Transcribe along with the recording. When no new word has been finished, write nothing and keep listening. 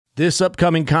This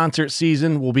upcoming concert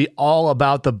season will be all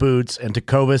about the boots, and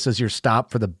Tecovas is your stop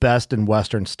for the best in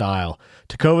Western style.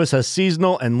 Tecovas has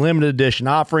seasonal and limited edition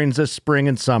offerings this spring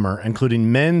and summer,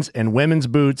 including men's and women's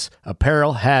boots,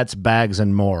 apparel, hats, bags,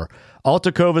 and more. All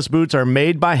Tecovas boots are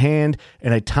made by hand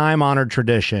in a time-honored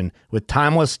tradition with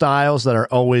timeless styles that are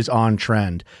always on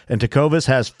trend. And Tecovas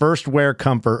has first wear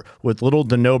comfort with little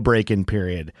to no break-in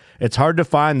period. It's hard to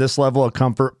find this level of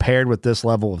comfort paired with this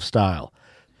level of style.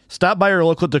 Stop by your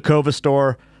local Tecovas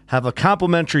store, have a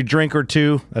complimentary drink or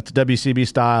two, that's WCB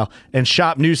style, and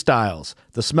shop new styles.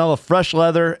 The smell of fresh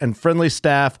leather and friendly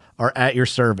staff are at your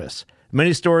service.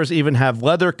 Many stores even have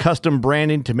leather custom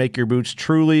branding to make your boots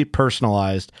truly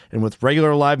personalized. And with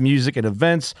regular live music and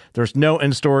events, there's no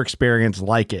in-store experience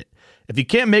like it. If you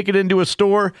can't make it into a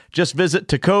store, just visit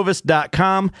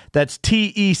tecovas.com. That's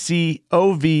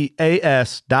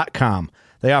TECOVAS.com.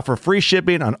 They offer free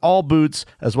shipping on all boots,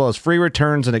 as well as free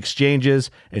returns and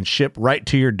exchanges, and ship right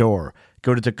to your door.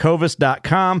 Go to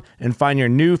tecovas.com and find your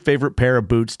new favorite pair of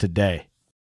boots today.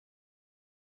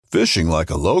 Fishing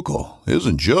like a local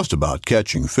isn't just about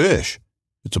catching fish.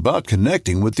 It's about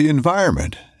connecting with the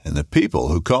environment and the people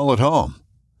who call it home.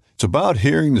 It's about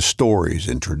hearing the stories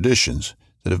and traditions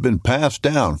that have been passed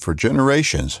down for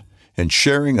generations and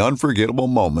sharing unforgettable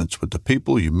moments with the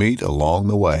people you meet along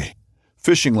the way.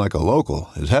 Fishing like a local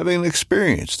is having an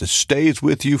experience that stays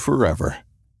with you forever.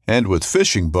 And with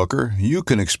Fishing Booker, you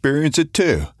can experience it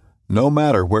too, no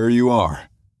matter where you are.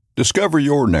 Discover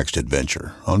your next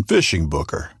adventure on Fishing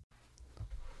Booker.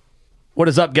 What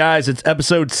is up, guys? It's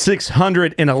episode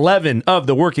 611 of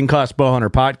the Working Class Bowhunter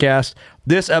podcast.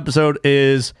 This episode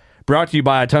is brought to you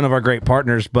by a ton of our great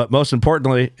partners, but most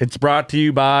importantly, it's brought to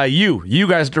you by you. You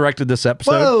guys directed this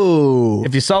episode. Whoa.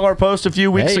 If you saw our post a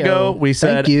few weeks ago, we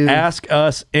said, ask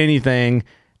us anything,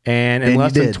 and in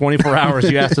less than 24 hours,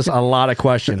 you asked us a lot of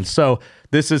questions. So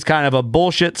this is kind of a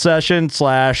bullshit session /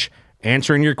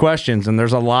 answering your questions, and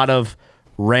there's a lot of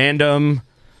random,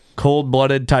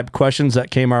 cold-blooded type questions that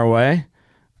came our way.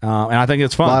 And I think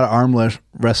it's fun. A lot of arm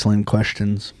wrestling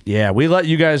questions. Yeah, we let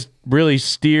you guys really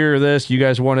steer this. You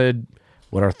guys wanted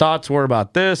what our thoughts were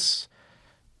about this.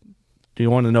 Do you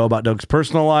want to know about Doug's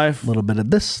personal life? A little bit of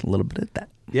this, a little bit of that.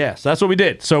 Yes, that's what we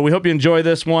did. So we hope you enjoy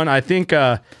this one. I think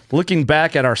looking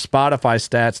back at our Spotify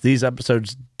stats, these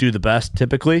episodes do the best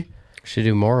typically. Should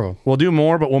do more. We'll do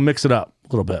more, but we'll mix it up a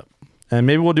little bit. And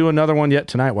maybe we'll do another one yet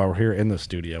tonight while we're here in the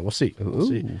studio. We'll see. We'll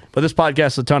see. But this podcast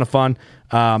is a ton of fun.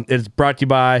 It's brought to you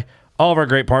by all of our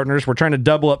great partners. We're trying to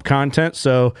double up content,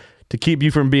 so to keep you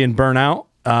from being burnt out,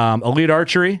 Elite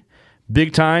Archery,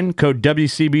 Big Time, code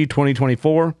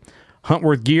WCB2024,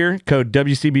 Huntworth Gear, code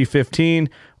WCB15,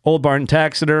 Old Barton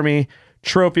Taxidermy,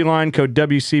 Trophy Line, code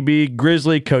WCB,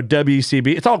 Grizzly, code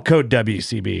WCB. It's all code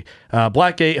WCB.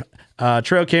 Blackgate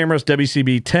Trail Cameras,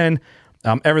 WCB10,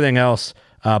 everything else.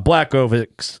 Black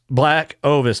Ovis,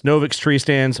 Novix Tree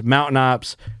Stands, Mountain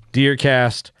Ops,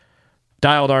 Deercast,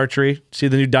 Dialed Archery. See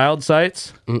the new Dialed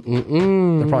sights? They're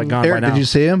probably gone Eric, by now. did you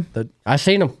see them? I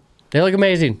seen them. They look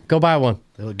amazing. Go buy one.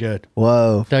 They look good.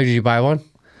 Whoa. Doug, did you buy one?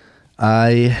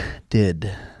 I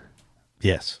did.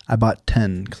 Yes. I bought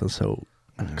 10 because I was so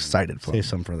excited for Save them.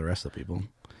 some for the rest of the people.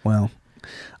 Well,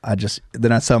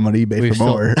 then I sell them on eBay for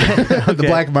more. The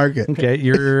black market. Okay,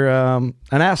 you're an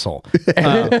asshole.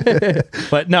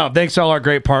 But no, thanks to all our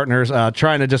great partners.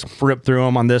 Trying to just rip through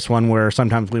them on this one where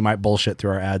sometimes we might bullshit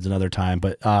through our ads another time.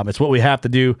 But it's what we have to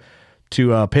do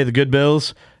to pay the good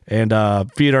bills and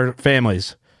feed our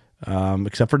families,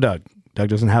 except for Doug. Doug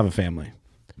doesn't have a family.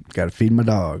 Got to feed my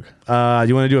dog.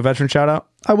 You want to do a veteran shout out?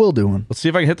 I will do one. Let's see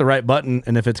if I can hit the right button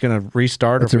and if it's going to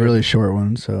restart. It's a really short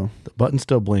one, so. The button's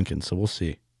still blinking, so we'll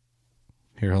see.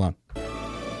 Here, hold on.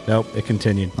 Nope, it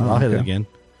continued. I'll hit it again.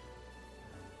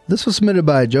 This was submitted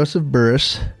by Joseph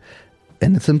Burris,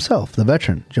 and it's himself, the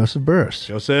veteran, Joseph Burris.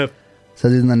 Joseph.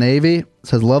 Says he's in the Navy,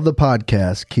 says, love the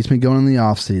podcast, keeps me going in the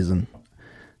off season.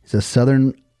 He's a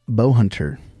Southern bow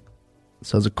hunter.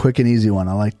 So it's a quick and easy one.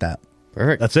 I like that.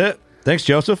 Perfect. That's it. Thanks,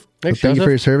 Joseph. Thanks, Thank you Joseph. for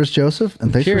your service, Joseph,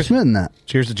 and thanks for submitting that.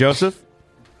 Cheers to Joseph.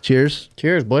 Cheers.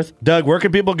 Cheers, boys. Doug, where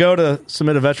can people go to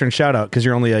submit a veteran shout out? Because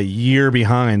you're only a year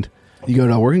behind. You go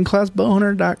to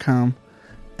workingclassbowhunter.com,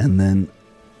 and then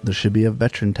there should be a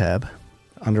veteran tab.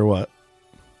 Under what?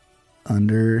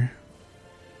 Under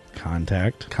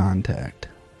Contact.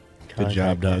 Good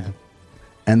job, Doug.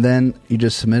 And then you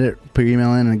just submit it, put your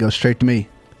email in, and it goes straight to me.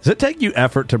 Does it take you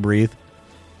effort to breathe?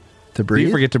 To Do breathe?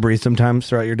 you forget to breathe sometimes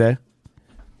throughout your day?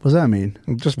 What does that mean?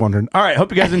 I'm just wondering. All right, hope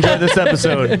you guys enjoyed this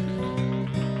episode.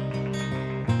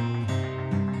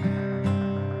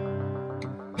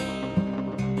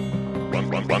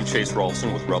 I'm Chase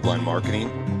Rolfson with Rubline Marketing.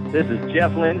 This is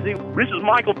Jeff Lindsay. This is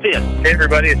Michael Pitt. Hey,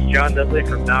 everybody, it's John Dudley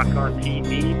from Knock on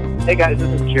TV. Hey, guys,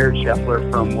 this is Jared Scheffler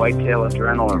from Whitetail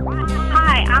Adrenaline.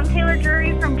 Hi, I'm Taylor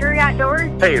Drury from Drury Outdoors.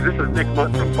 Hey, this is Nick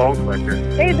Munt from Bone Collector.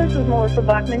 Hey, this is Melissa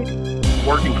Buckman.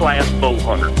 Working Class Bow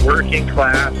Hunter. Working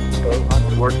Class Bow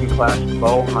Hunter. Working Class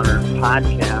Bow Hunter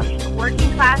Podcast.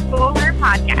 Working Class Bow Hunter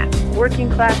Podcast. Working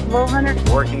Class Bow Hunter.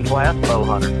 Working Class Bow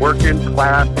Hunter. Working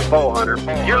Class Bow Hunter.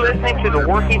 You're listening to the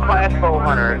Working Class Bow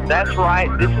Hunter. That's right.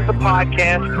 This is a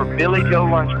podcast for Billy Joe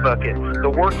Lunchbucket, the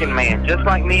working man, just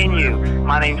like me and you.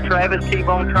 My name's Travis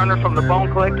T-Bone Turner from the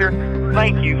Bone Collector.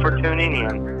 Thank you for tuning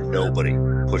in. Nobody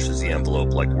pushes the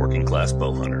envelope like Working Class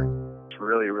Bow Hunter. It's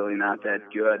really not that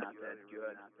good.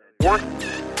 Working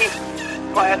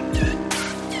Class.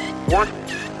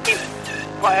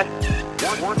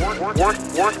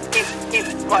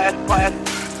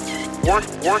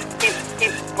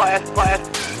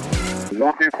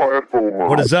 Working Class.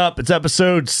 What is up? It's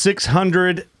episode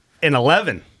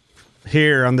 611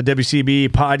 here on the WCB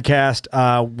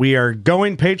podcast. We are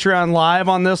going Patreon live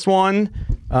on this one.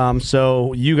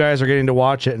 So you guys are getting to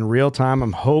watch it in real time.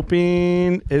 I'm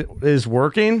hoping it is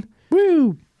working.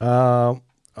 Woo!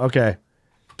 Okay.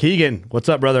 Keegan, what's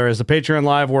up, brother? Is the Patreon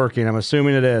live working? I'm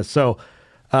assuming it is. So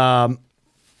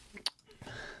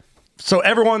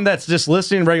everyone that's just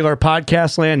listening regular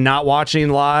podcast land, not watching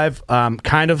live,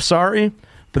 kind of sorry,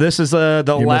 but this is the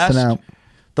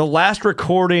last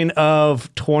recording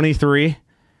of 23.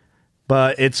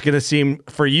 But it's gonna seem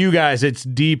for you guys, it's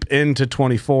deep into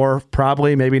 24,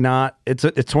 probably, maybe not. It's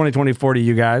 2024 to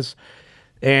you guys,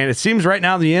 and it seems right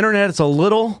now the internet is a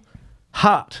little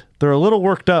hot. They're a little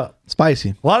worked up.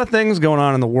 Spicy. A lot of things going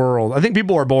on in the world. I think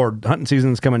people are bored. Hunting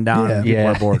season's coming down. And people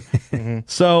are bored.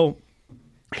 So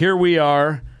here we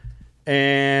are,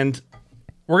 and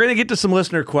we're going to get to some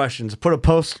listener questions. Put a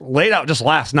post laid out just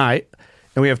last night,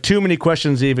 and we have too many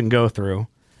questions to even go through.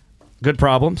 Good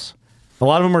problems. A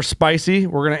lot of them are spicy.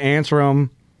 We're going to answer them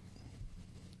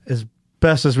as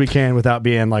best as we can without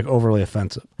being like overly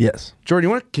offensive. Yes.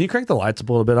 Jordan, can you crank the lights up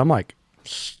a little bit? I'm like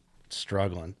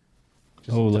struggling.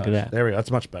 Look at that. There we go.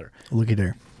 That's much better. Looky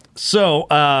there. So,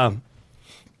 on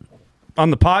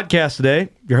the podcast today,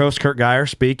 your host, Kurt Geyer,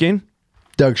 speaking.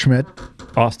 Doug Schmidt.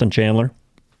 Austin Chandler.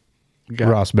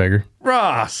 Ross Beggar.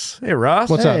 Ross. Hey, Ross.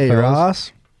 What's up, Hey, fellas?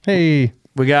 Ross. Hey.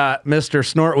 We got Mr.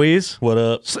 Snort Wheeze. What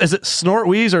up? Is it Snort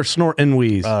Wheeze or Snort and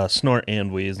Wheeze? Snort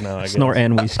and wheeze now, I guess. Snort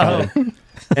and we Scotty.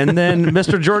 And then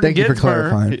Mr. Jordan Thank you for Ginsmer.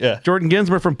 clarifying. Yeah. Jordan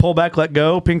Ginsmer from Pull Back, Let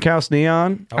Go, Pink House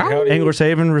Neon, Howdy. Anglers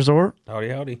Haven Resort.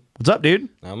 Howdy. What's up, dude?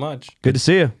 Not much. Good to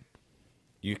see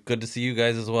you. Good to see you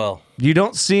guys as well. You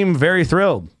don't seem very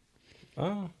thrilled.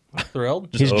 Oh, I'm thrilled.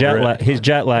 He's jet lagged. He's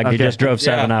jet lagged. He Okay. just drove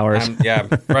 7 hours. I'm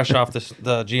fresh off the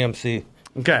GMC.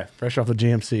 Okay, fresh off the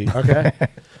GMC. Okay.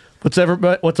 What's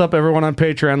up, everyone on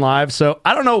Patreon Live? So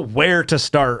I don't know where to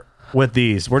start with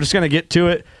these. We're just going to get to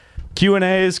it.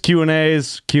 Q&As.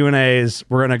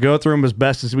 We're going to go through them as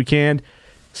best as we can.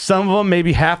 Some of them,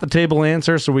 maybe half the table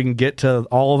answer so we can get to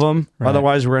all of them. Right.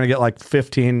 Otherwise, we're going to get like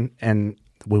 15 and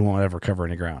we won't ever cover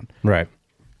any ground. Right.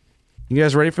 You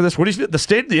guys ready for this? What do you feel? The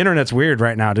state of the internet's weird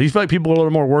right now. Do you feel like people are a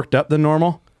little more worked up than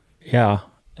normal? Yeah.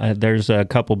 There's a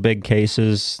couple big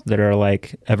cases that are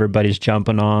like everybody's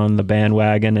jumping on the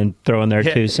bandwagon and throwing their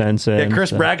 2 cents in. Yeah,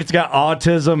 Chris Brackett's got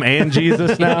autism and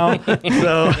Jesus now.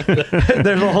 So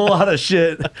there's a whole lot of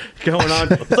shit going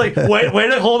on. It's like, way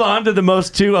to hold on to the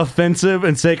most 2 offensive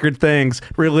and sacred things,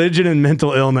 religion and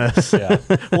mental illness. Yeah.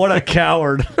 What a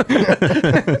coward.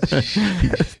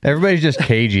 Everybody's just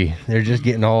cagey. They're just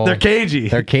getting all... They're cagey.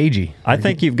 They're cagey. I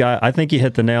think you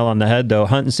hit the nail on the head though.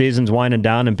 Hunting season's winding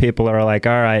down and people are like,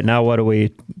 all right, now what do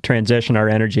we transition our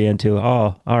energy into?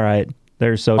 Oh, all right.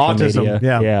 There's social Autism,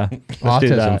 media. yeah. Let's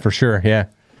do that. Autism, for sure, yeah.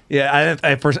 Yeah,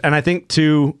 I think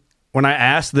too, when I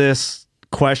asked this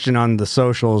question on the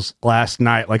socials last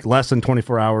night, like less than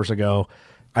 24 hours ago,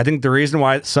 I think the reason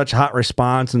why it's such a hot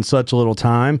response in such a little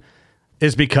time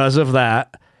is because of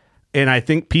that. And I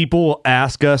think people will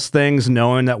ask us things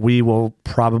knowing that we will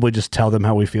probably just tell them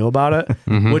how we feel about it,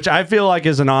 which I feel like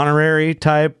is an honorary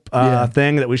type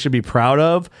thing that we should be proud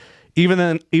of. Even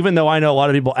though I know a lot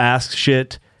of people ask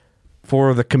shit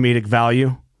for the comedic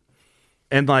value.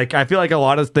 And like, I feel like a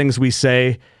lot of things we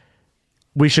say,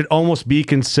 we should almost be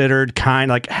considered kind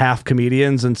like half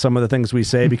comedians in some of the things we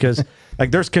say, because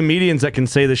like there's comedians that can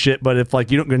say the shit, but if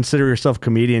like you don't consider yourself a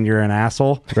comedian, you're an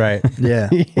asshole. Right. Yeah.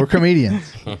 We're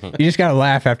comedians. You just got to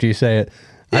laugh after you say it.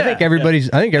 Yeah. I think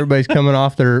everybody's coming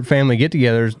off their family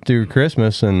get-togethers through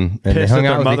Christmas and they Pissed hung at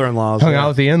out their with mother-in-laws, hung yeah. out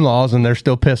with the in-laws, and they're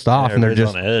still pissed off, and they're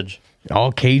just on edge.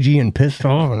 all cagey and pissed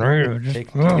off and ready to just.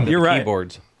 Taking You're the right.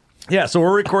 keyboards. Yeah, so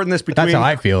we're recording this between That's how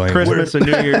I feel anyway. Christmas and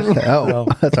New Year's. Oh,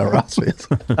 that's how Ross feels.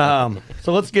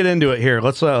 So let's get into it here.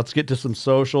 Let's get to some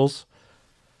socials.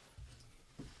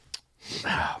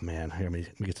 Oh man, here, let me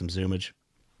get some zoomage.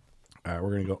 All right,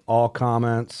 we're gonna go all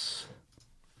comments.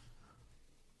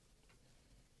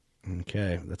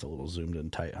 Okay, that's a little zoomed in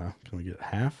tight, huh? Can we get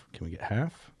half? Can we get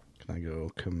half? Can I go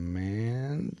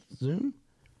command zoom?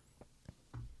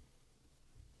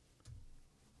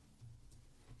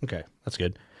 Okay, that's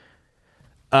good.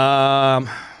 All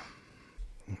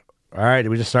right, do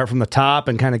we just start from the top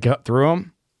and kind of go through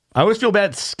them? I always feel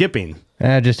bad skipping.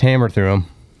 Just hammer through them.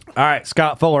 All right,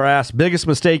 Scott Fuller asks, biggest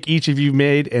mistake each of you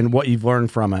made and what you've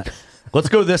learned from it. Let's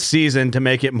go this season to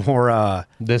make it more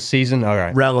This season? All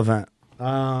right. relevant.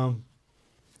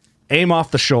 Aim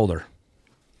off the shoulder.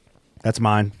 That's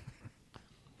mine.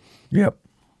 Yep.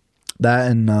 That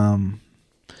and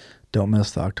don't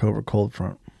miss the October cold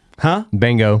front. Huh?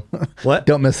 Bingo. What?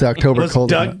 Don't miss the October Was cold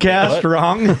Doug front. cast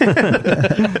wrong?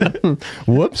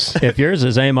 Whoops. If yours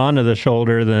is aim onto the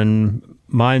shoulder, then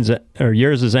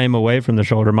yours is aim away from the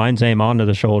shoulder. Mine's aim onto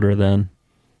the shoulder. Then.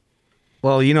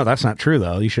 Well, that's not true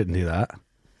though. You shouldn't do that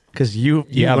because you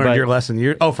Yeah, learned but your lesson.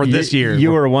 For this year.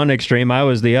 You were one extreme. I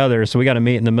was the other. So we got to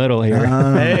meet in the middle here.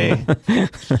 Hey,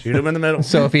 shoot him in the middle.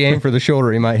 So if he aimed for the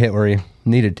shoulder, he might hit where he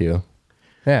needed to.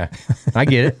 Yeah, I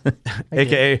get it.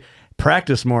 AKA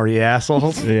practice more, you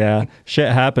assholes. Yeah,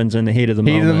 shit happens in the heat of the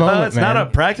Heat of moment. the moment. It's not man. a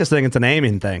practice thing. It's an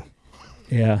aiming thing.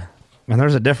 Yeah. And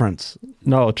there's a difference.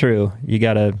 No, true. You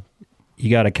gotta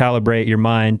calibrate your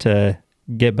mind to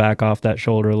get back off that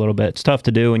shoulder a little bit. It's tough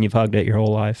to do when you've hugged it your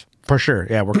whole life. For sure.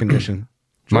 Yeah, we're conditioned.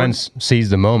 Mine's seize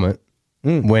the moment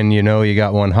when you know you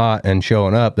got one hot and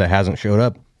showing up that hasn't showed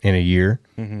up in a year,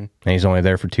 and he's only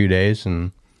there for 2 days.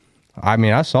 And I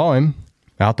mean, I saw him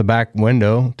out the back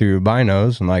window through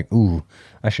binos and like, ooh,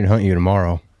 I should hunt you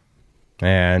tomorrow,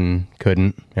 and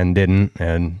couldn't and didn't,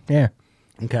 and yeah,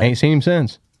 Okay. ain't seen him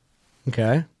since.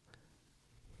 Okay.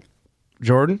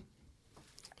 Jordan?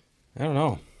 I don't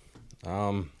know.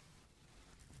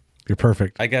 You're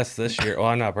perfect. I guess this year, well,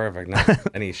 I'm not perfect, not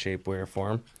any shape, way, or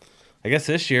form. I guess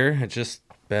this year it's just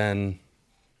been,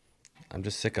 I'm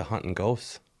just sick of hunting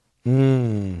ghosts.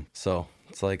 So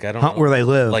it's like, I don't Hunt know. where they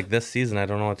live. Like this season, I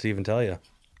don't know what to even tell you.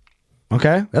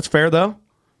 Okay. That's fair, though.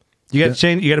 You got to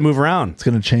change. You got to move around. It's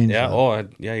going to change Yeah. that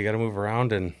You got to move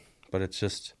around, but it's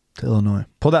just, to Illinois.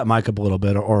 Pull that mic up a little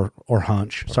bit or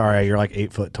hunch. Sorry, you're like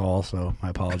 8 foot tall, so my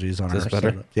apologies on Is this our better?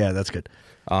 setup. Yeah, that's good.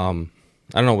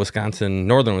 I don't know,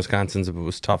 northern Wisconsin's, it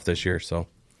was tough this year. So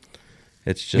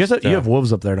it's You just, guys, you have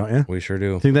wolves up there, don't you? we sure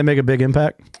do. Think they make a big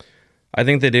impact I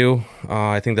think they do.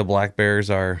 I think the black bears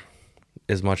are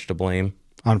as much to blame.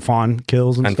 on fawn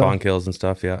kills and And stuff? fawn kills and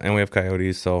stuff, yeah. And we have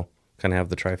coyotes, so kind of have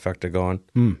the trifecta going.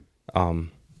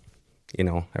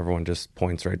 Everyone just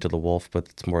points right to the wolf, but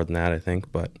it's more than that, I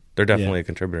think. But they're definitely a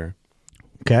contributor.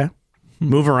 Okay.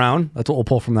 Move around. That's what we'll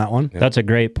pull from that one. That's a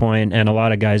great point, and a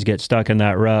lot of guys get stuck in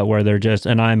that rut where they're just,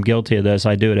 and I'm guilty of this,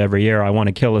 I do it every year. I want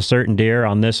to kill a certain deer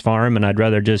on this farm, and I'd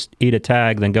rather just eat a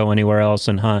tag than go anywhere else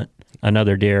and hunt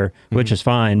another deer, which is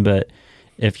fine, but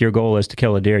if your goal is to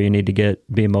kill a deer, you need to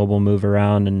be mobile, move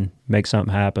around, and make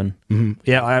something happen.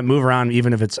 Yeah, I move around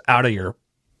even if it's out of your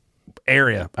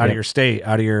area, out of your state,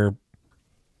 out of your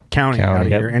county, out of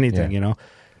your anything,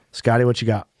 Scotty, what you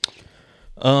got?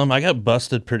 I got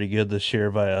busted pretty good this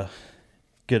year by a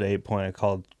good 8-pointer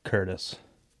called Curtis,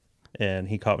 and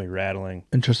he caught me rattling.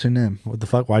 Interesting name. What the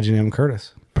fuck? Why'd you name him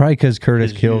Curtis? Probably because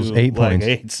Curtis kills You 8 like points.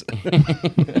 eights.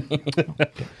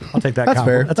 I'll take that. That's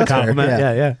fair. That's a That's fair. compliment.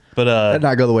 Yeah. Yeah. But Did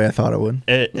not go the way I thought it would.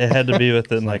 it had to be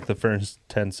within like the first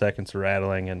 10 seconds of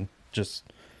rattling and just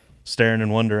staring in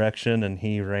one direction, and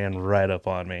he ran right up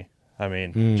on me. I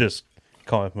mean, just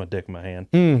calling with my dick in my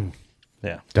hand.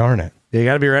 Yeah. Darn it. You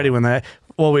got to be ready when that.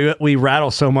 Well, we rattle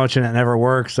so much and it never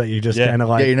works that you just Yeah. kind of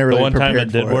like Yeah, you never The really one time prepared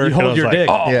it did for work, You and I hold was your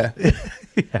like,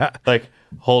 dick. oh, Yeah. like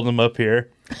holding him up here.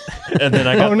 And then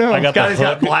I got, no. I got Scotty's the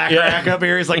got hook. black Yeah. rack up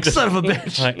here. He's like, son of a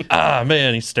bitch. Like,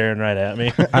 man, he's staring right at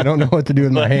me. I don't know what to do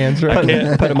with my hands right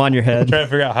now. Put them on your head. Trying to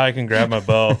figure out how I can grab my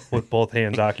bow with both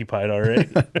hands occupied already.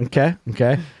 Okay.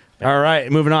 All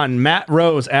right, moving on. Matt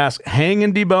Rose asks, hang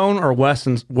and debone or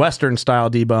Western style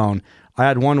debone? I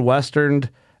had one Westerned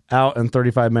out in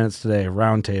 35 minutes today,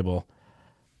 round table.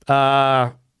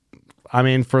 I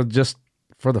mean, for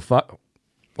the fuck,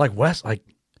 like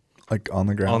Like on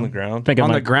the ground. On the ground. Think of on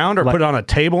my- the ground or like- put it on a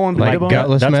table and Like debone?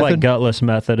 gutless That's method? like gutless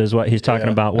method is what he's talking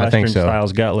about. I think Western so.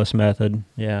 style's gutless method.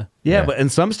 Yeah. Yeah, but in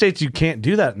some states you can't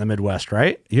do that in the Midwest,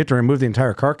 right? You have to remove the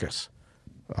entire carcass.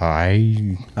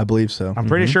 I believe so. I'm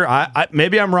pretty sure. I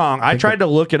maybe I'm wrong. I tried to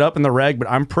look it up in the reg, but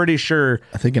I'm pretty sure.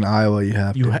 I think in Iowa you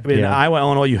have to. In Iowa,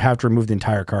 Illinois, you have to remove the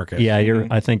entire carcass. Yeah,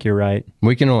 I think you're right.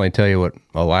 We can only tell you what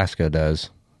Alaska does.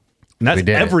 And that's We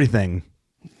did it. everything.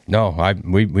 No,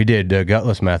 we did the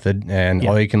gutless method, and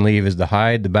all you can leave is the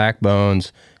hide, the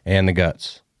backbones, and the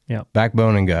guts. Yeah,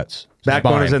 backbone and guts.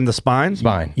 Backbone is in the spine.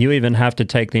 Spine. You even have to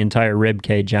take the entire rib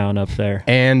cage out up there,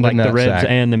 And like the the ribs nutsack.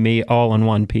 and the meat all in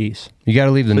one piece. You got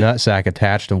to leave the nutsack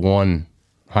attached to one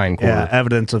hind quarter. Yeah,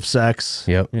 evidence of sex.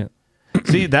 Yep. Yeah.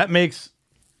 See, that makes.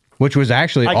 Which was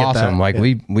actually I get awesome. that, Like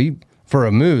yeah. we for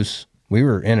a moose, we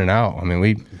were in and out. I mean,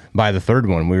 we by the third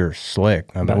one we were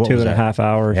slick. I mean, About what was that? 2.5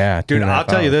 hours. Yeah, Dude, I'll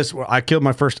tell you this. I killed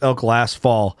my first elk last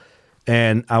fall,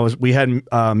 and we had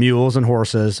mules and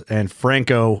horses, and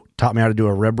Franco taught me how to do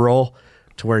a rib roll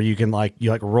to where you can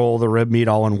roll the rib meat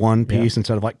all in one piece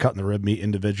instead of like cutting the rib meat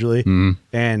individually.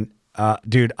 And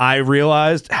dude, I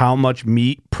realized how much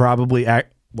meat probably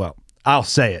I'll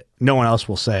say it. No one else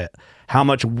will say it. How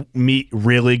much meat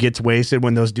really gets wasted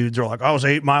when those dudes are like, I was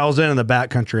 8 miles in the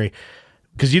backcountry.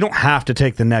 Because you don't have to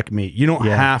take the neck meat. You don't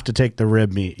have to take the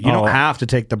rib meat. You don't have to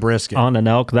take the brisket. On an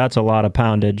elk, that's a lot of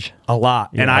poundage. A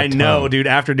lot. Yeah, and I know, dude,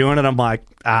 after doing it, I'm like,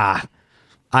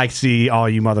 I see all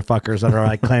you motherfuckers that are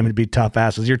like claiming to be tough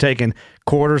asses. You're taking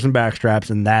quarters and backstraps,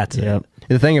 and that's it.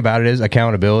 The thing about it is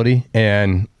accountability,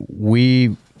 and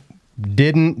we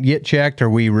didn't get checked, or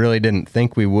we really didn't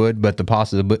think we would, but the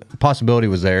possibility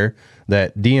was there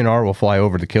that DNR will fly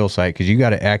over the kill site because you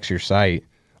got to X your site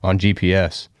on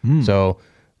GPS. So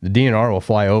the DNR will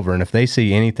fly over, and if they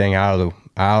see anything out of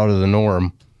the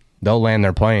norm, they'll land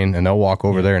their plane and they'll walk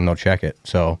over there and they'll check it.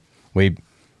 So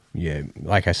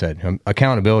like I said,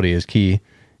 accountability is key.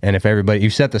 And if you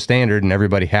set the standard and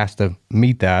everybody has to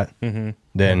meet that,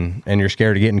 then and you're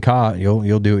scared of getting caught,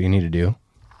 you'll do what you need to do.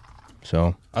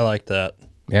 So I like that.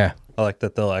 Yeah, I like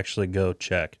that they'll actually go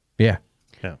check. Yeah.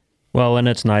 Well, and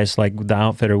it's nice, like the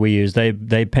outfitter we use, they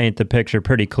paint the picture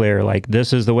pretty clear. Like,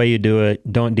 this is the way you do it.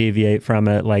 Don't deviate from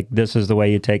it. Like, this is the way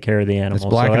you take care of the animal. It's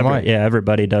black and white. Yeah,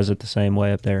 everybody does it the same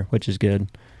way up there, which is good.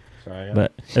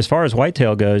 But as far as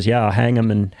whitetail goes, I'll hang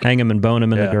them and bone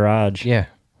them in the garage. Yeah,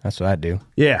 that's what I do.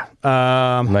 Yeah.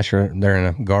 Unless they're in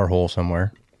a gar hole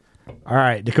somewhere. All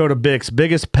right, Dakota Bix,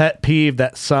 biggest pet peeve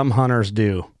that some hunters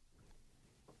do.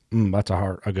 That's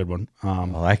a good one.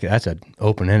 That's an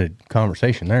open-ended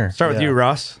conversation there. Start with you,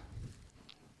 Ross.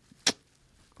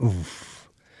 Oof.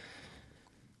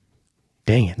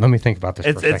 Dang it. Let me think about this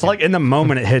for a second. It's like in the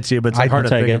moment it hits you, but it's like hard to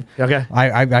take think it. of. Okay.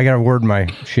 I got to word my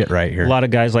shit right here. A lot of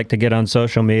guys like to get on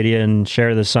social media and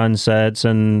share the sunsets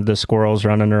and the squirrels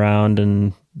running around,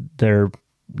 and they're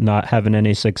not having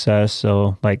any success.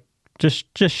 So, like, just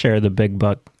share the big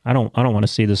buck. I don't want to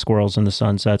see the squirrels and the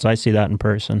sunsets. I see that in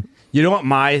person. You know what?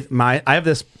 I have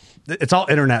this. It's all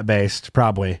internet based,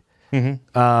 probably.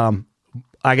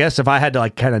 I guess if I had to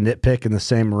like kind of nitpick in the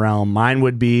same realm, mine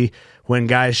would be when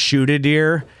guys shoot a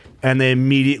deer and they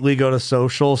immediately go to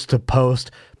socials to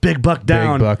post big buck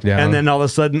down, and then all of a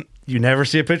sudden you never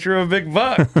see a picture of a big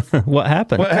buck. What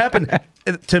happened? What happened?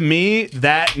 To me,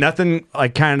 that nothing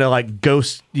like kind of like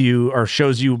ghosts you or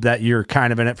shows you that you're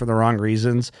kind of in it for the wrong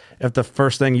reasons. If the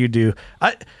first thing you do,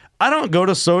 I don't go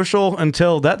to social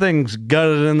until that thing's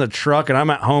gutted in the truck and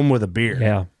I'm at home with a beer.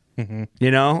 Yeah.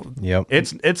 You know? Yep.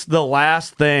 It's the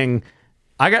last thing.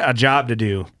 I got a job to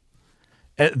do.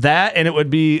 That, and it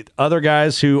would be other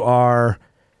guys who are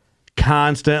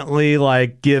constantly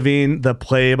like giving the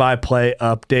play-by-play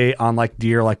update on like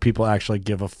deer, like people actually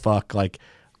give a fuck, like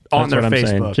on That's their what I'm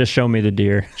Facebook. saying. Just show me the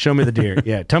deer. Show me the deer.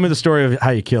 Yeah. Tell me the story of how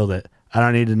you killed it. I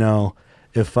don't need to know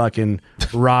if fucking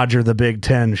Roger the Big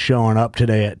Ten showing up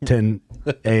today at 10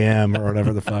 a.m. or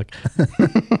whatever the fuck.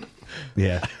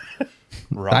 Yeah.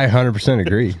 I 100%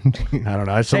 agree. I don't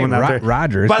know. Someone out there.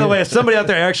 Roger. By the way, if somebody out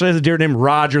there actually has a deer named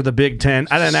Roger the Big Ten,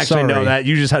 I didn't actually know Sorry. that.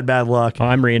 You just had bad luck. Oh,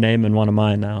 I'm renaming one of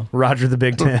mine now. Roger the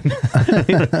Big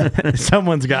Ten.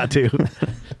 Someone's got to.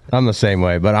 I'm the same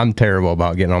way, but I'm terrible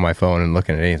about getting on my phone and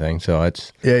looking at anything. So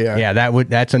it's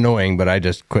that's annoying. But I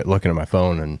just quit looking at my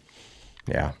phone and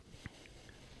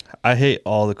I hate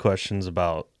all the questions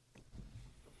about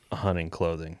hunting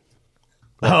clothing.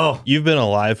 Like, Oh, you've been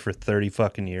alive for 30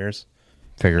 fucking years,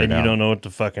 figure it and out. you don't know what to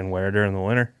fucking wear during the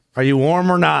winter. are you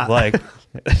warm or not? Like,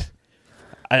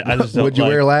 I just don't What'd you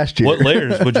like, wear last year? What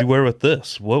layers would you wear with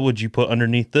this? What would you put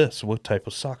underneath this? What type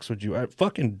of socks would you?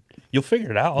 You'll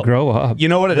figure it out. Grow up. You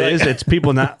know what it is? It's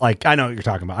people not like. I know what you're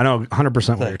talking about. I know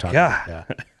 100% what you're talking about.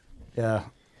 God. Yeah.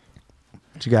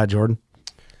 What you got, Jordan?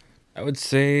 I would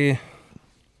say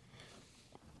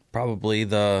probably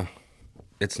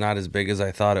it's not as big as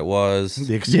I thought it was.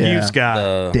 The excuse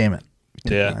guy. Damn it.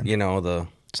 Yeah. You know,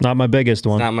 It's not my biggest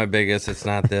one. it's not my biggest. It's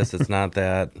not this. It's not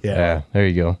that. Yeah, there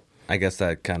you go. I guess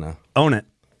that kind of, Own it.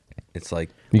 it's like,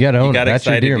 You got to own you it. got That's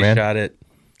your excited, deer, you man. shot it.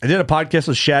 I did a podcast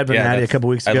with Shad Yeah, Venatti a that's- couple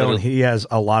weeks I ago, and literally- he has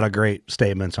a lot of great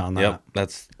statements on that. Yep.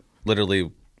 That's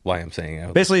literally why I'm saying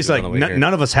it. Basically, it's like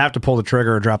none of us have to pull the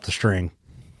trigger or drop the string.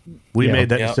 We Yeah. made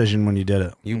that Yep. decision when you did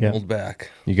it. You Yeah. hold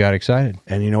back. You got excited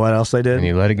And you know what else they did? and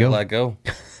you let it go. Let go.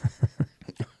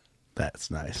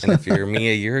 That's nice. And if you're me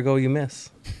a year ago, you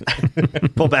miss.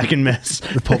 Pull back and miss.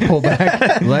 Pull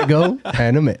back, let go,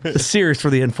 and a miss. The series for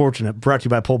the unfortunate, brought to you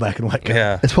by Pull Back and Let Go.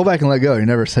 Yeah. It's pull back and let go. You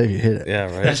never say if you hit it. Yeah,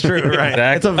 right. That's true, right?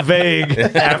 It's a vague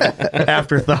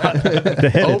afterthought. The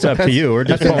hit, it's up to you. We're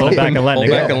just pulling it back and letting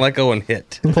Pull it back go. and let go and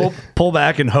hit. Pull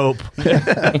back and hope.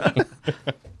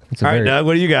 All right, Doug,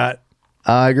 what do you got?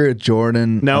 I agree with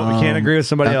Jordan. No, we can't agree with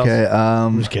somebody else. Okay.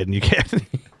 I'm just kidding. You can't.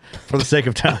 For the sake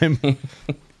of time,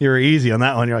 you were easy on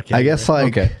that one. You're like, I guess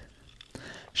like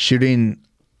shooting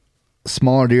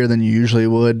smaller deer than you usually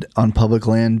would on public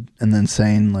land, and then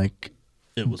saying like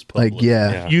It was public. like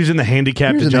yeah, using the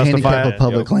handicap using to the justify handicap it. of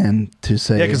public land to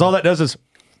say Yeah, because all that does is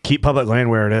keep public land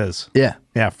where it is. yeah,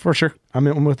 Yeah, for sure. I'm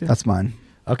with you. that's mine.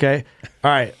 Okay.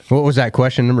 All right. What was that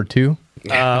question number 2?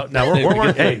 No, we're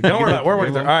working. Hey, don't worry about it. We're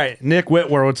working through. All right, Nick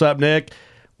Whitwer, what's up, Nick?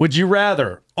 Would you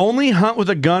rather only hunt with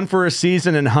a gun for a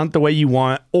season and hunt the way you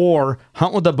want, or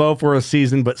hunt with a bow for a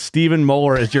season, but Stephen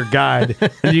Moeller is your guide,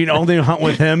 and you can only hunt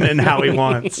with him and how he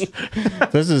wants?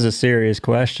 This is a serious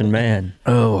question, man.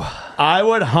 I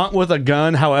would hunt with a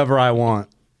gun however I want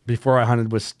before I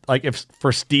hunted with, like, if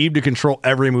for Steve to control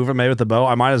every move I made with the bow,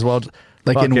 I might as well.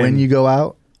 Like in when you go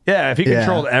out. Yeah, if he Yeah,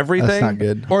 controlled everything, that's not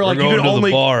good. Or like We're you going could to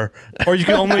only the bar. or you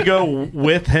can only go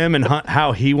with him and hunt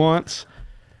how he wants.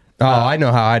 Oh, I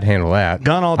know how I'd handle that.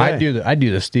 Gun all day. I'd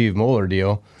do the Steve Moeller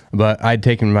deal, but I'd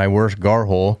take him to my worst gar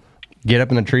hole, get up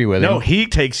in the tree with him. No, he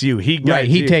takes you. He Right, guides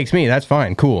he you. takes me. That's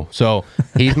fine. Cool. So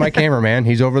he's my cameraman.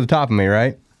 He's over the top of me,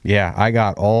 right? Yeah, I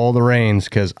got all the reins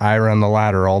because I run the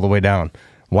ladder all the way down.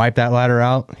 Wipe that ladder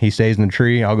out. He stays in the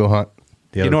tree. I'll go hunt.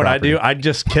 You know what I do? I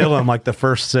just kill him like the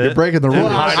first sit. You're breaking the and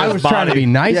rules. hide I his was trying to body. be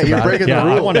nice Yeah, you're about breaking it. the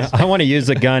rules. I want to use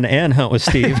the gun and hunt with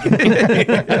Steve.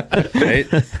 Right?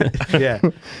 Yeah,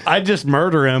 I just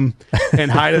murder him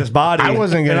and hide his body. I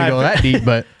wasn't going And to go that deep,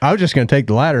 but I was just going to take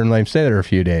the ladder and let him stay there a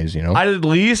few days, you know? I'd at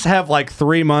least have like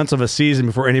 3 months of a season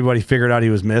before anybody figured out he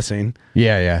was missing,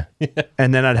 Yeah.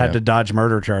 and then I'd have to dodge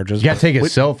murder charges. You got to take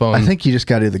his cell phone. I think you just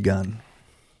got to do the gun.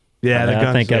 Yeah, the I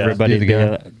gun's- think yeah. everybody Do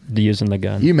the would be using the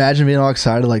gun. You imagine being all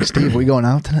excited like, Steve, we going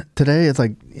out today? It's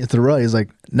like it's the rut. He's like,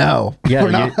 no, Yeah,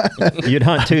 we're not. you'd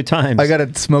hunt 2 times. I got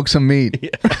to smoke some meat.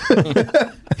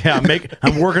 Yeah,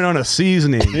 I'm working on a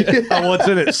seasoning. Oh, what's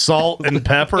in it? Salt and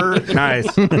pepper. Nice.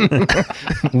 How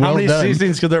many done.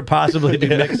 seasonings could there possibly be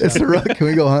mixed? It's the rut. Can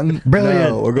we go hunting? Brilliant.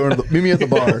 No, we're going to meet me at the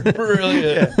bar.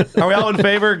 Brilliant. Are we all in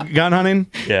favor gun hunting?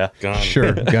 Yeah. Gone.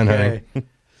 Sure, gun hunting. Okay.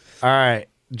 All right,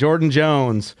 Jordan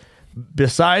Jones.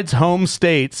 Besides home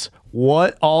states,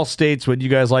 what all states would you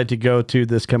guys like to go to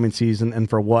this coming season, and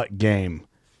for what game?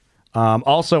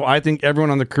 Also, I think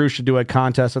everyone on the crew should do a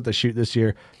contest at the shoot this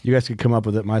year. You guys could come up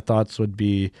with it. My thoughts would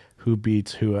be who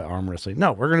beats who at arm wrestling.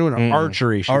 No, we're going to do an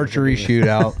archery shoot. Archery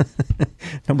shootout.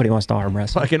 Nobody wants to arm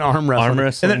wrestle. Like an arm wrestling. Arm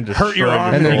wrestling, And then just hurt your shrug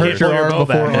arm. your And then you hurt can't your pull arm bow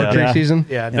before back. archery Yeah. season.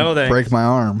 Yeah, no thanks. Break my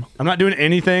arm. I'm not doing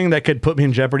anything that could put me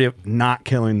in jeopardy of not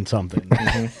killing something.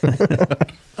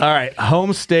 All right,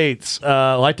 home states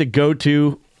like to go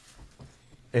to,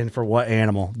 and for what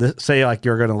animal? Say like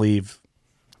you're going to leave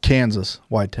Kansas,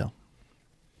 whitetail.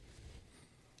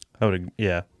 I would.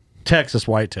 Yeah. Texas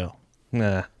whitetail.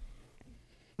 Nah.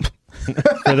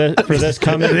 for this They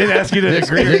coming, didn't ask you to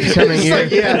agree. This coming year,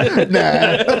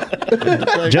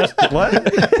 just What?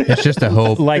 it's just a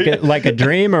hope. like a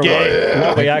dream, or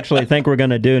what we actually think we're going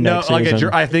to do No, next like season.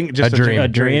 I think just A dream. A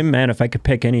dream, man. If I could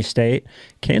pick any state,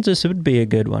 Kansas would be a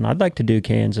good one. I'd like to do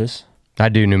Kansas. I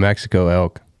do New Mexico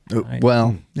elk.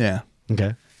 Well, yeah.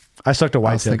 Okay. I stuck to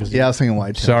I was whitetail. thinking, I was thinking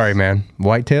whitetail. Sorry, man.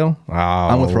 Whitetail? Oh,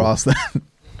 I'm with Ross then.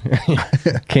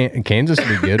 Kansas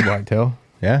would be good, whitetail.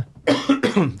 Yeah.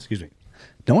 Excuse me.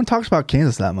 No one talks about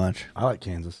Kansas that much. I like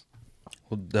Kansas.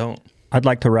 Well, don't. I'd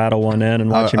like to rattle one in and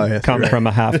watch him yes, come right. from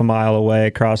a half a mile away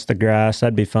across the grass.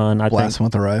 That'd be fun. I Blast think him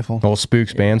with a rifle. Old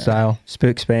Spooks band style.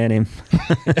 spook span him.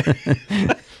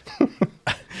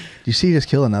 Do you see he just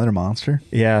kill another monster?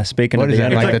 Yeah. Speaking What of is the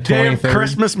that, internet, like the Damn 23rd?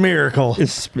 Christmas miracle.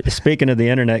 speaking of the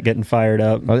internet getting fired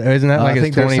up, Isn't that like I his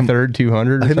think there's some- 23rd,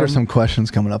 200 I or think there's something? some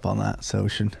questions coming up on that, so we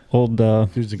should. old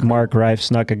Mark Rife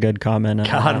snuck a good comment. on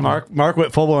God, that. Mark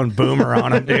went full blown boomer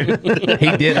on him, dude.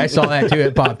 He did. I saw that too.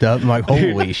 It popped up. I'm like,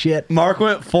 holy shit. Mark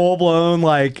went full blown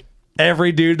like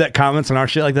every dude that comments on our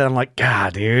shit like that, I'm like,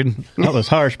 God, dude. That was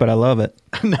harsh, but I love it.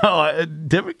 No,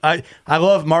 I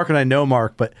love Mark and I know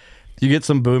Mark, but you get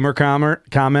some boomer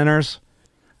commenters.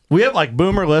 We have like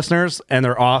boomer listeners and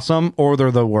they're awesome or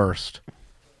they're the worst.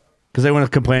 Because they want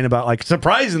to complain about, like,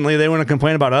 surprisingly, they want to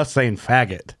complain about us saying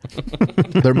faggot.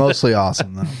 They're mostly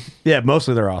awesome, though. Yeah,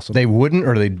 mostly they're awesome. They wouldn't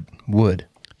or they would?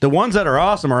 The ones that are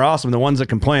awesome are awesome. The ones that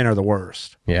complain are the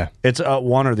worst. Yeah. It's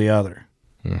one or the other.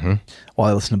 Mm-hmm. Well,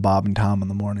 I listen to Bob and Tom in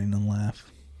the morning and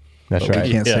laugh. That's But right.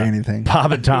 We can't say anything.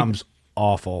 Bob and Tom's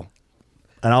awful.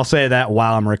 And I'll say that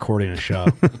while I'm recording a show.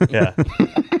 Yeah.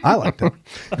 I liked it.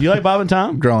 You like Bob and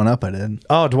Tom? Growing up, I did.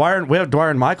 Oh, we have Dwyer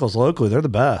and Michaels locally. They're the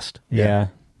best. Yeah.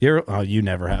 You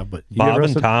never have, but you Bob ever and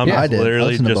listened? Tom Yeah, I is did. I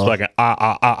literally listened to just both. like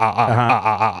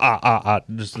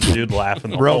just a dude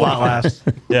laughing. The Robot whole time. laughs.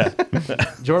 Yeah.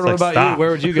 Jordan, what about you? Where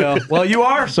would you go? Well, you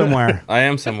are somewhere. I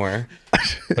am somewhere,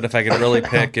 but if I could really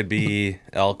pick, it'd be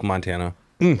Elk, Montana.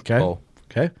 Okay. Oh.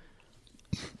 Okay.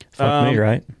 Fuck me,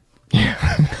 right?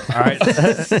 All right.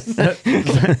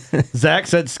 Zach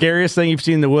said, scariest thing you've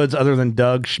seen in the woods other than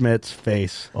Doug Schmidt's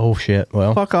face. Oh, shit.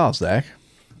 Well, Fuck off, Zach.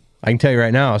 I can tell you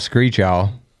right now, a screech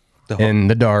owl in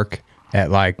the dark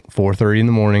at like 4:30 in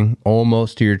the morning,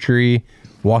 almost to your tree,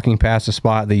 walking past a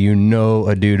spot that you know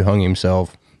a dude hung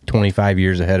himself 25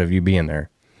 years ahead of you being there.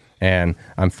 And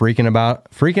I'm freaking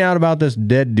out about this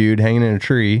dead dude hanging in a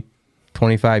tree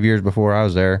 25 years before I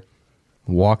was there,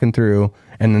 walking through,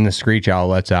 and then the screech owl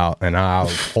lets out, and I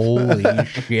was, holy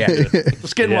shit.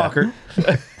 Skinwalker.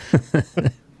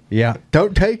 Yeah.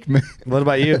 Don't take me. What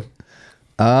about you?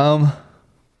 I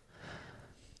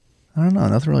don't know.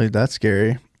 Nothing really that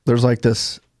scary. There's like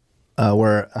this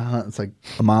where it's like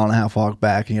a 1.5 mile walk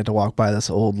back, and you have to walk by this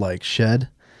old like shed.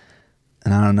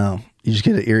 And I don't know. You just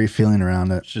get an eerie feeling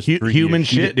around it. It's just Human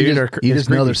shit, dude. You just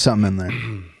know there's something in there.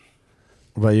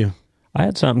 What about you? I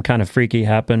had something kind of freaky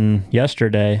happen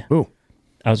yesterday. Ooh.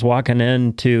 I was walking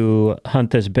in to hunt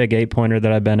this big 8-pointer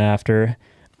that I've been after.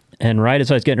 And right as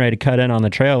I was getting ready to cut in on the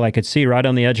trail, I could see right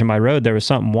on the edge of my road, there was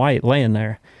something white laying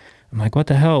there. I'm like, what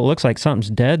the hell? It looks like something's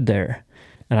dead there.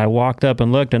 And I walked up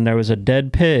and looked, and there was a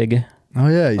dead pig Oh,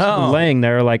 yeah. laying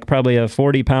there, like probably a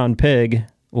 40-pound pig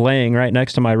laying right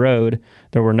next to my road.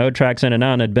 There were no tracks in and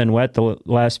out, and it had been wet the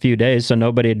last few days, so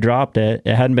nobody had dropped it.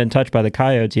 It hadn't been touched by the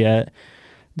coyotes yet.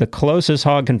 The closest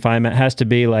hog confinement has to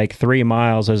be like 3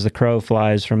 miles as the crow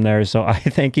flies from there. So I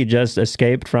think he just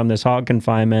escaped from this hog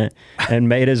confinement and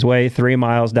made his way 3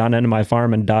 miles down into my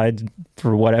farm and died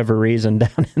for whatever reason down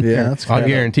in there. Yeah, that's I'll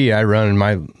guarantee you, I run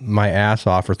my ass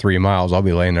off for 3 miles. I'll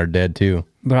be laying there dead too.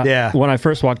 But Yeah. when I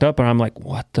first walked up, and I'm like,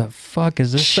 what the fuck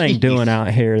is this thing doing out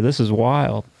here? This is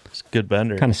wild. It's a good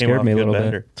bender. Kinda Came scared off me a good little bit.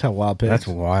 bender. That's how wild pigs. That's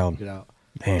wild. Get out.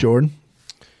 Damn. Jordan.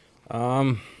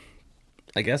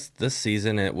 I guess this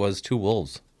season it was 2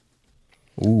 wolves.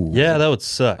 Ooh. Yeah, that would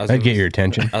suck. I was That'd in get my- your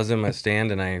attention. I was in my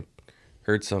stand and I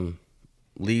heard some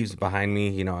leaves behind me.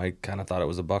 You know, I kind of thought it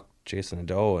was a buck chasing a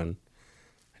doe, and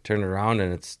I turned around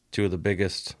and it's 2 of the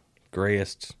biggest,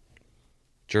 grayest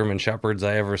German shepherds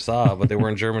I ever saw, but they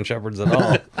weren't German shepherds at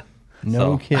all.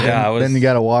 No kidding. Yeah, I was. Then you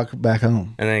got to walk back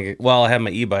home. and then, well, I had my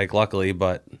e-bike, luckily,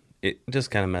 but it just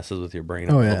kind of messes with your brain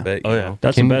a Oh, little yeah. bit. Oh, you yeah. know?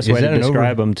 That's Can- the best is way that to an over-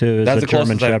 describe them, too, is That's the the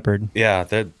closest German I've- Shepherd. Yeah,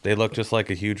 they look just like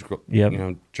a huge,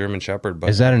 Yep. German shepherd. But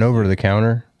Is that an over the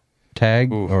counter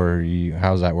tag, Ooh. or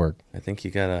how's that work? I think you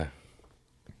gotta.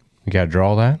 You got to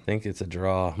draw that? I think it's a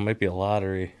draw. It might be a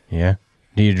lottery. Yeah.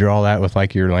 Do you draw that with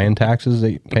like your land taxes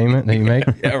payment that you make?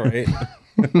 Yeah, right.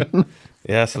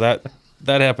 Yeah, so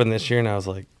that happened this year, and I was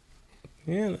like,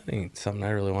 yeah, that ain't something I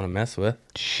really want to mess with.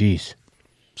 Jeez.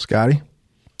 Scotty.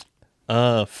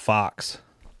 Fox.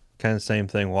 Kind of same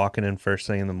thing, walking in first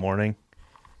thing in the morning.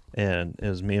 And it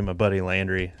was me and my buddy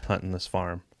Landry hunting this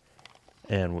farm.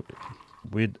 And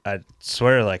I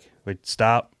swear, like, we'd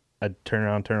stop. I'd turn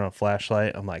on a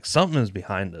flashlight. I'm like, something is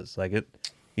behind us. Like,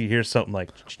 you hear something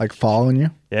like Following you?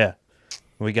 yeah.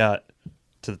 We got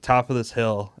to the top of this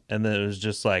hill, and then it was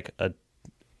just like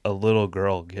a little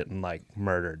girl getting like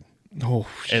murdered. Oh,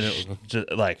 And it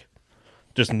was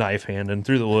just knife handing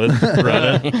through the woods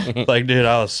running. Like, dude,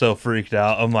 I was so freaked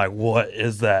out. I'm like, what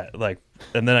is that? Like,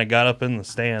 and then I got up in the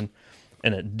stand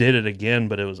and it did it again,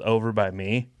 but it was over by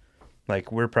me.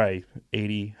 Like, we're probably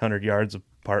 80, 100 yards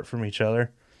apart from each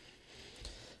other.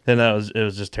 And it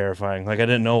was just terrifying. Like, I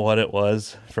didn't know what it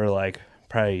was for like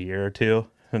probably a year or two.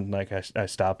 And like, I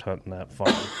stopped hunting that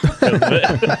farm.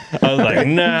 I was like,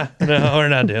 no, we're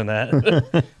not doing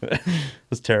that. It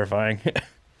was terrifying.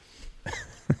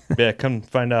 Yeah, come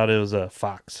find out it was a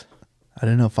fox. I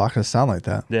didn't know foxes sound like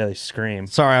that. Yeah, they scream.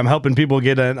 Sorry, I'm helping people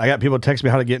get in. I got people text me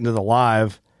how to get into the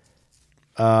live.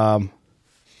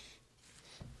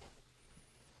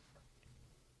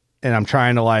 and I'm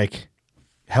trying to like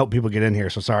help people get in here.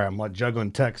 So sorry, I'm like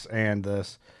juggling texts and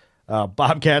this.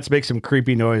 Bobcats make some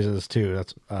creepy noises too.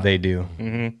 That's They do.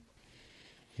 Mm-hmm.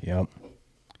 Yep.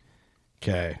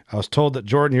 okay. I was told that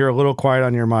Jordan, you're a little quiet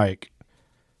on your mic,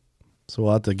 so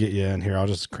we'll have to get you in here. I'll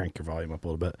just crank your volume up a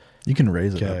little bit. You can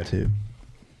raise it Okay. up too.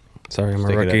 Sorry, I'm a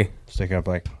Stick it rookie. up. Stick it up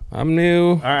like. I'm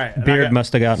new. All right, and I Beard got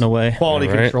must have gotten away. quality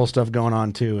All right. control stuff going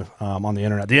on too on the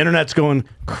internet. The internet's going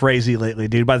crazy lately,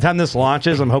 dude. By the time this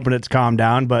launches, I'm hoping it's calmed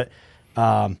down, but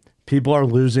people are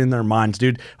losing their minds,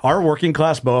 dude. Our working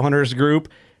class bow hunters group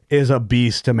is a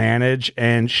beast to manage,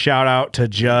 and shout out to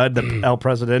Judd, the El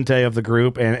Presidente of the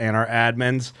group, and our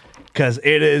admins, because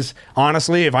it is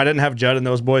honestly, if I didn't have Judd and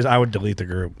those boys, I would delete the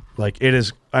group. Like it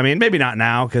is, I mean, maybe not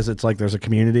now because it's like there's a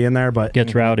community in there, but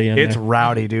Gets rowdy in it's there.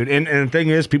 rowdy, dude. And the thing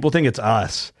is, people think it's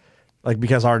us, like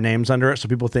because our name's under it, so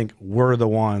people think we're the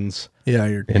ones. Yeah,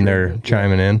 you're In there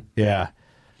chiming in. Yeah.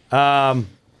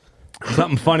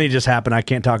 Something funny just happened. I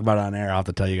can't talk about it on air. I'll have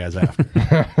to tell you guys after.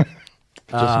 just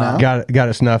now. Got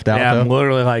it snuffed out Yeah, I'm though.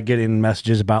 literally like getting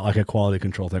messages about like a quality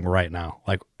control thing right now,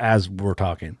 like as we're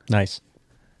talking. Nice.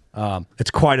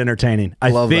 It's quite entertaining.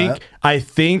 Love that. I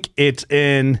think it's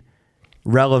in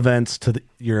relevance to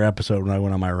your episode when I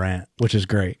went on my rant, which is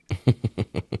great.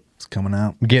 It's coming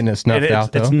out. Getting it snuffed And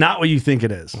out though. it's not what you think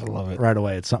it is. I love it. Right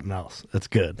away, it's something else. It's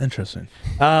good. Interesting.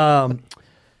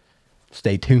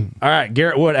 Stay tuned. All right,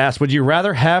 Garrett Wood asks, would you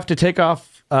rather have to take off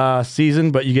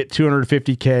season, but you get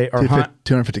 $250K or hunt?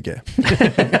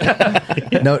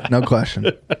 250K. no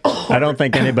question. I don't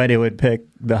think anybody would pick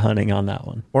the hunting on that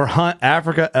one. Or hunt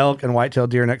Africa elk and whitetail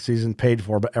deer next season paid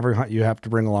for, but every hunt you have to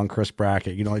bring along Chris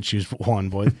Brackett. You can only choose one,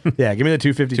 boy. Yeah, give me the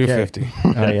 250K. 250.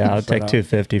 Oh yeah, I'll take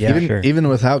 250 for sure. Even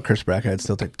without Chris Brackett, I'd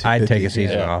still take 250. I'd take a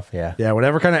season off. Yeah. Yeah,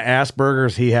 whatever kind of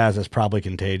Asperger's he has is probably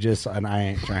contagious, and I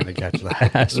ain't trying to catch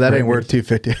that. That ain't worth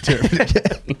 250.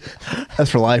 250K. That's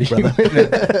for life, brother.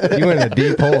 You went in a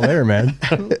deep hole there, man.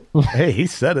 Hey, he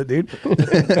said it, dude.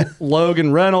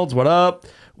 Logan Reynolds, what up?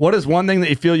 What is one thing that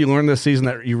you feel you learned this season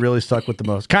that you really stuck with the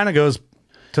most? Kind of goes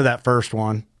to that first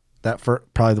one.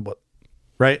 Probably the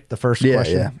right? The first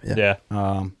question. Yeah.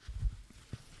 All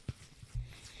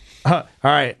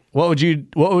right. What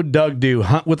would Doug do?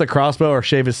 Hunt with a crossbow or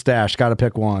shave his stash? Got to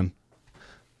pick one.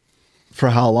 For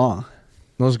how long?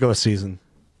 Let's go a season.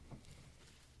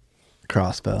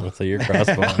 Crossbow. That's a your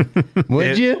crossbow.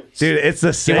 Would you? Dude, it's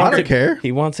the same. I don't care.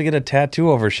 He wants to get a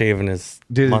tattoo over shaving his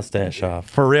mustache off.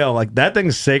 For real. Like that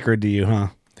thing's sacred to you, huh?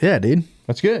 Yeah, dude.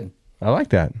 That's good. I like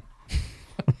that. Does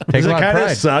Takes a it lot of kind of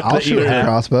pride. suck I'll that shoot you a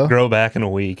crossbow. Grow back in a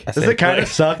week. Does it kind of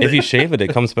suck If that you shave it, it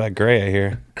comes back gray, I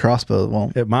hear. Crossbow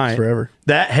won't. it might It's forever.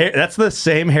 That hair, that's the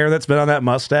same hair that's been on that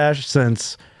mustache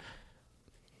since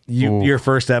your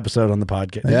first episode on the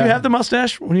podcast. Did Yeah. you have the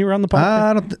mustache when you were on the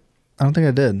podcast? I don't think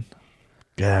I did.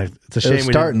 Yeah, it's a It shame was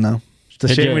we starting didn't. though. It's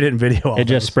a shame we didn't video all It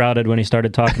just those. sprouted when he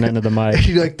started talking into the mic.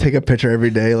 You like take a picture every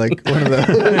day, like one of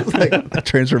those, like a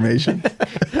transformation.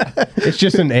 It's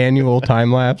just an annual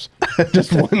time lapse.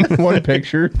 Just one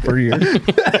picture per year.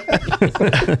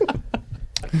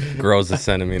 Grows a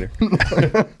centimeter.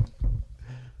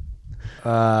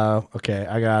 Okay,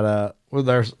 I gotta. Well,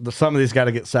 there's some of these got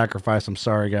to get sacrificed. I'm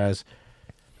sorry, guys.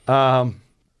 Oh,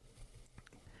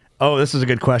 this is a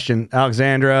good question,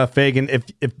 Alexandra Fagan. If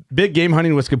big game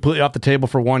hunting was completely off the table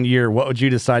for 1 year, what would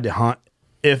you decide to hunt,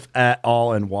 if at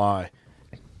all, and why?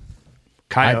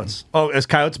 Coyotes. Is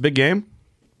coyotes big game?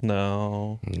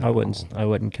 No. I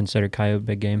wouldn't consider coyote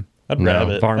big game. I'd No.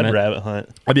 rabbit. Varmint. I'd rabbit hunt.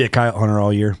 I'd be a coyote hunter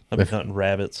all year. I'd be hunting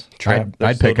rabbits. I'd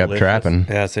They're so pick up delicious. trapping.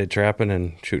 Yeah, I'd say trapping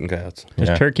and shooting coyotes. Does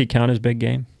Yeah. turkey count as big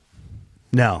game?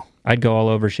 No. I'd go all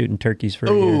over shooting turkeys for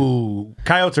a year. Ooh,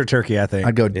 coyotes or turkey? I think.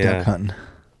 I'd go Yeah. duck hunting.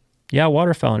 Yeah,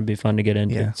 waterfowl would be fun to get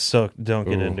into. Yeah. So don't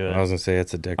get Ooh, into it. I was going to say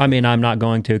it's addictive. I mean, I'm not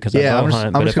going to because I Yeah, bow I'm hunt.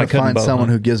 just But if I gonna couldn't find bow someone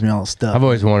hunt, who gives me all the stuff. I've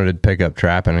always wanted to pick up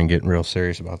trapping and get real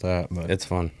serious about that. But It's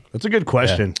fun. That's a good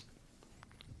question.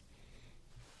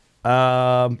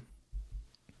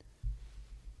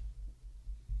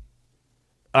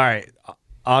 All right,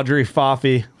 Audrey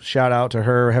Foffey. Shout out to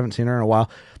her. Haven't seen her in a while.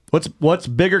 What's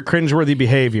bigger cringeworthy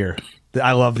behavior?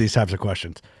 I love these types of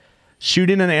questions.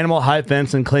 Shooting an animal high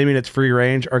fence and claiming it's free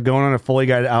range, or going on a fully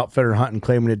guided outfitter hunt and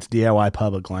claiming it's DIY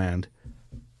public land.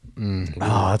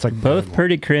 Oh, that's like both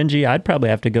pretty cringy. I'd probably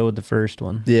have to go with the first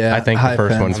one. Yeah, I think the high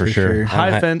first fence one for sure.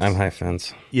 high fence. I'm high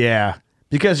fence. Yeah,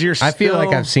 because you're. I feel like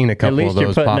still- I've seen a At couple least of you're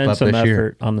those putting pop in up some this effort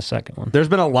year. on the second one. There's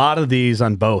been a lot of these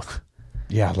on both.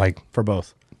 Yeah, like For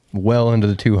both. well into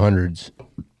the 200s,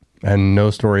 and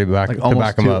no story back Like to almost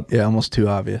back them too, up. Yeah, almost too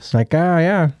obvious. Like,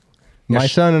 yeah, my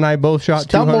son and I both shot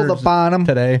Stumbled 200s upon 'em.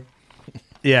 today.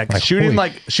 Yeah, Like, shooting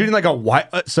holy like a white.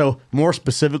 So more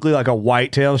specifically, like a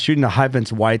whitetail, shooting a high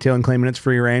fence whitetail and claiming it's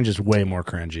free range is way more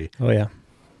cringy. Oh yeah.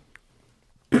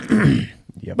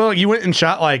 Well, you went and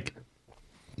shot like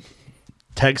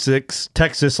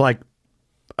Texas like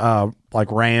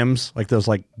rams, like those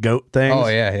like goat things. Oh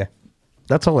yeah.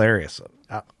 That's hilarious.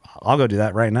 I'll go do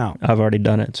that right now. I've already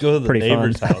done it. It's Go to the pretty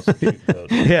neighbor's fun. house. and shoot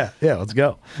goats. Yeah, let's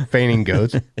go. Feigning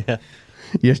goats. Yeah.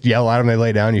 You just yell at them, they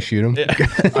lay down, you shoot them.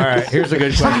 All right, here's a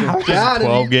good question. Just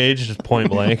 12 gauge, just point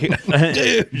blank.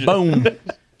 Boom.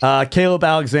 Caleb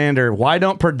Alexander, why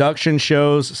don't production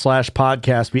shows /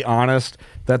 podcasts be honest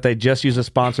that they just use a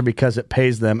sponsor because it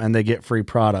pays them and they get free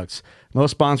products?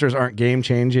 Most sponsors aren't game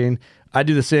changing. I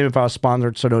do the same if I was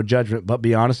sponsored, so no judgment, but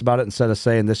be honest about it instead of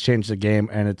saying this changed the game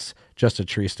and it's just a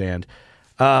tree stand.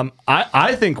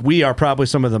 I think we are probably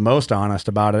some of the most honest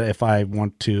about it. If I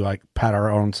want to like pat our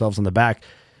own selves on the back,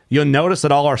 you'll notice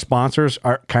that all our sponsors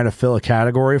are kind of fill a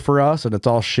category for us, and it's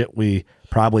all shit we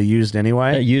probably used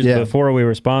anyway. Used before we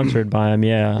were sponsored by them.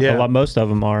 Yeah. Most of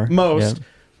them are. Most. Yeah.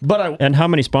 But and how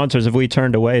many sponsors have we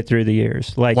turned away through the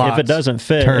years? Like Lots. if it doesn't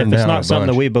fit, Turned if it's down not a something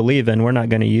bunch. that we believe in, we're not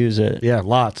going to use it. Yeah,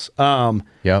 lots.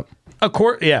 Yep. Of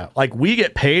course, yeah. Like we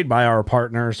get paid by our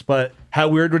partners, but how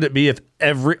weird would it be if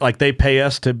they pay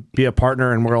us to be a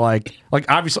partner and we're like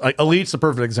obviously like Elite's the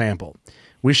perfect example.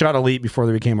 We shot Elite before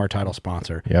they became our title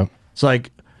sponsor. Yep. It's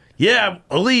like, yeah,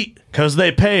 Elite, because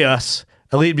they pay us.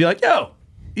 Elite would be like, yo,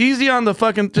 easy on the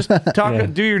fucking just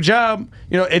talk, do your job.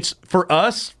 You know, it's for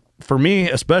us, for me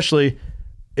especially,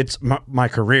 it's my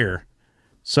career.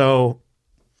 So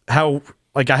how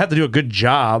like I have to do a good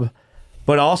job,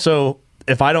 but also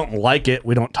if I don't like it,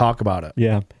 we don't talk about it.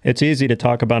 Yeah. It's easy to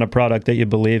talk about a product that you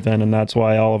believe in, and that's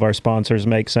why all of our sponsors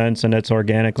make sense and it's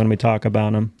organic when we talk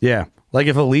about them. Yeah. Like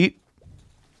if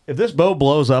this bow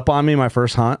blows up on me, my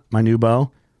first hunt, my new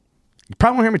bow, you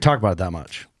probably won't hear me talk about it that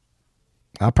much.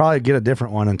 I'll probably get a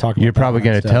different one and talk about it. You're probably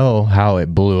going to tell how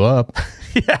it blew up.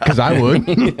 Yeah. Because I would.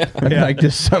 I'd be like,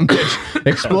 this some bitch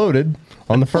exploded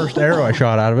on the first arrow I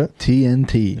shot out of it.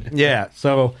 TNT. Yeah.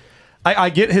 So I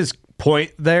get his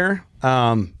point there.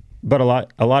 But a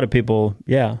lot of people,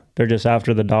 they're just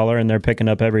after the dollar and they're picking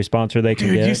up every sponsor they can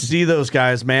Dude, get. you see those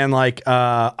guys, man. Like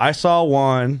I saw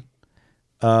one,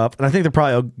 and I think they're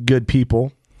probably good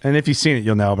people. And if you've seen it,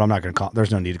 you'll know. But I'm not going to call.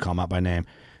 There's no need to call him out by name.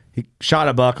 He shot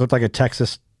a buck, looked like a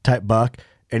Texas type buck,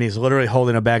 and he's literally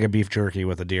holding a bag of beef jerky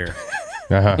with a deer.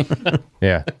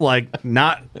 Yeah. Like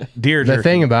not deer jerky. The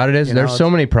thing about it is there's so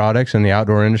many products in the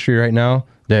outdoor industry right now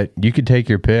that you could take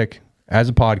your pick as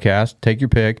a podcast, take your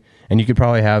pick, and you could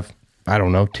probably have, I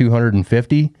don't know,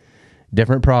 250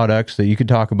 different products that you could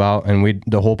talk about, and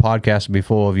the whole podcast would be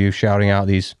full of you shouting out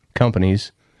these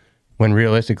companies when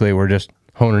realistically we're just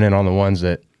honing in on the ones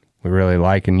that we really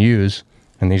like and use,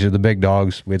 and these are the big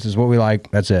dogs. This is what we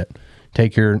like. That's it.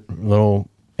 Take your little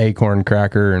acorn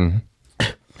cracker and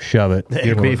shove it.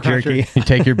 Your beef jerky. You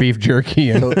take your beef jerky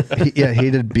and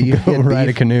Heated beef. go ride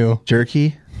a canoe.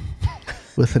 Jerky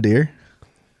with a deer.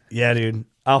 Yeah, dude.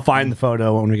 I'll find the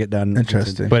photo when we get done.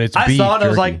 Interesting. But it's I beef saw it. I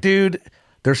was jerky. like, dude,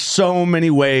 there's so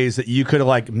many ways that you could have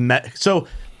like met. So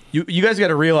you guys got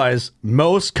to realize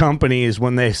most companies,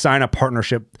 when they sign a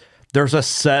partnership, there's a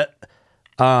set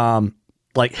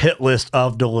like hit list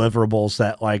of deliverables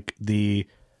that like the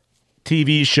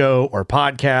TV show or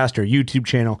podcast or YouTube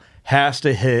channel has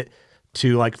to hit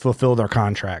to like fulfill their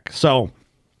contract. So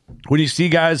when you see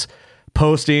guys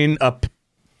posting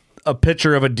a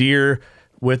picture of a deer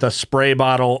with a spray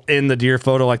bottle in the deer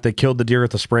photo, like they killed the deer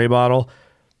with a spray bottle,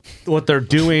 what they're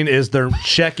doing is they're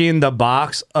checking the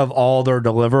box of all their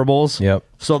deliverables. Yep.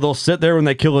 So they'll sit there when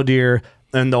they kill a deer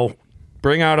and they'll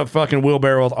bring out a fucking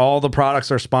wheelbarrow with all the products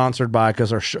they're sponsored by,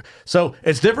 because they're so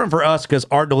it's different for us because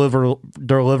our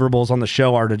deliverables on the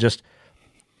show are to just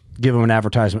give them an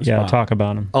advertisement spot. Talk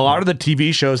about them. A lot of the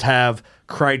TV shows have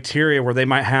criteria where they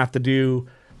might have to do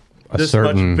this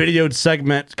much videoed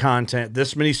segment content,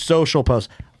 this many social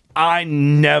posts. I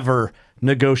never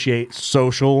negotiate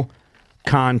social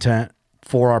content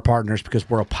for our partners because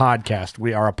we're a podcast.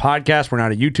 We are a podcast. We're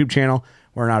not a YouTube channel.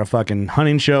 We're not a fucking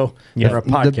hunting show. We're a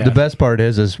podcast. The best part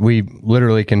is we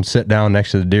literally can sit down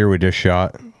next to the deer we just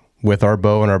shot with our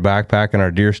bow and our backpack and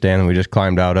our deer stand that we just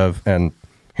climbed out of, and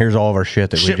here's all of our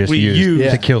shit that we just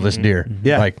used to kill this deer.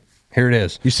 Yeah. Like, here it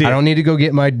is. You see I it. don't need to go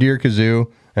get my deer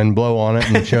kazoo and blow on it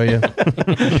and show you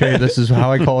this is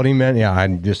how I called him in. Yeah,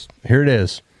 here it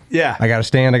is. Yeah. I got a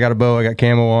stand, I got a bow, I got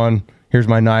camo on. Here's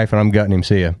my knife, and I'm gutting him.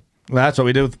 See ya. Well, that's what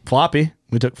we did with Floppy.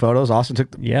 We took photos. Austin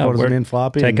took the photos of me and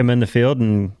Floppy. Take him in the field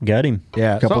and get him.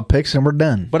 Yeah. Couple picks and we're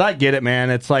done. But I get it, man.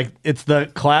 It's like, it's the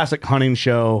classic hunting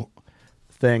show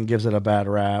thing gives it a bad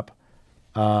rap.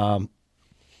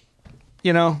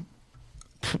 you know,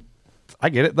 I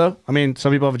get it though. I mean,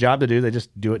 some people have a job to do; they just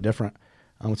do it different.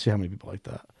 Let's see how many people like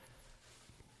that.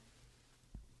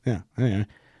 Yeah. Anyway.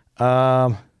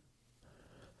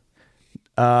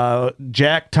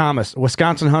 Jack Thomas,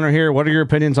 Wisconsin hunter here. What are your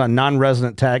opinions on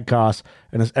non-resident tag costs?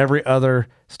 And is every other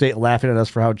state laughing at us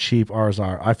for how cheap ours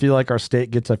are? I feel like our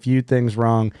state gets a few things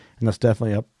wrong, and that's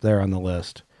definitely up there on the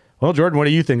list. Well, Jordan, what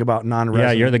do you think about non-resident?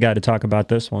 Yeah, you're the guy to talk about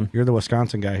this one. You're the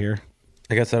Wisconsin guy here.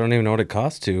 I guess I don't even know what it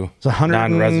costs to. It's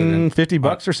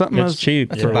 $150 or something. It's cheap.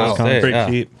 That's for what I was Wisconsin. saying,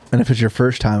 Pretty cheap. And if it's your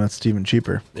first time, it's even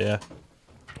cheaper. Yeah.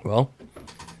 Well,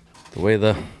 the way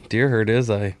the deer herd is,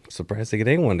 I'm surprised they get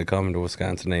anyone to come to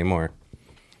Wisconsin anymore.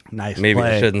 Nice. Maybe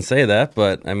play. I shouldn't say that,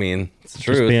 but I mean, it's the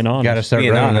Just truth. being honest. Got to start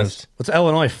Being running honest. What's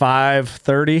Illinois?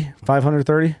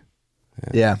 530?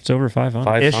 Yeah. It's over 500.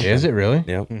 Five Ish. something. Is it really?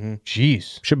 Yep.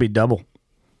 Jeez. Should be double.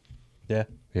 Yeah.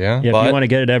 Yeah. Yeah, if But- you want to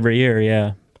get it every year,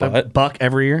 yeah. But Buck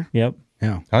every year? Yep.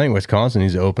 Yeah. I think Wisconsin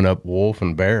needs to open up wolf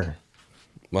and bear.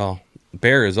 well,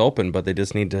 bear is open, but they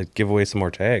just need to give away some more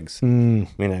tags. I mean,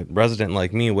 a resident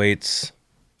like me waits.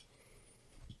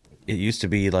 It used to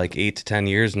be like 8 to 10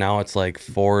 years. Now it's like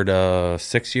 4 to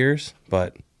 6 years.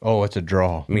 But Oh, it's a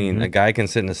draw. I mean, a guy can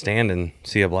sit in a stand and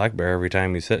see a black bear every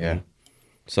time he's sitting. Yeah.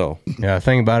 So, Yeah, the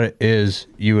thing about it is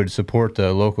you would support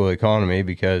the local economy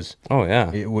because oh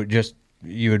yeah, it would just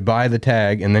you would buy the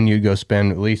tag and then you'd go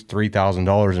spend at least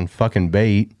 $3,000 in fucking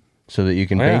bait so that you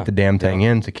can Oh, yeah. bait the damn thing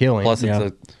in to kill him. plus Yeah.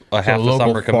 it's a half a local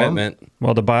summer farm? commitment.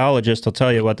 Well, the biologist will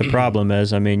tell you what the problem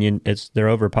is. I mean, they're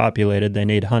overpopulated. They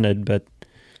need hunted, but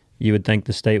you would think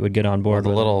the state would get on board The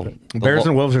with little it. the Bears lo-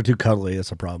 and wolves are too cuddly.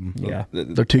 That's a problem. Yeah.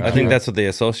 They're too I think cute. that's what they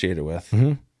associate it with.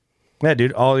 Yeah,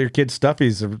 dude. All your kids'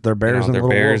 stuffies, they're bears and they're little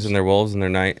bears wolves. and they're wolves and they're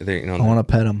night. They I want to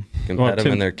pet them. you can Well, pet them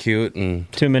too- and they're cute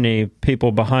and Too many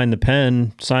people behind the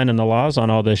pen signing the laws on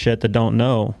all this shit that don't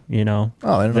know, you know.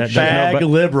 Oh, I don't know. That- Bag but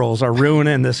liberals are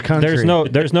ruining this country.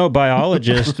 there's no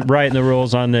biologist writing the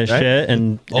rules on this shit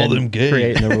and, All and them gay.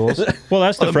 creating the rules. Well,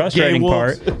 that's the All them frustrating gay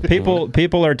wolves. part.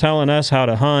 People are telling us how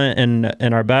to hunt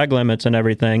and our bag limits and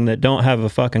everything that don't have a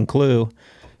fucking clue.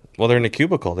 well, they're in a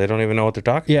cubicle. They don't even know what they're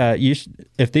talking. Yeah,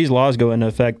 if these laws go into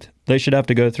effect, they should have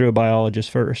to go through a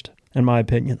biologist first, in my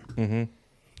opinion.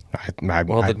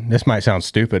 This might sound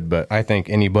stupid, but I think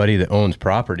anybody that owns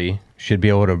property should be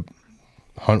able to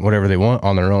hunt whatever they want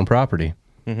on their own property,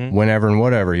 whenever and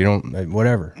whatever. You don't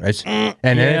whatever. And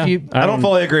then Yeah. if you, I don't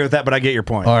fully agree with that, but I get your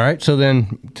point. all right. So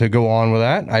then to go on with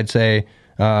that, I'd say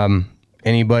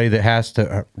anybody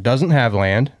that doesn't have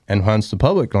land and hunts the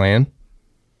public land,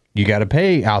 you got to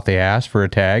pay out the ass for a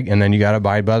tag, and then you got to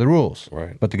abide by the rules.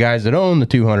 Right. But the guys that own the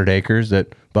 200 acres that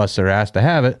bust their ass to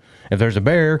have it, if there's a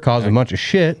bear causing a bunch of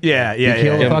shit, Yeah, yeah, you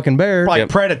kill yeah. the fucking bear. Like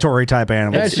predatory type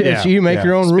animals. It's you make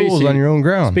your own rules on your own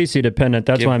ground. Species dependent.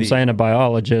 That's Give why I'm the- saying a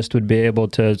biologist would be able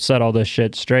to set all this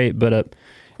shit straight. But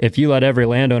if you let every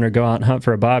landowner go out and hunt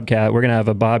for a bobcat, we're going to have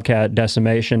a bobcat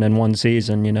decimation in one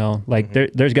season, you know? Like,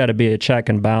 there's got to be a check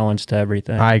and balance to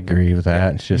everything. I agree with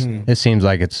that. It's just it seems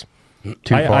like it's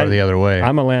too far the other way.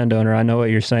 I'm a landowner. I know what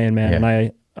you're saying, man. Yeah.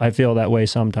 And I feel that way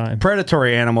sometimes.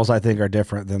 Predatory animals, I think, are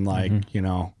different than you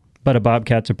know. But a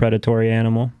bobcat's a predatory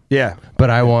animal. Yeah. but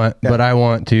I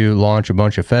want to launch a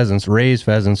bunch of pheasants, raise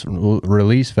pheasants,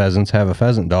 release pheasants, have a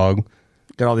pheasant dog.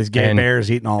 Got all these gay And bears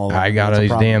eating all of them. I got That's a these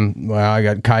problem. I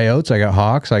got coyotes, I got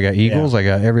hawks, I got eagles, I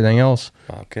got everything else.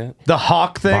 Bobcat. The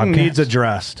hawk thing Bobcats. needs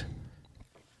addressed.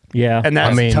 Yeah. And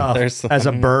that's I mean, tough. there's- As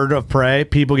a bird of prey,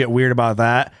 people get weird about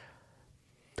that.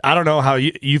 I don't know how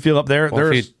you feel up there. Well,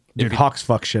 if There's you- dude, if you- hawks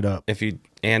fuck shit up. If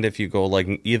you go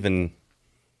like even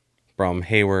from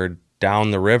Hayward down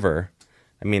the river,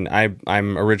 I mean,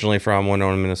 I'm originally from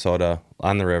Winona, Minnesota,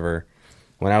 on the river.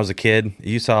 When I was a kid,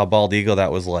 you saw a bald eagle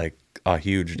that was like a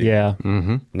huge deal.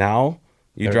 yeah. Now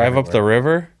you drive up the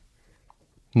river,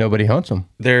 Nobody hunts them.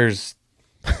 there's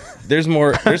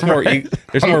more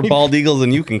bald eagles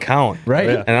than you can count. Right.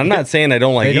 Yeah. And I'm not saying I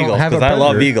don't like They don't eagles have a because I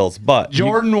love predator. eagles, but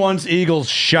Jordan wants eagles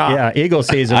shot. Yeah. Eagle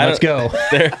season. I Let's go.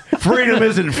 they're- Freedom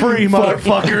isn't free,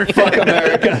 motherfucker. Fuck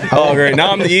America. oh great,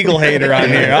 now I'm the eagle hater on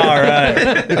here. All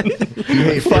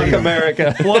right. Fuck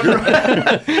America.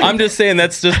 I'm just saying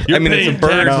that's just. I mean, it's a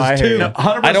bird. No, I hear you. 100%.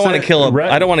 I don't want to kill a. Red-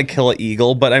 I don't want to kill an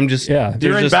eagle, but I'm just. Yeah.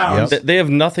 You're in there's bounds. just. They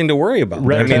have nothing to worry about.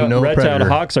 I mean, no red-tailed predator.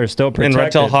 hawks are still and protected.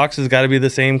 red-tailed hawks has got to be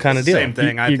the same kind of deal. Same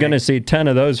thing. I You're going to think. see 10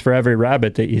 of those for every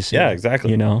rabbit that you see. Yeah,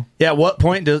 exactly. You know? Yeah. At what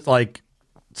point does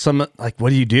what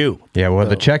do you do? Yeah, well,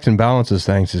 the checks and balances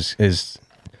things is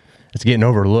it's getting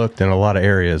overlooked in a lot of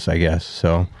areas, I guess.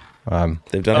 So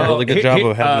They've done a really good job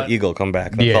of having the eagle come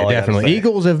back. That's Yeah, all I gotta definitely. say.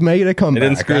 Eagles have made a comeback. They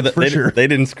didn't screw that. for sure. They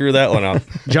didn't screw that one up.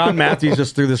 John Matthews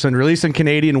just threw this in. Releasing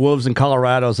Canadian wolves in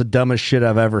Colorado is the dumbest shit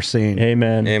I've ever seen.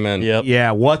 Amen. Amen. Yep. Yeah,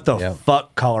 what the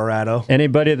fuck, Colorado?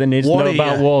 Anybody that needs What to know do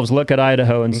about you- wolves, look at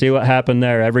Idaho and see what happened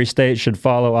there. Every state should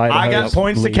follow Idaho. I got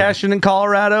points to cash in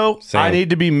Colorado. Same. I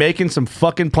need to be making some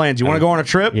fucking plans. You want to go on a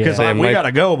trip? Because Yeah. we got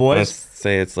to go, I'm gonna boys.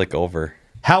 say it's like over.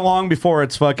 How long before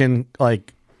it's fucking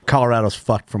like Colorado's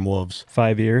fucked from wolves?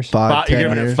 5 years. 5, You're 10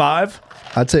 giving it years. 5?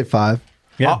 I'd say 5.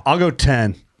 Yeah. I'll go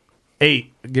 10.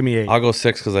 8. Give me 8. I'll go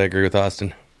 6 because I agree with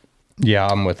Austin. Yeah,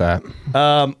 I'm with that.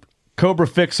 Cobra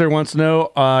Fixer wants to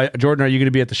know, Jordan, are you going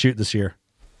to be at the shoot this year?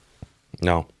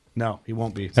 No. No, he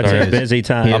won't be. That's Sorry. a busy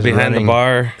time. I'll be behind the running-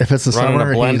 bar. If it's the running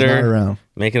summer, a he's not blender, around.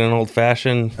 making an old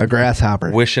fashioned, A grasshopper.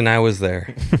 wishing I was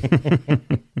there.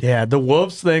 Yeah, the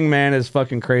wolves thing, man, is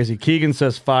fucking crazy. Keegan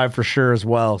says 5 for sure as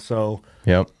well. So,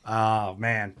 Yep. oh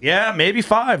man, yeah, maybe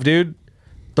 5, dude.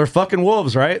 They're fucking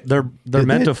wolves, right? They're They-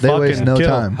 meant to they waste fucking no kill.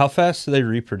 time. How fast do they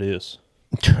reproduce?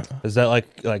 Is that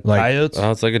like coyotes?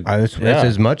 Well, it's like That's Yeah.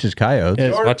 as much as coyotes.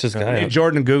 as much as Hey, guy.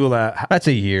 Jordan, Google that. That's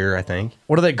a year, I think.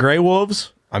 What are they? Gray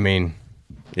wolves? I mean,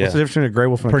 Yeah. What's the difference between a gray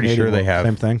wolf and a pretty Canadian sure they wolf? have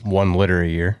Same thing. one litter a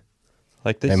year.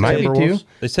 Like They might be timber two. wolves?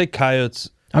 They say coyotes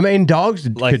I mean, dogs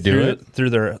like could do through, it. through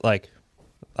their like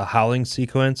a howling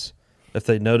sequence. If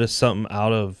they notice something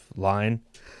out of line,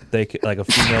 they could, like a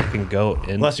female can go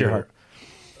into. Bless your heart.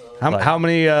 How, Like, how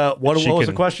many? What she was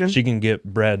the can- question? She can get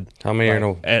bred. How many are in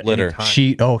like, a at litter?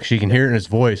 any time. She can hear it in his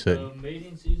voice. That The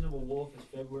mating season of a wolf is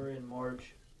February and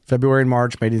March, February and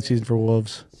March, mating season for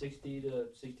wolves. 60 to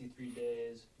 63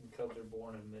 days, and cubs are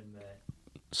born in mid-May.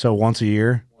 So once a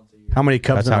year. Once a year. How many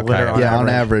cubs That's in a how litter? coyotes- On Yeah, on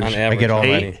average? average. On average, I get all how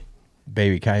my many?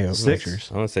 baby coyote 6? pictures.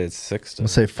 I want to say it's 6 to.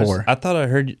 Let's say 4. I thought I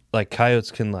heard like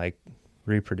coyotes can like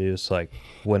reproduce like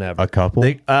whenever. A couple.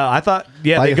 They, I thought,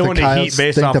 yeah, Like they if go the into heat coyotes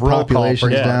based think off the roll call. population's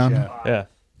pretty much, down. yeah. Yeah.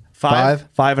 5?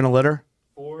 5 in a litter?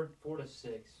 4 to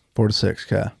 6. 4 to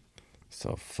 6, okay.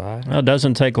 So 5. Well, it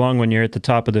doesn't take long when you're at the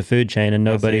top of the food chain and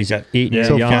nobody's you got- eating Yeah. your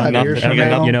So young. 5 Nothing- years from and then,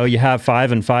 now? you know, you have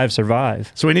 5 and 5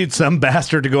 survive. So we need some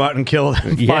bastard to go out and kill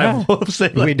 5 Yeah, wolves. They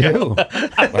we let go.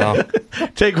 do. Well,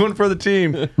 Take one for the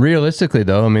team. Realistically,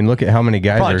 though, I mean, look at how many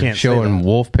guys Probably are can't say showing that.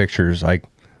 wolf pictures. Like,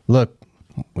 look,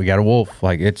 we got a wolf.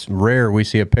 Like, it's rare we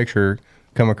see a picture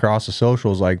come across the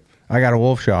socials. Like, I got a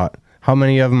wolf shot. How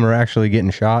many of them are actually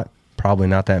getting shot? Probably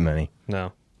not that many.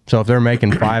 No. So if they're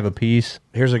making 5 apiece,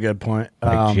 Here's a good point.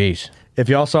 like, jeez. If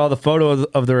y'all saw the photo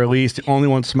of the release, the only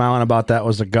one smiling about that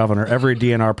was the governor. Every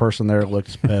DNR person there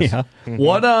looked pissed. Yeah.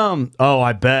 What? Oh,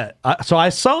 I bet. So I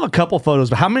saw a couple photos,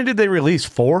 but how many did they release?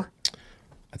 4?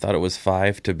 I thought it was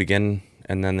 5 to begin,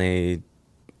 and then they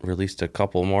released a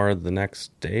couple more the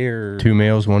next day or 2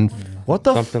 males, 1 What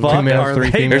the Something fuck like that. are 3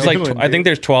 they females. There's like doing, I think dude?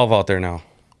 there's 12 out there now.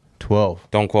 12.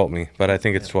 Don't quote me, but I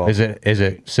think it's 12. Is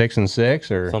it 6 and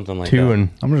 6 or Something like 2 that. and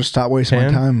I'm going to stop wasting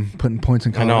 10? my time putting points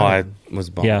in I know Colorado. I was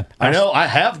bummed. Yeah. I know. I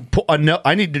have.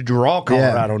 I need to draw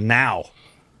Colorado now.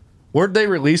 Where'd they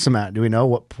release them at? Do we know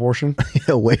what portion?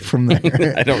 Away from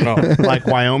there. I don't know. Like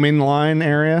Wyoming line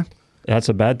area? That's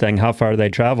a bad thing. How far do they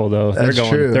travel though? That's they're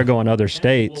going. true. They're going other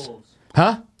states. Wolves.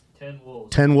 Huh? 10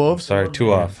 wolves. 10 wolves? Sorry,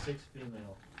 2 off. 6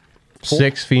 female.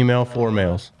 6 female, 4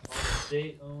 males.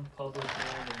 State-owned public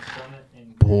land in Summit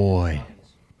and Boy. Counties.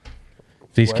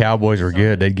 If these cowboys were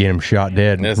good, they'd get them shot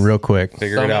dead Yes. real quick.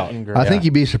 Figure it out. I think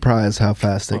you'd be surprised how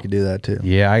fast they could do that, too.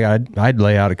 Yeah, I'd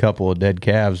lay out a couple of dead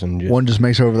calves and just One just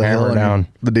makes it over the Hammer hill and down.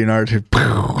 the DNR too.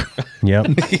 Yep.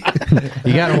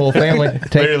 You got a whole family.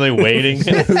 Take, Literally waiting.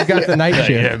 who's got the night Yeah,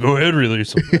 shift? go ahead,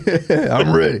 release them.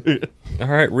 I'm ready. All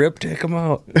right, Rip, take them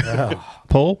out.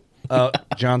 Pull.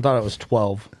 John thought it was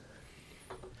 12.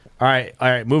 All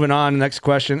right. Moving on. Next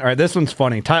question. All right, this one's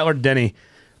funny. Tyler Denny.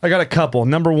 I got a couple.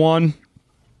 Number 1,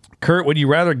 Kurt, would you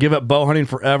rather give up bow hunting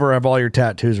forever or have all your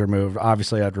tattoos removed?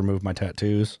 Obviously, I'd remove my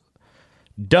tattoos.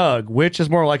 Doug, which is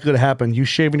more likely to happen? You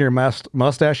shaving your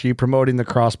mustache or you promoting the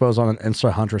crossbows on an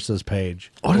Insta Huntress's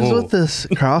page? What is with this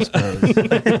crossbows?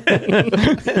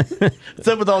 What's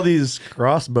up with all these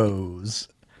crossbows?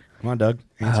 Come on, Doug.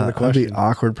 Answer the It'd question. be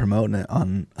awkward promoting it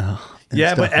on.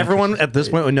 Yeah, Insta but everyone Huntress. at this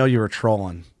point would know you were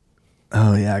trolling.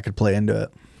 Oh yeah, I could play into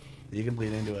it. You can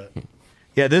bleed into it.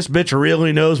 Yeah, this bitch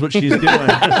really knows what she's doing.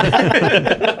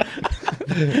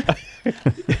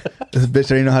 This bitch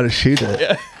don't even know how to shoot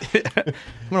it. I'm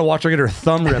gonna watch her get her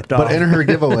thumb ripped off. But enter her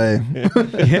giveaway.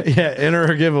 yeah, enter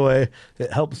her giveaway.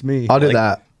 It helps me. I'll do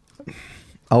that.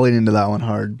 I'll lean into that one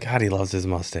hard. God, he loves his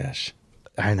mustache.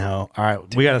 I know. All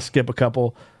right, we got to skip a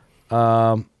couple.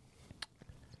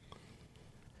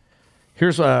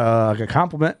 Here's a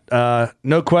compliment.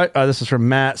 This is from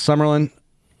Matt Summerlin.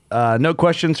 No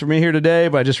questions for me here today,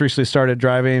 but I just recently started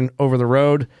driving over the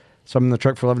road, so I'm in the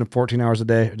truck for 11 to 14 hours a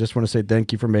day. I just want to say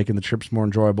thank you for making the trips more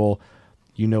enjoyable.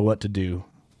 You know what to do.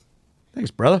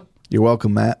 Thanks, brother. You're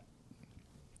welcome, Matt.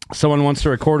 Someone wants to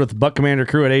record with the Buck Commander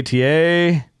crew at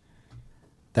ATA.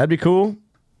 That'd be cool.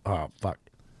 Oh, fuck.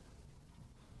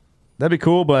 That'd be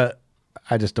cool, but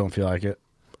I just don't feel like it.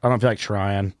 I don't feel like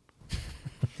trying.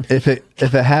 If it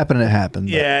happened, it happened.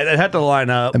 Yeah, it'd have to line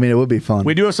up. I mean, it would be fun.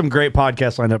 We do have some great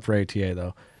podcasts lined up for ATA,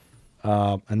 though.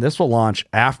 And this will launch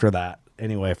after that,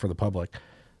 anyway, for the public.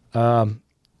 That's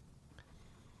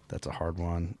a hard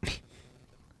one.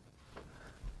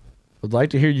 Would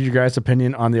like to hear you guys'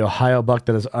 opinion on the Ohio buck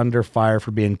that is under fire for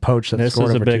being poached. That This scored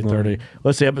is a over big 230. one.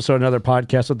 Let's see episode another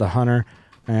podcast with the hunter,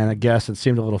 and I guess it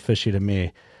seemed a little fishy to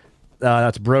me.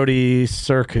 That's Brody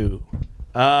Serku.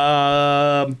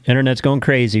 Internet's going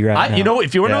crazy right now. You know,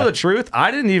 if you want to know the truth,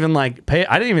 I didn't even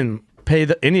pay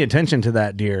any attention to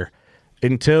that deer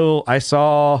until I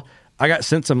got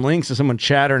sent some links to someone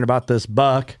chattering about this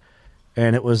buck,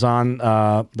 and it was on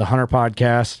the Hunter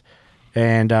podcast,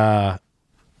 and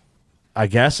I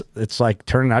guess it's like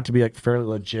turning out to be like fairly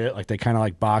legit. Like they kind of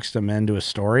like boxed him into a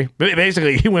story. But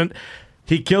basically,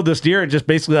 he killed this deer and just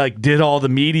basically like did all the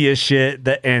media shit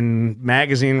and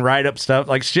magazine write up stuff,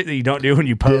 like shit that you don't do when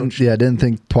you poach. Didn't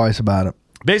think twice about it.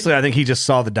 Basically, I think he just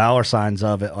saw the dollar signs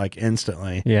of it like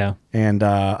instantly. Yeah. And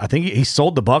I think he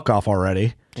sold the buck off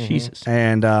already. Jesus.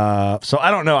 And so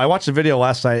I don't know. I watched the video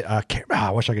last night.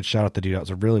 I wish I could shout out the dude. That was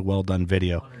a really well done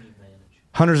video.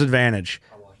 Hunter's Advantage.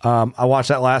 I watched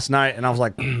that last night and I was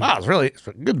like, wow, it's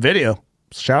a good video.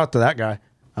 Shout out to that guy.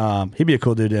 He'd be a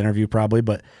cool dude to interview probably,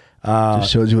 but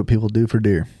just shows you what people do for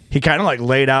deer. he kind of like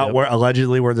laid out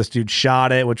where this dude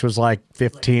shot it, which was like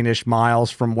 15-ish miles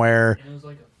from where. And it was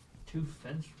like two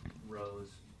fence rows.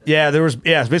 Yeah,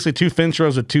 it's basically two fence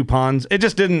rows with two ponds. It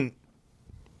just didn't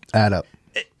add up.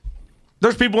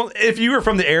 There's people, if you were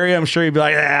from the area, I'm sure you'd be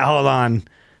like, hold on.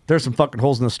 There's some fucking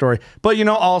holes in the story. But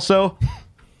also,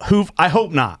 I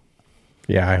hope not.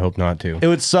 Yeah, I hope not too. It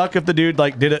would suck if the dude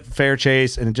like did it fair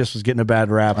chase and it just was getting a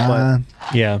bad rap. But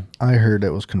yeah, I heard it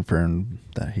was confirmed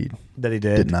that he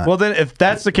did not. Well, then if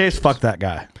that's the case, fuck that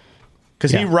guy,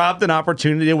 because he robbed an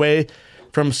opportunity away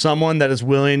from someone that is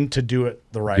willing to do it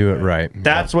the right way. Do it right.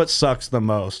 That's what sucks the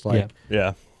most. Like,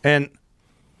 yeah. And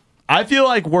I feel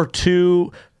like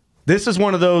this is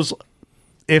one of those,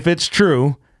 if it's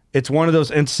true, it's one of those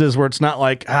instances where it's not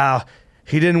like,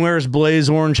 he didn't wear his blaze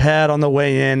orange hat on the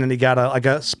way in and he got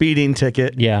a speeding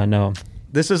ticket. Yeah, no.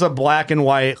 This is a black and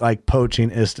white like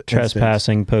poaching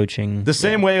trespassing, poaching. The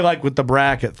same way like with the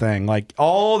bracket thing, like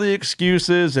all the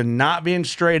excuses and not being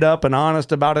straight up and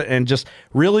honest about it and just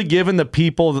really giving the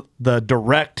people the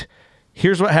direct,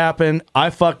 here's what happened,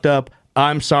 I fucked up,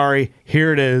 I'm sorry,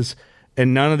 here it is,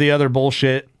 and none of the other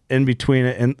bullshit in between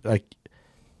it. And like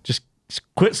just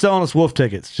quit selling us wolf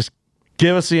tickets. Just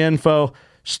give us the info,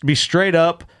 be straight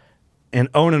up and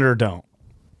own it or don't.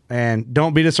 And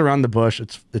don't beat us around the bush.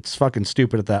 It's fucking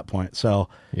stupid at that point. So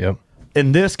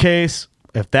in this case,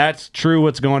 if that's true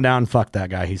what's going down, fuck that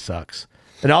guy. He sucks.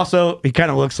 And also, he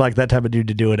kind of looks like that type of dude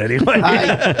to do it anyway.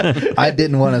 I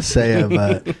didn't want to say it,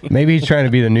 but maybe he's trying to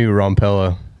be the new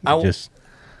Rompella.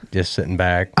 Just sitting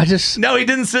back. No, he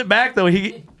didn't sit back though.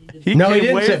 He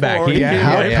didn't sit back.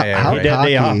 How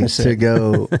cocky to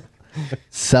go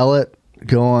sell it,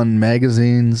 go on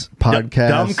magazines, podcasts.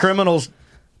 Dumb criminals.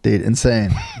 Dude,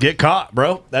 insane. Get caught,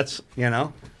 bro. That's,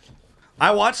 I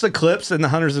watched the clips in the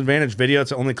Hunter's Advantage video. It's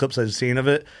the only clips I've seen of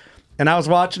it. And I was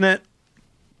watching it.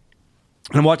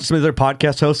 And I'm watching some of their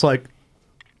podcast hosts like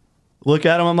look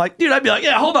at him. I'm like, dude, I'd be like,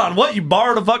 yeah, hold on. What? You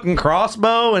borrowed a fucking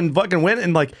crossbow and fucking went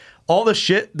and like all the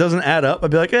shit doesn't add up.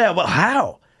 I'd be like, yeah, well,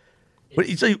 how? But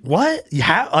you say, what?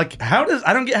 How does,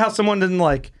 I don't get how someone didn't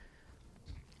like,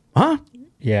 huh?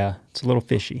 Yeah, it's a little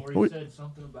fishy. Or he said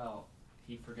something about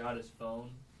he forgot his phone.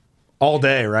 All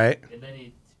day, right? And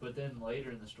then but then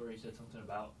later in the story, he said something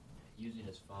about using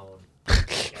his phone.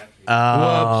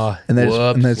 And they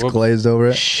just glazed over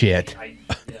it. Shit.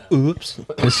 Oops.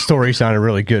 This story sounded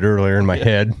really good earlier in my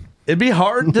head. It'd be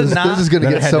hard to not. This is going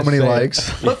to get so many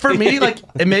likes. But for me, like,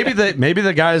 and maybe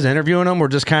the guys interviewing them were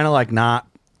just kind of like not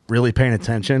really paying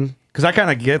attention. Because I kind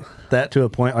of get that to a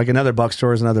point. Like another buck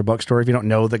story is another buck story. If you don't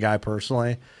know the guy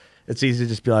personally, it's easy to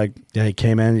just be like, yeah, he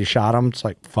came in, you shot him. It's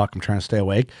like, fuck, I'm trying to stay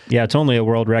awake. Yeah, it's only a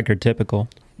world record typical.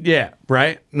 Yeah,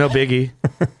 right? No biggie.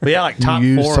 But yeah, like top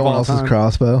you 4 use of someone all else's time.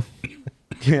 crossbow.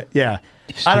 Yeah.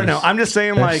 I don't know. I'm just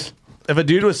saying, like, if a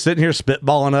dude was sitting here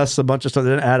spitballing us a bunch of stuff that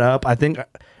didn't add up, I think,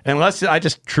 unless I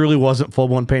just truly wasn't full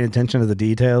blown paying attention to the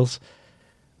details,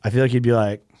 I feel like he'd be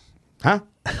like, huh?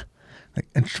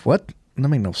 Like, what? That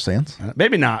make no sense.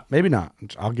 Maybe not. Maybe not.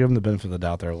 I'll give him the benefit of the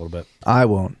doubt there a little bit. I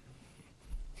won't.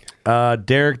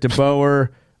 Derek DeBoer.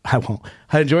 I won't.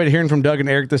 I enjoyed hearing from Doug and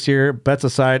Eric this year. Bets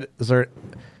aside, there's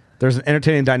an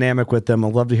entertaining dynamic with them.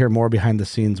 I'd love to hear more behind the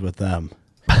scenes with them.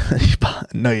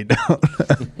 No, you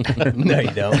don't. No,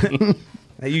 you don't.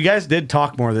 You guys did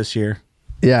talk more this year.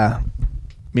 Yeah.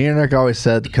 Me and Eric always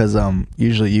said, because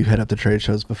usually you head up the trade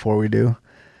shows before we do.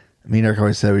 Me and Eric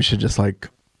always said we should just like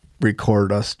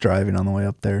record us driving on the way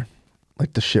up there.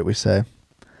 Like the shit we say.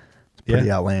 It's pretty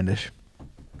outlandish.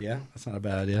 Yeah, that's not a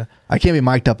bad idea. I can't be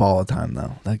mic'd up all the time,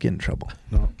 though. That'd get in trouble.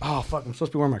 No. Oh, fuck. I'm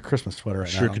supposed to be wearing my Christmas sweater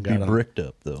right now. Sure could be bricked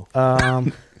up, though.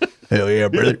 Hell yeah,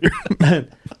 brother.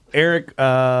 Eric,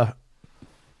 I'm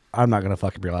not going to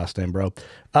fuck up your last name, bro.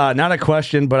 Not a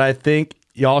question, but I think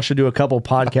y'all should do a couple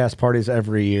podcast parties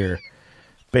every year.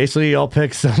 Basically, y'all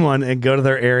pick someone and go to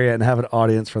their area and have an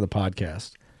audience for the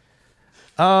podcast.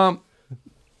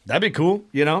 That'd be cool,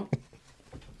 you know?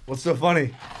 What's so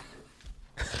funny?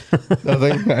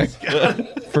 Nothing. I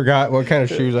forgot what kind of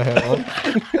shoes I had on.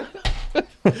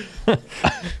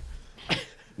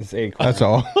 This acorn. That's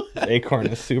all. This acorn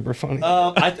is super funny.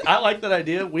 I like that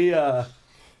idea. We have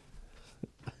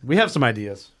some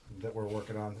ideas that we're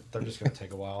working on. They're just going to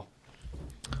take a while.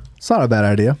 It's not a bad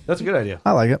idea. That's a good idea.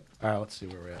 I like it. All right, let's see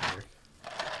where we're at here.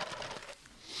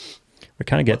 We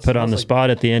kind of get put on the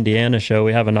spot at the Indiana show.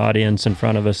 We have an audience in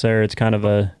front of us there. It's kind of a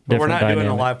different But we're not dynamic. doing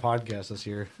a live podcast this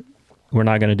year. We're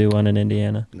not going to do one in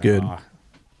Indiana. No. Good.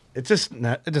 It just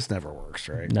never works,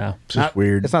 right? No. It's just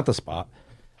weird. It's not the spot.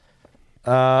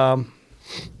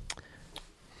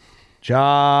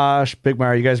 Josh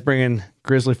Bigmeyer, you guys bringing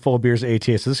Grizzly full of beers to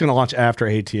ATA. So this is going to launch after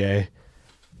ATA.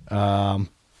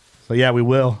 So yeah, we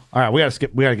will. All right, we got to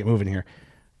get moving here.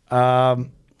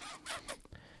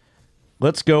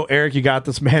 Let's go, Eric. You got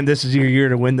this, man. This is your year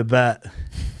to win the bet.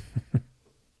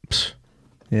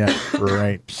 Yeah,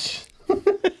 right.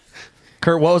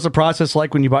 Kurt, what was the process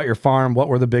like when you bought your farm? What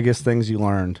were the biggest things you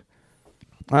learned?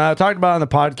 I talked about it on the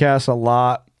podcast a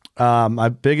lot. My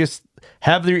biggest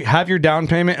have your down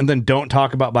payment and then don't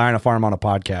talk about buying a farm on a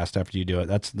podcast after you do it.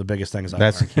 That's the biggest thing.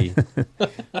 That's the key.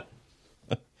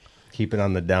 Keep it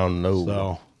on the down low.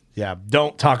 So yeah,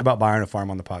 don't talk about buying a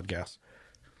farm on the podcast.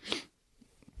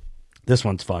 This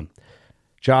one's fun.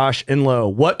 Josh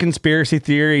Inlow, what conspiracy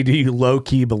theory do you low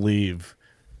key believe?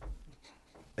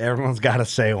 Everyone's got to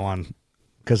say one.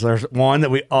 Because there's one that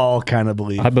we all kind of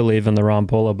believe. I believe in the Ron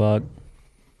Pola bug.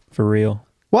 For real.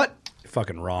 What? You're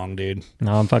fucking wrong, dude.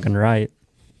 No, I'm fucking right.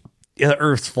 Yeah, the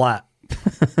Earth's flat.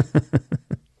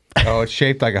 Oh, it's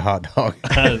shaped like a hot dog.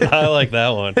 I like that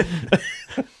one.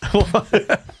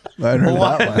 I heard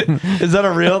that one. Is that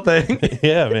a real thing?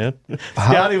 Yeah, man.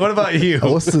 Scotty, what about you?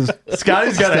 What's this?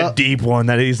 Scotty's got a deep one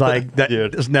that he's like, that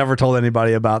Dude. has never told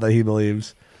anybody about that he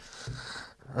believes.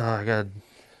 Oh, I got to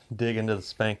dig into the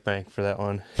spank bank for that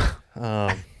one.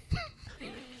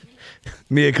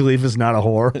 Mia Khalifa's not a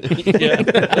whore.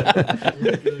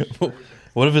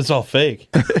 What if it's all fake?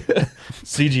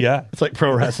 CGI. It's like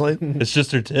pro wrestling. It's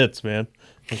just her tits, man.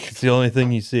 It's the only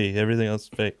thing you see. Everything else is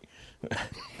fake.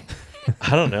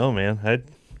 I don't know, man.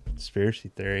 Conspiracy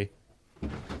theory.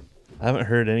 I haven't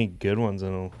heard any good ones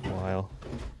in a while.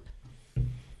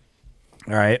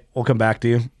 All right, we'll come back to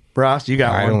you. Ross, you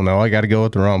got I one. don't know. I got to go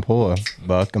with the Ron Pola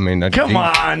buck. I mean, that's Come deep.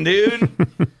 on, dude.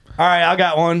 All right, I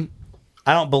got one.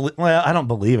 I don't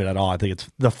believe it at all. I think it's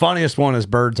the funniest one is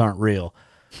birds aren't real.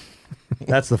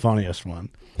 That's the funniest one.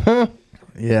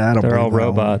 Yeah, I don't. They're all believe that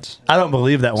one. robots. I don't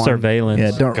believe that one. Surveillance.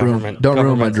 Yeah, don't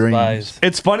ruin my dreams. Spies.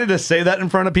 It's funny to say that in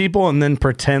front of people and then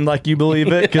pretend like you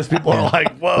believe it because people are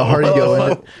like, "Whoa, The harder you go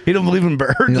in it. he don't believe in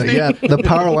birds." You're like, dude." yeah, the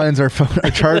power lines are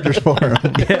chargers for them.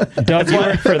 Doug, you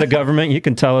work for the government. You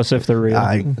can tell us if they're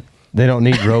real. They don't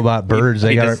need robot birds.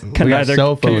 They got Can we got neither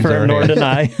cell phones. confirm in nor our hands.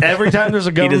 deny. Every time there's a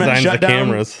He government designs the shutdown,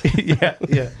 cameras.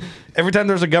 yeah. Every time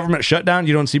there's a government shutdown,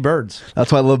 you don't see birds.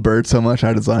 That's why I love birds so much.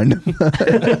 I designed them.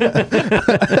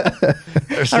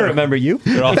 I remember you.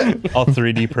 They're all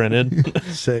 3D printed.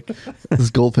 Sick. This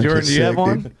goldfinch Jordan, is do you sick, have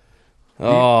one? dude.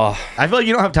 Oh, I feel like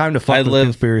you don't have time to fuck with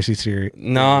conspiracy theory.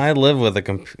 no, I live with a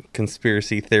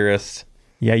conspiracy theorist.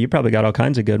 Yeah, you probably got all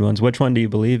kinds of good ones. Which one do you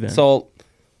believe in? So,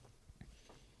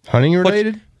 Hunting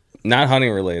related? not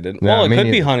hunting related. No, Well, it me could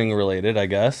be neither. hunting related, I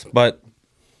guess. But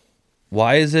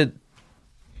why is it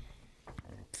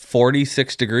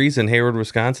 46 degrees in Hayward,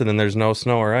 Wisconsin, and there's no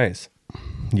snow or ice?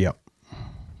 Yep.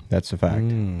 That's a fact.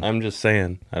 I'm just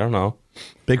saying. I don't know.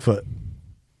 Bigfoot.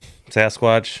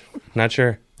 Sasquatch. Not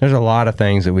sure. There's a lot of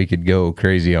things that we could go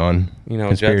crazy on. You know,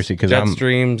 conspiracy because jet I'm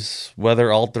streams,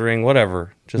 weather altering,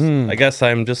 whatever. Just, I guess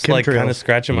I'm just like kind Chemtrails. of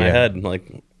scratching my Yeah. head.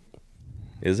 Like,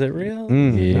 Is it real?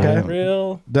 Yeah. Is it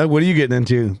real? Doug, what are you getting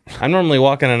into? I'm normally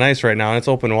walking on ice right now, and it's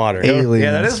open water. Aliens.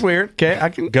 Yeah, that is weird. Okay, I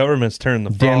can. Government's turned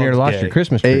the Damn near frogs lost gay. your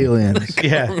Christmas tree. Aliens.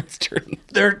 Yeah,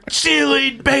 they're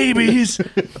cheerlead babies.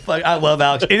 Like I love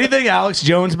Alex. Anything Alex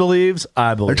Jones believes, I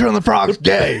They're believe. turning the frogs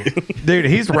gay. Dude,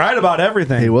 he's right about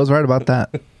everything. He was right about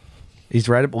that. He's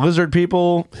right about lizard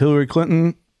people, Hillary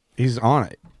Clinton. He's on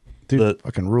it. Dude, The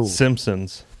fucking rules.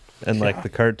 Simpsons and like the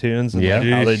cartoons and Yeah. like,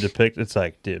 how they depict. It's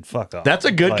like, dude, fuck off. That's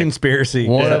a good Like, conspiracy.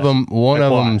 One of them, Like what?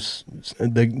 them's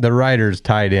the writer's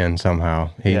tied in somehow.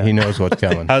 He knows what's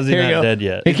coming. How's he Here you not go. dead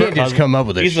yet? He can't just come up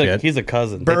with this shit. He's a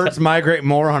cousin. Birds migrate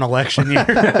more on election year.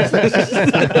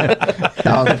 That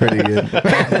was pretty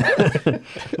good.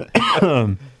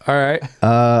 All right.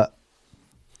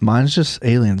 Mine's just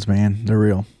aliens, man. They're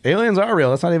real. Aliens are real.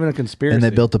 That's not even a conspiracy. And they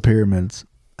built the pyramids.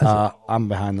 I'm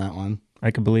behind that one. I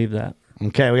could believe that.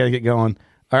 Okay, we got to get going.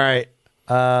 All right.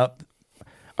 All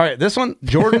right, this one,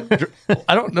 Jordan.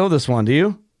 I don't know this one. Do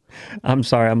you? I'm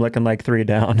sorry, I'm looking like 3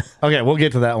 down. Okay, we'll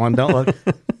get to that one. Don't look.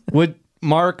 Would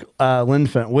Mark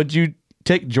Linfant, would you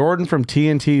take Jordan from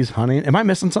TNT's hunting? Am I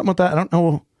missing something with that? I don't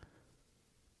know.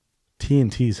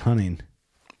 TNT's hunting.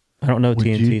 I don't know Would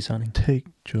you TNT's hunting. Take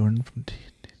Jordan from TNT.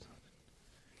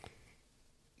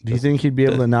 Do you think he'd be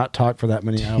able to not talk for that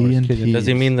many hours? TNT. Does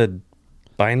he mean the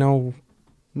Bino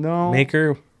No.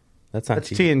 maker? That's not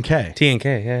That's TNK.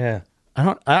 TNK. Yeah.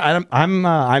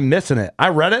 I'm missing it. I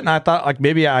read it and I thought like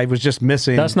maybe I was just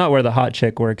missing. That's not where the hot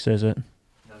chick works, is it?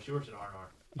 No, she works at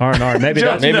R&R. R&R. Maybe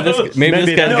that's, Maybe this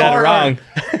guy's got it wrong.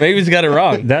 Maybe he's got it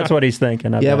wrong. that's what he's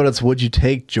thinking. Yeah, but it's would you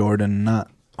take Jordan,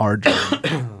 not our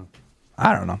Jordan.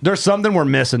 I don't know. There's something we're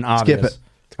missing. Obvious. Skip it.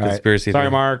 All right. Conspiracy Sorry,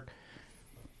 theory. Mark.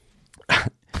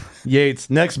 Yates,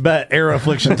 next bet, arrow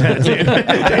affliction tattoo.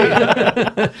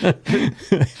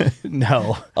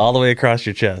 No. All the way across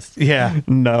your chest. Yeah.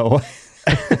 no.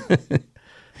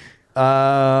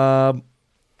 All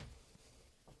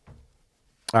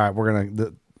right, we're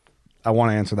gonna. I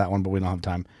want to answer that one, but we don't have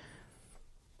time.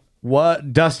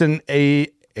 What, Dustin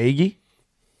Agee?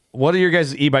 What are your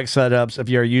guys' e-bike setups if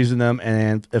you are using them,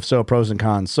 and if so, pros and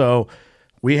cons? So,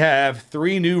 we have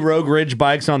 3 new Rogue Ridge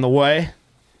bikes on the way.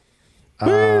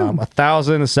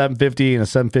 1,000, a 750, and a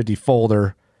 750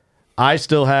 folder. I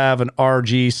still have an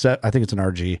RG. I think it's an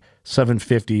RG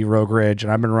 750 Rogue Ridge,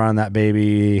 and I've been running that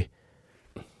baby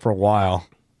for a while,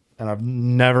 and I've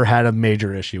never had a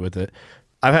major issue with it.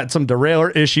 I've had some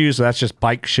derailleur issues, so that's just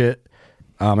bike shit.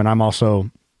 And I'm also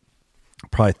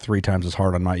probably 3 times as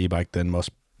hard on my e-bike than most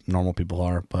normal people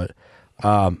are. But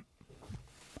I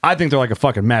think they're like a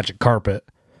fucking magic carpet.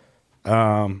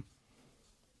 I'm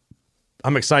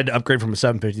excited to upgrade from a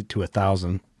 750 to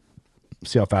 1,000.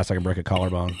 See how fast I can break a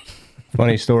collarbone.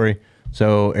 Funny story.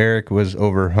 So Eric was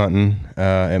over hunting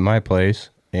at my place,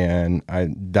 and I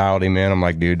dialed him in. I'm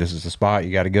like, dude, this is the spot.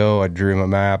 You got to go. I drew him a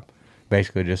map.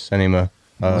 Basically just sent him a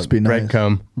Must be nice.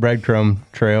 breadcrumb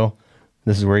trail.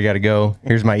 This is where you got to go.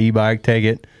 Here's my e-bike. Take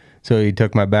it. So he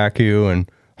took my Baku and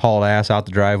hauled ass out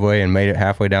the driveway and made it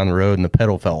halfway down the road, and the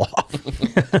pedal fell off.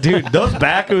 Dude, those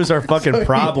Bakus are fucking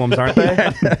problems, aren't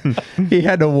they? He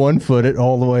had to 1-foot it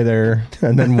all the way there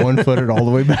and then 1-foot it all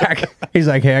the way back. He's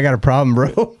like, hey, I got a problem,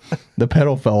 bro. The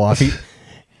pedal fell off. Did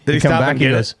he come stop back and get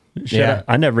he it? goes, Shit, yeah.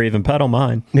 I never even pedal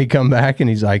mine. He come back and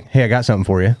he's like, hey, I got something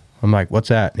for you. I'm like, what's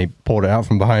that? And he pulled it out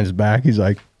from behind his back. He's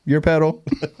like, your pedal.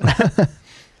 I'm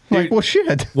like, well,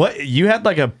 shit. What, you had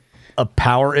like a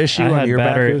power issue on your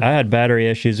Baku? I had battery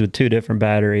issues with 2 different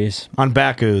batteries. On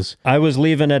Bakus. I was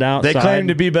leaving it outside. They claim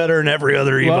to be better than every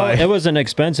other Well, e-bike. it was an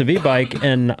expensive e-bike,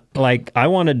 and like I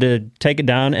wanted to take it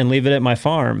down and leave it at my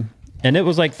farm, and it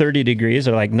was like 30 degrees.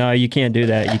 They're like, no, you can't do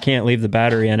that. You can't leave the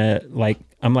battery in it. Like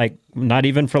I'm like, not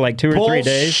even for like 2 or 3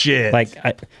 days. Bullshit. Like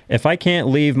if I can't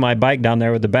leave my bike down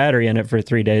there with the battery in it for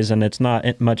 3 days, then it's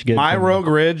not much good. My for me. Rogue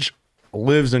Ridge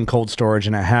lives in cold storage,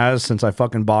 and it has since I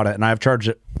fucking bought it, and I've charged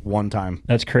it 1 time.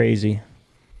 That's crazy.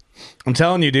 I'm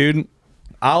telling you, dude,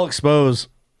 I'll expose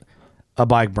a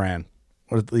bike brand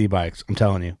with the e-bikes. I'm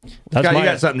telling you. That's You my-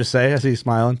 got something to say? I see you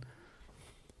smiling.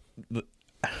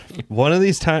 One of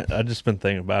these times, I've just been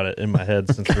thinking about it in my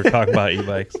head since we're talking about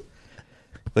e-bikes.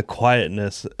 The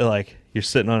quietness, like you're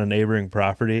sitting on a neighboring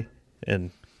property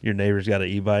and your neighbor's got an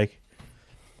e-bike.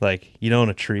 Like, you know when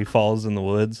a tree falls in the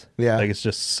woods? Yeah. Like it's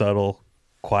just subtle,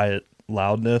 quiet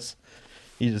loudness.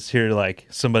 You just hear like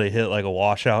somebody hit like a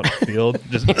washout in the field.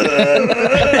 Just,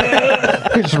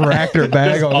 Just racked her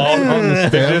bag on the it's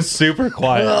stem. just super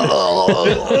quiet.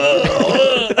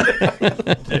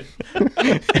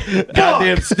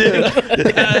 Goddamn stick.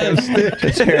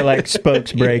 His hair like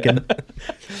spokes breaking.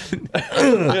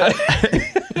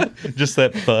 Just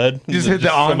that thud. Just hit the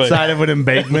onside of an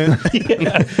embankment.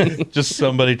 Yeah. Just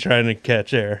somebody trying to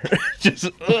catch air. Just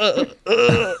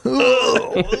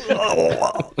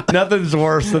Nothing's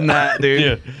worse than that, dude.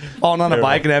 Yeah. Falling on a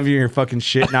bike and having your fucking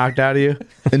shit knocked out of you.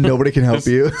 And nobody can help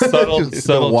you. subtle, Just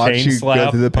subtle watch chain you go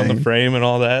slap through the on the pain. frame and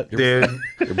all that. Dude.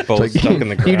 You're both stuck in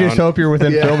the ground. You just hope you're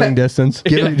within Yeah. filming distance.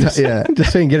 Give him yeah.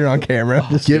 Just so you can get it on camera.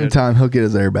 Just give him time. He'll get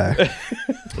his air back.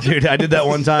 Dude, I did that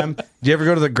one time. Did you ever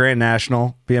go to the Grand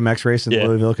National BMX race in Yeah.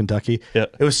 Louisville, Kentucky? Yeah.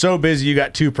 It was so busy, you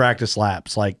got 2 practice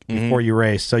laps like before you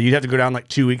race. So you'd have to go down like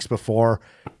 2 weeks before,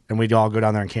 and we'd all go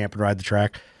down there and camp and ride the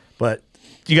track. But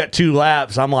you got 2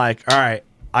 laps. I'm like, all right,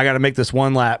 I got to make this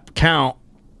 1 lap count,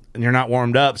 and you're not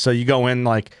warmed up. So you go in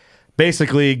like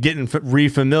basically getting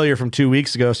re-familiar from 2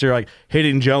 weeks ago. So you're like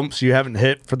hitting jumps you haven't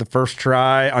hit for the first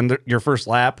try on your first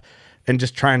lap and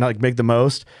just trying to like make the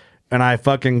most. And I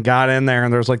fucking got in there,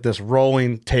 and there's like this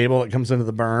rolling table that comes into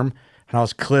the berm, and I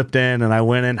was clipped in, and I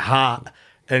went in hot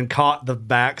and caught the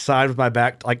backside with my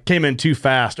back, like came in too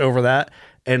fast over that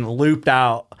and looped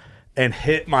out and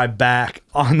hit my back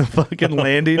on the fucking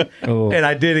landing. Oh. And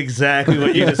I did exactly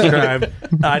what you described.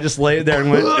 I just laid there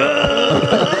and went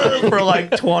for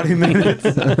like 20 minutes.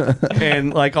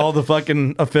 And like all the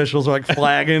fucking officials are like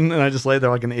flagging, and I just laid there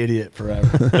like an idiot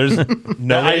forever. There's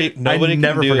nobody. Nobody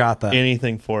never can do forgot that.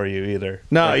 anything for you either.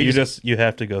 No, Like, you you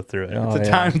have to go through it. It's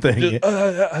a time thing.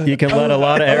 You can let a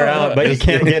lot of air out, but you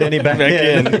can't get any back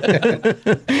in.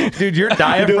 Dude, your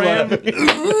diaphragm.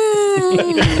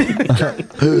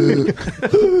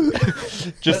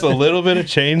 Just a little bit of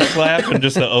chain slap and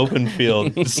just an open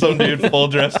field. Some dude full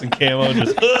dressed in camo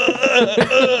just.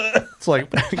 It's like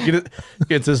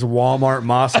gets his Walmart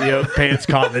mossy oak pants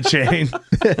caught in the chain.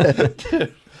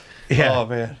 Yeah. Oh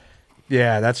man,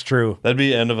 Yeah, that's true. that'd be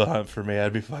the end of a hunt for me.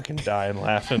 I'd be fucking dying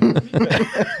laughing.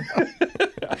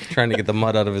 Trying to get the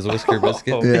mud out of his whisker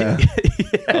biscuit. Oh, Yeah.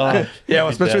 Yeah, well,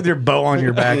 especially with your bow on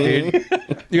your back, dude.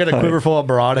 You got a quiver full of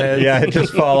broadheads. Yeah, it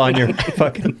just fall on your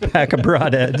fucking pack of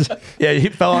broadheads. Yeah, you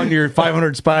fell on your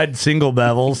 500 spide single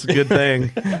bevels. Good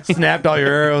thing. Snapped all your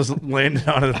arrows, landed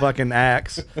on a fucking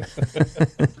axe.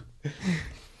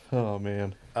 Oh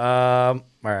man. All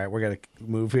right, we're gonna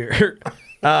move here.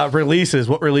 Releases.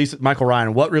 What releases? Michael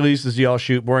Ryan. What releases do y'all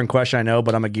shoot? Boring question, I know,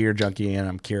 but I'm a gear junkie and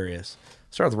I'm curious.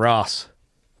 Start with Ross.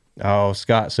 Oh,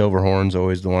 Scott Silverhorn's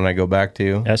always the one I go back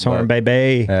to. S-horn, But,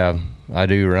 baby. I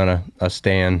do run a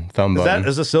stand thumb button.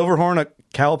 Is the Silverhorn a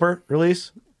caliper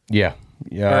release? Yeah.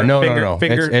 Yeah. Or No, finger- no.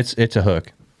 finger- It's a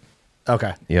hook.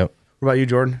 Okay. Yep. What about you,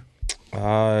 Jordan?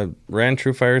 Ran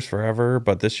True Fires forever,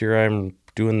 but this year I'm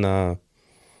doing I'm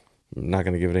not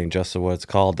going to give it any justice of what it's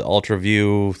called. The Ultra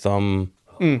View thumb.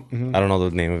 Mm-hmm. I don't know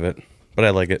the name of it, but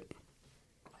I like it.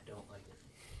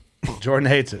 Jordan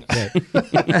hates it.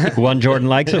 One Jordan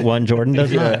likes it, one Jordan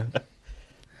does not.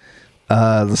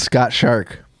 The Scott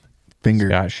Shark finger.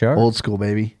 Scott Shark. Old school,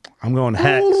 baby. I'm going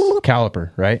Hex.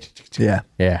 Caliper, right? Yeah.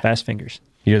 Yeah. Fast fingers.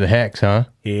 You're the Hex, huh?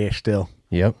 Yeah, still.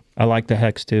 Yep. I like the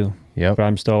Hex too. Yep. But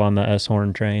I'm still on the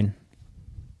S-horn train.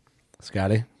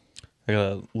 Scotty. I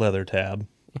got a leather tab.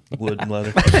 Wooden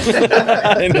leather.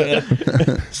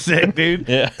 Sick, dude.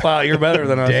 Yeah. Wow, you're better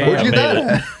than us. Where'd you get that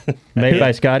at? Made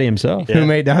by Scotty himself. Who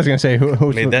made? I was gonna say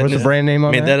what's Made that the in- brand name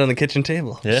on Made that? that on the kitchen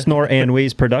table. Yeah. Snort and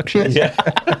Wheeze Productions. Yeah.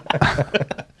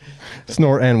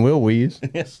 Snort and Will Wheeze.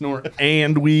 Snort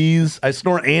and wheeze. I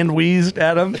snort and wheezed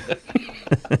at him.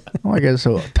 Oh, I get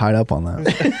so tied up on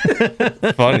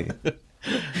that. Funny.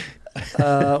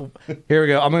 Here we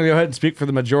go. I'm going to go ahead and speak for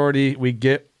the majority.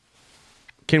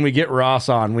 Can we get Ross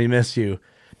on? We miss you.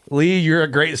 Lee, you're a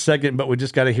great second, but we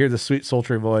just got to hear the sweet,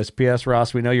 sultry voice. P.S.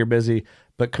 Ross, we know you're busy,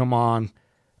 but come on.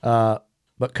 How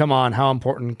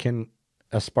important can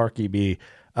a Sparky be?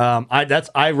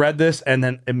 I read this and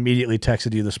then immediately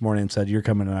texted you this morning and said, you're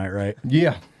coming tonight, right?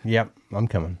 Yeah. Yep. I'm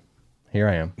coming. Here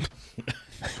I am.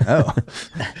 Oh.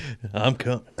 I'm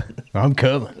coming. I'm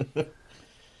coming.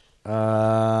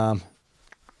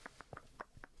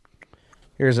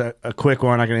 Here's a quick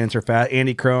one I can answer fast.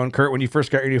 Andy Crone. Kurt, when you first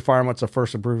got your new farm, what's the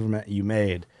first improvement you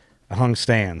made? I hung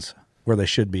stands where they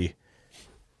should be.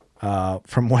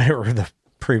 From where the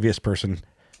previous person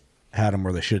had them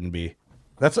where they shouldn't be.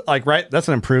 That's like, right? That's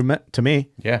an improvement to me.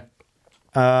 Yeah.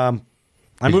 I Did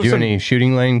you moved do some, any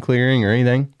shooting lane clearing or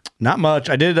anything? not much.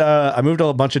 I did. I moved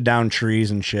a bunch of down trees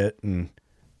and shit, and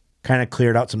kind of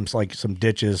cleared out some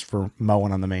ditches for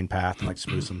mowing on the main path and like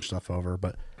smooth some stuff over.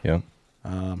 But Yeah.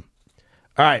 all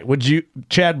right,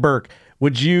 Chad Burke,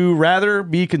 Would you rather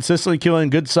be consistently killing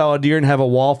good solid deer and have a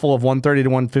wall full of 130 to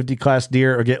 150 class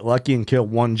deer, or get lucky and kill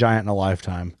one giant in a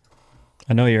lifetime?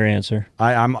 I know your answer.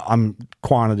 I'm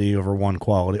quantity over one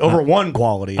quality. Over one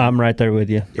quality. I'm right there with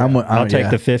you. Yeah. I'll take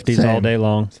the 50s Same. all day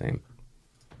long. Same.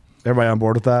 Everybody on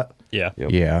board with that? Yeah.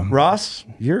 Yeah. Ross,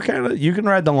 you can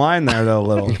ride the line there though a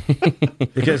little.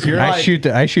 Because you're I like, shoot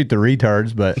the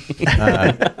retards, but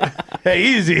hey,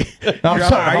 easy. I'm You're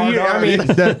sorry. on the I hard mean,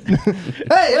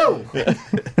 Hey, yo.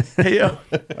 Hey,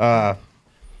 yo.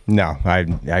 no.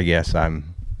 I guess I'll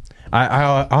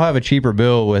have a cheaper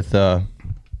bill with damn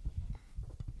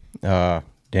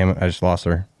it, I just lost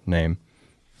her name.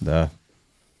 The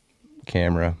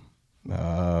camera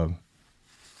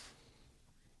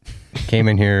came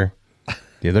in here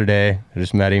the other day. I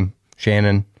just met him.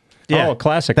 Shannon. Yeah. Oh,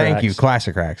 Classic Thank Racks. you,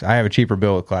 Classic Racks. I have a cheaper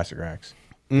bill with Classic Racks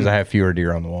because I have fewer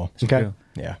deer on the wall. Okay.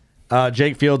 Yeah.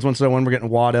 Jake Fields wants to know when we're getting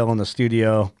Waddell in the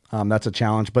studio. That's a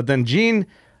challenge. But then Gene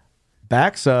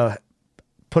Baxa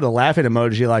put a laughing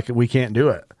emoji like we can't do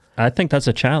it. I think that's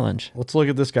a challenge. Let's look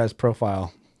at this guy's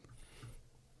profile.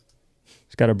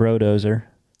 He's got a brodozer.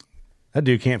 That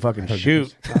dude can't fucking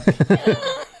shoot.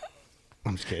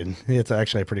 I'm just kidding. It's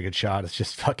actually a pretty good shot. It's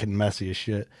just fucking messy as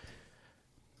shit.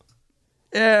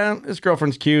 Yeah, his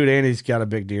girlfriend's cute and he's got a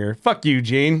big deer. Fuck you,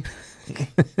 Gene.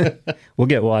 We'll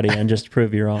get Waddy in just to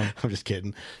prove you wrong. I'm just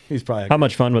kidding. He's probably. How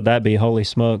much fun would that be? Holy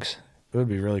smokes. It would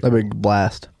be really cool. That'd be a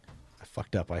blast. I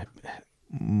fucked up. I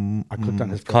clicked on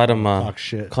his Caught him. talk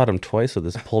shit. Caught him twice with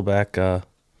this pullback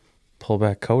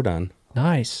coat on.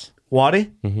 Nice.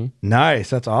 Waddy? Mm-hmm. Nice.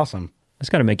 That's awesome. That's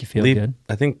got to make you feel good.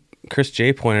 I think Chris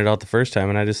J pointed out the first time,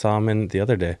 and I just saw him in the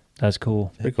other day. That's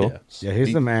cool. Pretty cool. Yeah,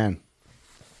 he's the man.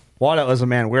 Waddell is the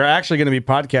man. We're actually going to be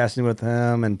podcasting with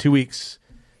him in 2 weeks.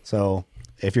 So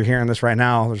if you're hearing this right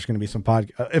now, there's going to be some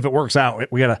if it works out,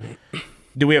 we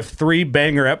have 3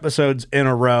 banger episodes in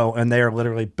a row, and they are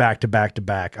literally back to back to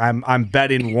back. I'm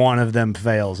betting one of them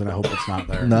fails, and I hope it's not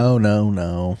there.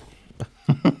 No.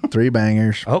 3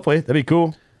 bangers. Hopefully, that'd be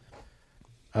cool.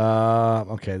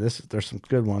 Okay, there's some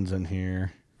good ones in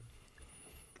here.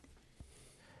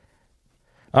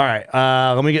 All right,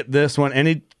 let me get this one.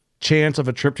 Any chance of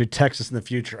a trip to Texas in the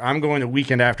future? I'm going the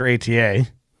weekend after ATA.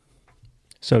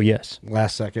 So yes.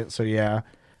 Last second. So yeah.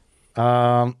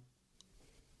 All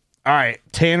right.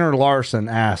 Tanner Larson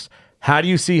asks, how do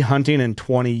you see hunting in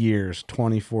 20 years,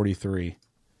 2043?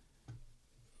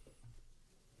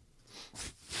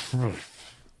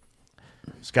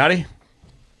 Scotty?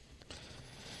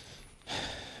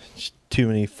 Just too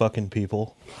many fucking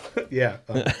people. Yeah.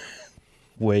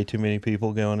 Way too many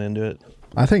people going into it.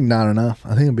 I think not enough.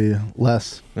 I think it'd be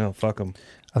less. No, fuck them.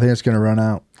 I think it's going to run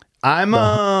out. I'm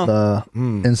the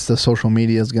Insta social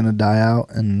media is going to die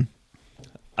out, and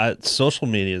social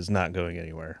media is not going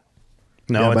anywhere.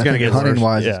 No, yeah, it's going to get hunting worse.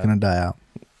 wise. Yeah. It's going to die out.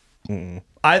 Mm-mm.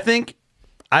 I think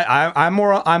I'm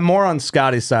more on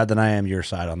Scotty's side than I am your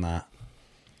side on that.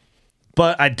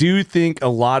 But I do think a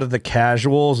lot of the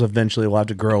casuals eventually will have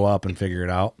to grow up and figure it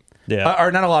out. Yeah.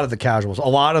 Or not a lot of the casuals. A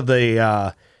lot of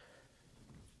the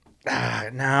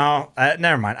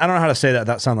never mind. I don't know how to say that.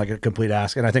 That sounds like a complete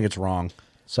ask, and I think it's wrong.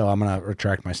 So I'm going to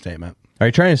retract my statement. Are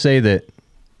you trying to say that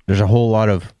there's a whole lot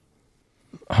of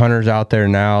hunters out there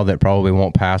now that probably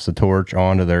won't pass the torch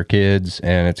on to their kids,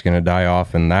 and it's going to die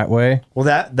off in that way? Well,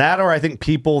 that or I think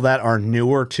people that are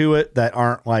newer to it, that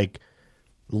aren't like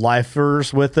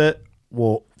lifers with it,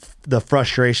 the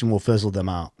frustration will fizzle them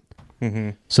out.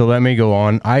 Mm-hmm. So let me go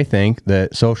on. I think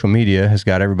that social media has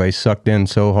got everybody sucked in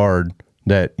so hard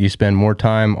that you spend more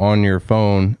time on your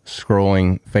phone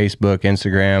scrolling Facebook,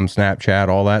 Instagram, Snapchat,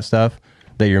 all that stuff,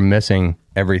 that you're missing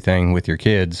everything with your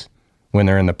kids when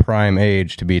they're in the prime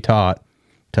age to be taught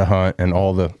to hunt and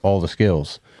all the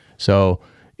skills. So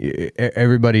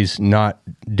everybody's not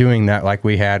doing that like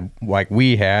we had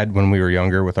when we were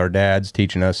younger with our dads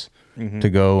teaching us to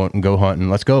go hunting.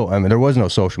 Let's go. I mean, there was no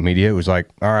social media. It was like,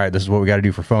 all right, this is what we got to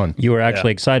do for fun. You were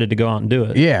actually excited to go out and do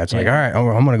it. Yeah, it's like, all right,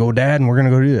 I'm going to go, Dad, and we're going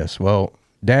to go do this. Well,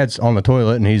 Dad's on the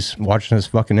toilet and he's watching his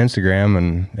fucking Instagram,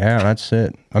 and yeah, that's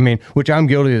it. I mean, which I'm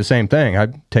guilty of the same thing. I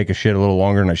take a shit a little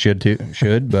longer than I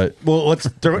should, but well,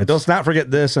 let's not forget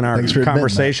this in our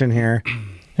conversation here.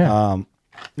 Yeah,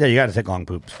 you got to take long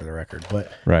poops for the record,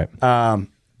 but right.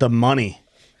 The money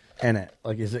in it,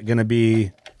 like, is it going to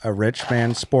be a rich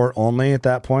man sport only at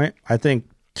that point? I think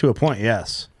to a point,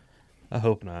 yes. I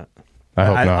hope not.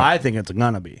 I think it's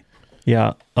gonna be.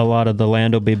 Yeah, a lot of the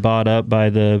land will be bought up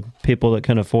by the people that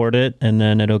can afford it, and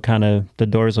then the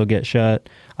doors will get shut.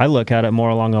 I look at it more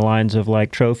along the lines of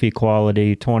like trophy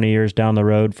quality 20 years down the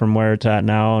road from where it's at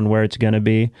now and where it's going to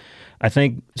be. I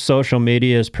think social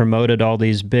media has promoted all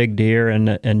these big deer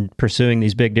and pursuing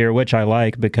these big deer, which I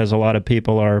like because a lot of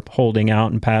people are holding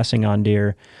out and passing on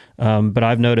deer. But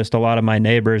I've noticed a lot of my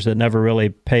neighbors that never really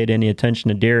paid any attention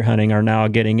to deer hunting are now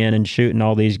getting in and shooting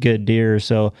all these good deer.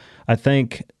 So I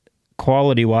think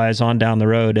quality-wise on down the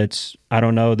road, I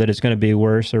don't know that it's going to be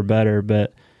worse or better,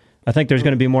 but I think there's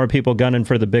going to be more people gunning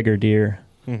for the bigger deer.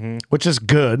 Mm-hmm. Which is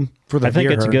good for the I think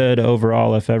deer it's herd. good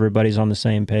overall if everybody's on the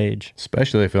same page.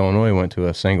 Especially if Illinois went to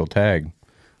a single tag.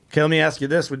 Okay, let me ask you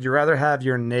this. Would you rather have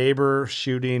your neighbor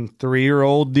shooting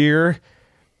 3-year-old deer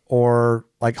or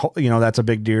that's a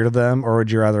big deer to them, or would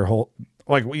you rather hold,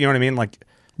 you know what I mean? Like,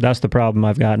 that's the problem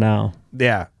I've got now.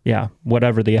 Yeah. Yeah.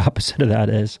 Whatever the opposite of that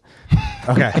is.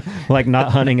 Okay. Like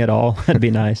not hunting at all. That'd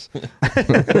be nice. That's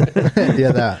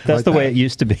like the way it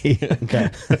used to be.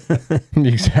 Okay.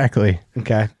 Exactly.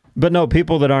 Okay. But no,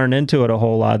 people that aren't into it a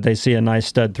whole lot, they see a nice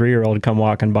stud 3-year-old come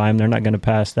walking by them, they're not going to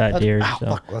pass that deer.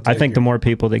 So I think the more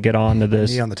people that get on to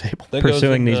this, knee on the table.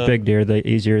 pursuing these big deer, the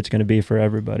easier it's going to be for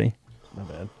everybody. My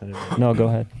bad. No, go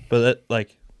ahead. But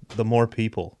the more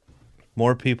people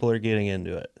are getting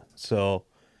into it. So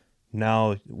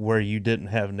now where you didn't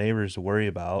have neighbors to worry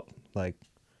about, like,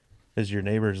 is your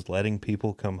neighbors letting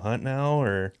people come hunt now,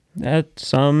 or?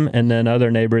 Some, and then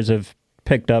other neighbors have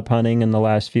picked up hunting in the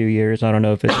last few years. I don't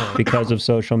know if it's because of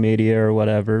social media or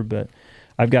whatever, but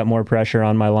I've got more pressure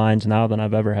on my lines now than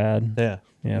I've ever had. Yeah.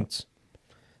 Yeah. It's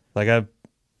like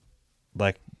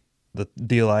the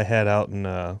deal I had out in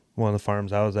one of the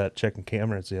farms I was at checking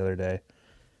cameras the other day.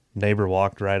 Neighbor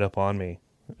walked right up on me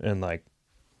and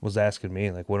was asking me,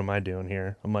 what am I doing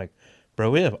here? I'm like, bro,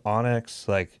 we have Onyx,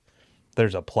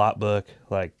 there's a plot book,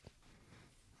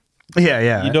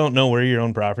 Yeah. You don't know where your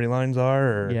own property lines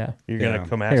are, or Yeah. you're gonna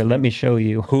come ask Here, me, let me show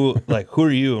you. who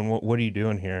are you and what are you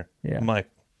doing here? Yeah. I'm like,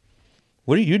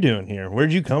 what are you doing here?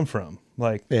 Where'd you come from?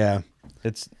 Yeah.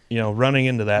 It's running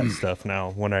into that stuff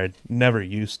now when I never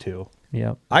used to.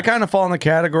 Yeah. I kind of fall in the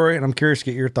category, and I'm curious to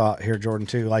get your thought here, Jordan,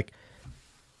 too.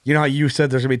 You know how you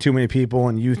said there's going to be too many people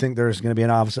and you think there's going to be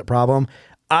an opposite problem?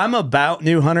 I'm about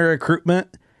new hunter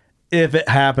recruitment if it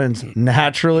happens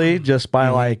naturally, just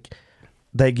by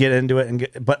they get into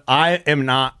it. But I am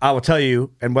not, I will tell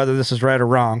you, and whether this is right or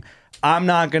wrong, I'm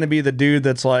not going to be the dude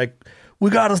that's like,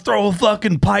 we got to throw a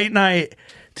fucking pite night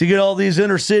to get all these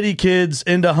inner city kids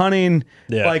into hunting.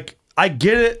 Yeah. I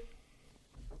get it.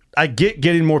 I get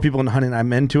getting more people into hunting.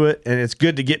 I'm into it, and it's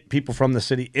good to get people from the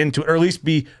city into it, or at least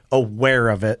be aware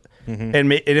of it. Mm-hmm.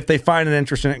 And if they find an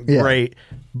interest in it, great.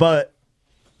 But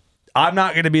I'm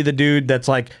not going to be the dude that's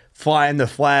flying the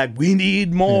flag. We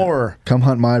need more. Come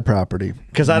hunt my property.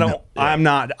 Because I don't. I'm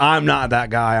not that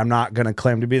guy. I'm not going to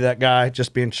claim to be that guy.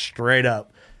 Just being straight up.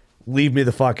 Leave me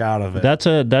the fuck out of it.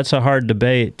 That's a hard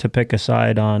debate to pick a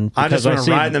side on. I just want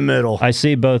to ride in the middle. I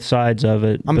see both sides of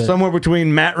it. I'm somewhere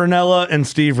between Matt Ranella and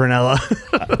Steve Ranella.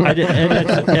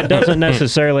 It doesn't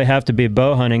necessarily have to be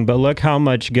bow hunting, but look how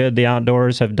much good the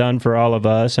outdoors have done for all of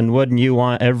us. And wouldn't you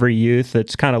want every youth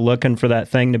that's kind of looking for that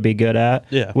thing to be good at?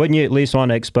 Yeah. Wouldn't you at least want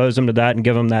to expose them to that and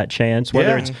give them that chance?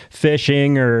 Whether it's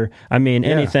fishing or,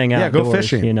 anything outdoors. Go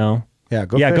fishing. Yeah,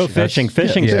 go go fishing.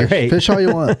 Fishing's great. Fish all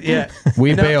you want. Yeah.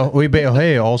 We bale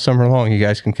hay all summer long. You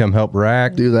guys can come help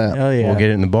rack. Do that. Hell yeah. We'll get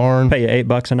it in the barn. Pay you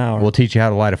 $8 an hour. We'll teach you how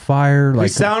to light a fire. We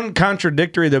sound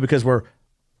contradictory though, because we're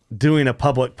doing a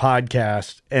public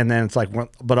podcast, and then it's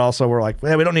but also we're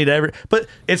we don't need but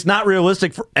it's not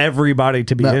realistic for everybody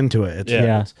to be into it.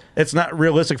 It's not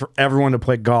realistic for everyone to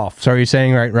play golf. So are you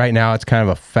saying right now it's kind of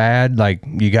a fad?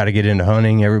 You got to get into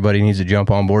hunting. Everybody needs to jump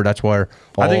on board. That's where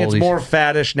I think it's more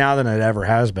faddish now than it ever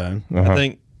has been. I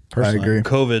think personally, I agree.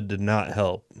 COVID did not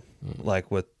help,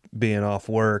 with being off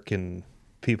work and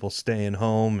people staying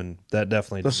home, and that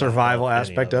definitely the survival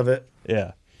aspect of it.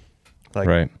 Yeah.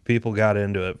 Right. People got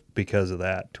into it because of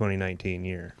that 2019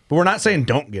 year. But we're not saying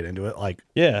don't get into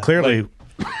it. Clearly,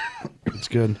 it's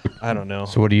good. I don't know.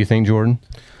 So what do you think, Jordan?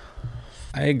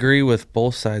 I agree with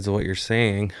both sides of what you're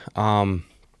saying, but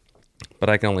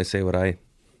I can only say what I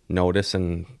notice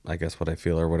and I guess what I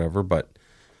feel or whatever. But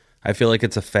I feel like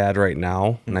it's a fad right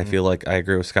now, and I feel like I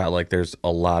agree with Scott. There's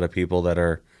a lot of people that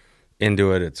are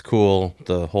into it. It's cool.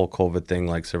 The whole COVID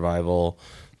thing, survival.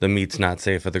 The meat's not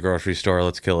safe at the grocery store.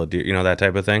 Let's kill a deer. That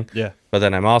type of thing. Yeah. But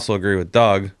then I'm also agree with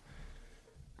Doug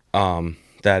that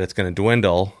it's going to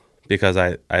dwindle, because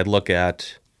I look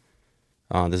at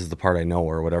this is the part I know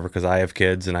or whatever, because I have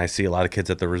kids and I see a lot of kids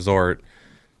at the resort.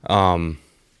 I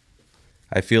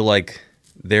feel like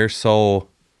they're so.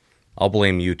 I'll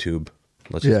blame YouTube.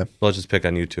 Let's just pick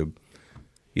on YouTube.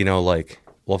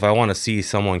 Well, if I want to see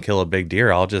someone kill a big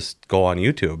deer, I'll just go on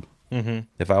YouTube. Mm-hmm.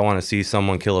 If I want to see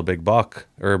someone kill a big buck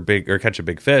or catch a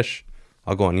big fish,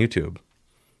 I'll go on YouTube.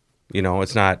 You know,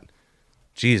 it's not,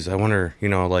 geez, I wonder, you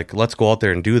know, like, let's go out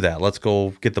there and do that. Let's go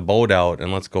get the boat out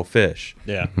and let's go fish.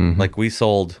 Yeah. Like, we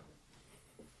sold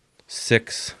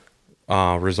 6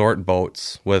 resort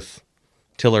boats with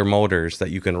tiller motors that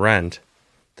you can rent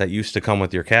that used to come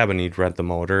with your cabin. You'd rent the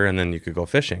motor and then you could go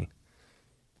fishing.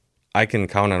 I can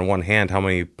count on one hand how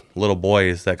many little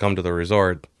boys that come to the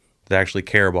resort that actually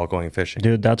care about going fishing.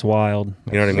 Dude, that's wild.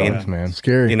 You know what I mean? Sucks, man.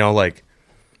 Scary. You know, like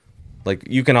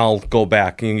you can all go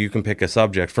back and you can pick a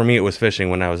subject. For me, it was fishing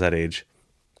when I was that age.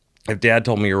 If Dad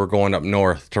told me you were going up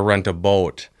north to rent a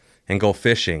boat and go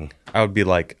fishing, I would be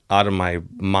like out of my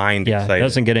mind Yeah, excited. it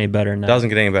doesn't get any better than that. Doesn't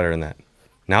get any better than that.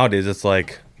 Nowadays, it's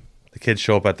like the kids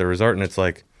show up at the resort and it's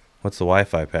like, what's the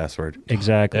Wi-Fi password?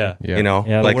 Exactly. Yeah. Yeah. You know,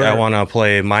 Yeah, like we're- I want to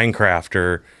play Minecraft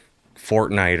or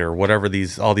Fortnite or whatever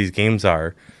all these games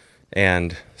are.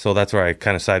 And so that's where I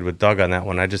kind of side with Doug on that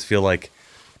one. I just feel like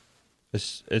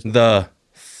It's the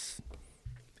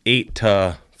 8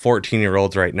 to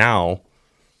 14-year-olds right now,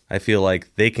 I feel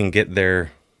like they can get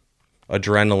their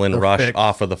adrenaline rush fix.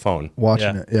 off of the phone.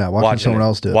 Watching Yeah. it. Yeah, watching someone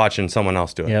else do it. Watching someone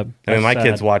else do it. Yep, I mean, my that's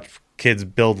kids sad. watch kids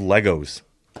build Legos.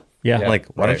 Yeah. Like,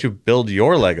 why don't you build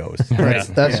your Legos?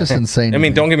 That's just insane. I to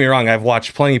mean, me. don't get me wrong. I've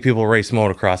watched plenty of people race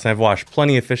motocross, and I've watched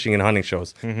plenty of fishing and hunting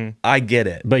shows. I get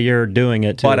it. But you're doing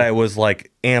it too. But I was like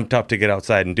amped up to get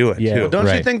outside and do it Yeah. too. Don't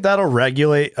you Right. think that'll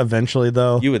regulate eventually,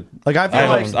 though? You would. Like, I feel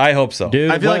like I hope so. Dude,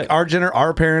 I feel what- like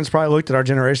our parents probably looked at our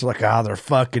generation like,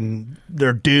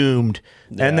 they're doomed.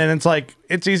 And then it's like,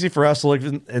 it's easy for us to look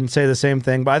and say the same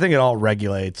thing, but I think it all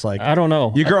regulates. Like, I don't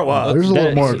know. you grow up. There's a little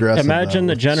That- more aggressive. imagine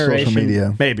though, the with generation- Social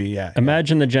media. Maybe, yeah.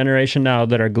 Imagine the generation now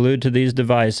that are glued to these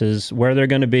devices, where they're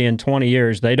going to be in 20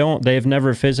 years. They've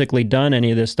never physically done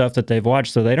any of this stuff that they've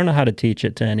watched, so they don't know how to teach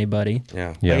it to anybody.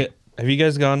 Yeah. Yeah. Like, have you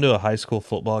guys gone to a high school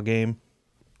football game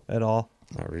at all?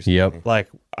 Not recently. Yep. Like,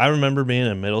 I remember being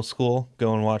in middle school,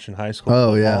 going watching high school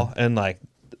Oh, football, and like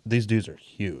these dudes are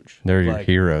huge. They're your Like,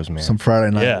 heroes, man. Some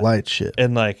Friday Night Yeah. Light shit.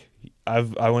 And like,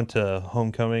 I went to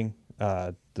homecoming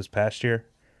this past year,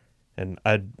 and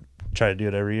I try to do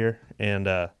it every year, and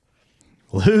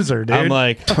Loser, dude. I'm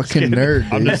like, Fucking nerd.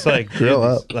 Dude. I'm just like, dude, Grow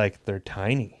these- up. like they're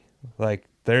tiny, like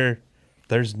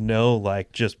there's no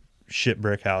like just shit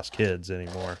brick house kids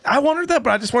anymore. I wondered that, but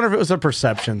I just wonder if it was a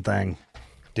perception thing.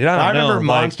 Dude, I I don't know. remember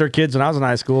like, monster kids when I was in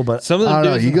high school, but some of I the don't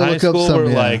know, dudes you in go high look up school some, were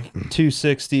yeah. like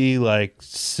 260, like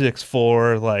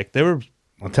 6'4", like they were.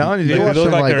 I'm telling you, They dude. watch look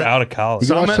some, like like- they're out of college.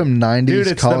 You watch some 90s Dude, it's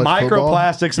the college football?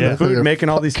 microplastics in Yeah. the food They're making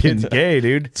all these kids fucking- gay,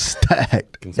 dude.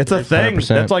 Stacked. It's a thing. 100%.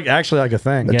 That's like actually like a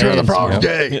thing. The Yeah, Turn of the it's- Frogs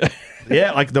gay.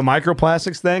 Yeah, like the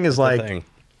microplastics thing is like thing.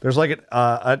 there's like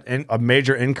a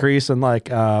major increase in like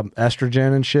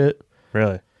estrogen and shit.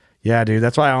 Really? Yeah, dude.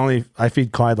 That's why I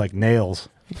feed Clyde like nails.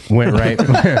 Went right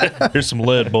Here's some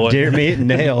lid, boy. Deer meat and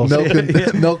nails.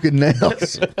 Milk and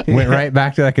nails. went right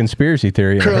back to that conspiracy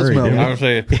theory in a Crow's hurry, milk. dude. I would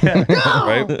say,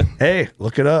 right? Hey,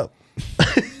 look it up.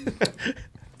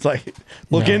 It's like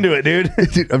look into it, dude.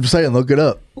 Dude, I'm just saying, look it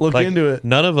up. Look Like, into it.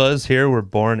 None of us here were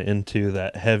born into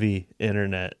that heavy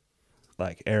internet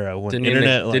like era when Didn't even-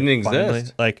 internet like, didn't finally-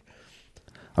 exist. like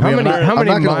I mean, How many- I'm not, how I'm many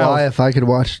not gonna miles- lie. If I could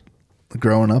watch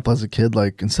growing up as a kid,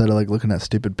 like instead of like looking at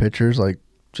stupid pictures, like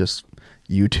just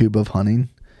YouTube of hunting,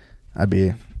 I'd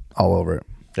be all over it.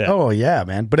 yeah. Oh yeah,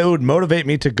 man. But it would motivate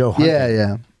me to go hunting. Yeah,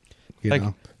 yeah. You like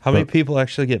know? how many people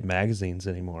actually get magazines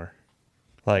anymore?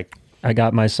 Like, I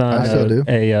got my I son still do.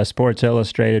 a Sports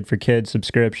Illustrated for Kids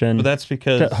subscription. but that's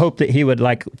because to hope that he would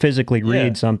like physically read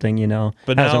Yeah. something, you know.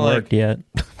 But now, hasn't like- worked yet.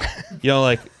 you know,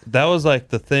 like that was like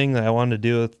the thing that I wanted to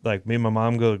do with like me and my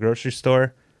mom go to the grocery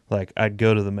store. Like I'd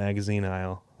go to the magazine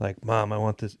aisle. Like, Mom, I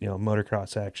want this, you know,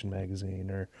 motocross action magazine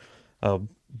or a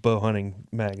bow hunting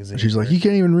magazine. She's like, you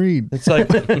can't even read. It's like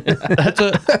it's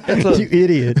a You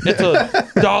idiot. it's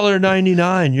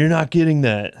 $1.99. You're not getting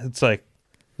that. It's like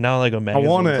now like a magazine's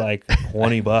want it. like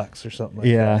 $20 or something. Like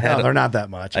Yeah. that. No, they're not that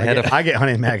much. I get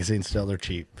hunting magazines still. They're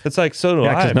cheap. It's like so do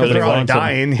Yeah, 'cause I. Because nobody they're all wants 'em.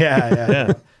 dying. Yeah, yeah.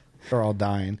 Yeah, They're all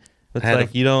dying. it's I had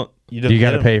like a- you don't You get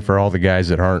got to 'em. pay for all the guys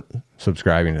that aren't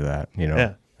subscribing to that. You know,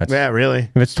 Yeah. That's, Yeah, really.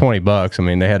 if it's $20, I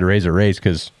mean, they had to raise a rates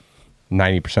because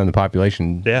 90% of the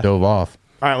population Yeah. dove off.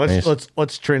 All right, Nice.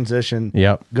 let's transition.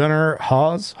 Yep. Gunnar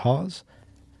Hawes.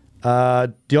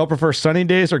 Do y'all prefer sunny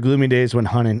days or gloomy days when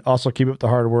hunting? Also, keep up the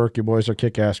hard work. Your boys are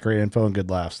kick ass, great info, and good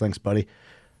laughs. Thanks, buddy.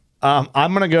 I'm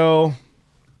gonna go.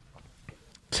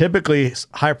 Typically,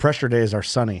 high pressure days are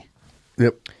sunny.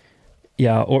 Yep.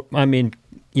 Yeah, or I mean,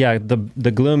 yeah,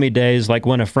 the gloomy days, like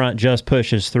when a front just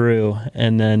pushes through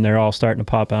and then they're all starting to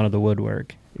pop out of the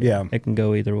woodwork. Yeah, It can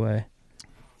go either way.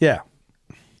 yeah.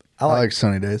 I like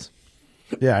sunny days.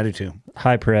 Yeah, I do too.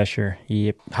 High pressure.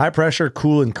 Yep. High pressure,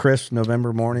 cool and crisp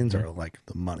November mornings are like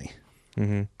the money.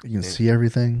 You can see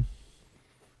everything.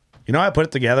 You know, I put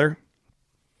it together.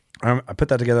 I put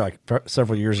that together like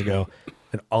several years ago.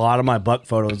 And a lot of my buck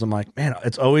photos, I'm like, man,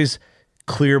 it's always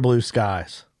clear blue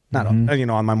skies. Not, you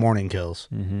know, on my morning kills.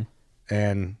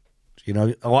 And, you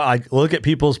know, I look at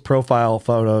people's profile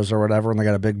photos or whatever, and they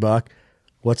got a big buck.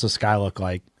 What's the sky look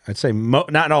like? I'd say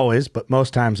not always, but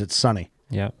most times it's sunny.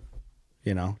 Yep.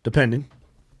 You know, depending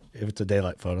if it's a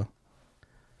daylight photo.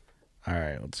 All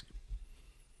right,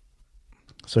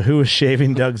 So who is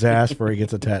shaving Doug's ass before he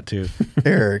gets a tattoo?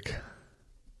 Eric.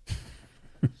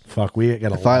 Fuck, we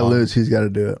got a If I lose, he's got to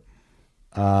do it.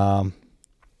 All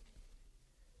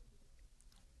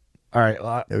right,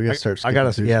 Yeah, we gotta start I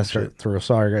gotta skipping through some start through.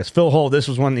 Sorry, guys. Phil Hole, this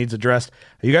was one that needs addressed.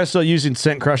 Are you guys still using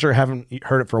Scent Crusher? Haven't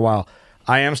heard it for a while.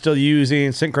 I am still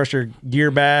using Scent Crusher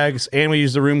gear bags, and we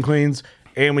use the room cleans,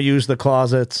 and we use the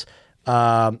closets.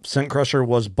 Scent Crusher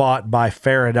was bought by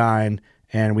Faradyne,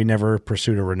 and we never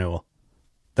pursued a renewal.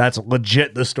 That's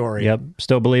legit the story. Yep.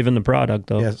 Still believe in the product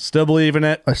though. Yeah, still believe in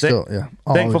it. I still, yeah.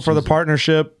 I'll Thankful always for the use it.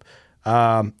 partnership.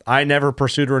 I never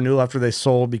pursued a renewal after they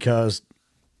sold because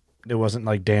it wasn't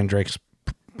like Dan Drake's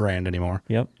brand anymore.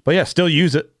 Yep. But yeah, still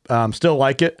use it. Still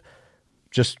like it.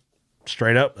 Just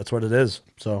straight up, that's what it is.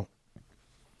 So,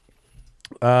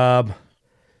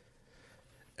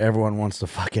 everyone wants to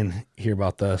fucking hear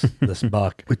about this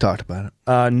buck. We talked about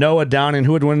it. Noah Downing,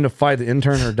 who would win in a fight, the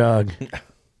intern or Doug?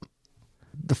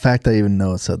 The fact that even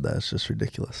Noah said that is just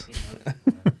ridiculous.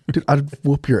 Dude, I'd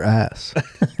whoop your ass.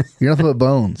 You're nothing but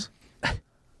bones.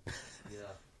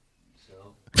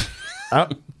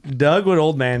 Doug would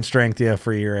old man strength you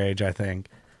for your age, I think.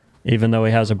 Even though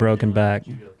he has a broken back.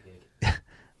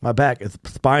 My back is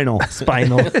spinal.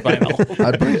 Spinal.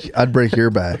 I'd break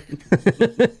your back.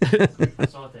 I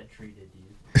saw what that tree did to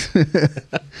you.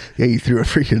 Yeah, you threw a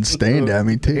freaking stain at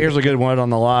me too. Here's a good one on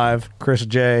the live. Chris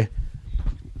J.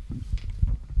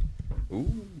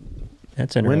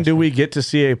 That's interesting. When do we get to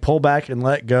see a pullback and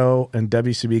let go and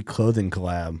WCB clothing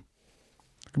collab?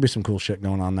 Could be some cool shit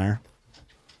going on there.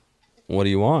 What do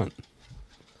you want?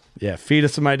 Yeah, feed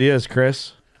us some ideas,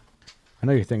 Chris. I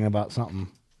know you're thinking about something.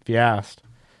 If you asked.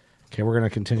 Okay, we're going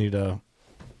to continue to...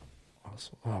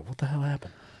 Oh, what the hell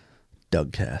happened?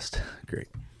 Dougcast. Great.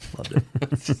 Loved it.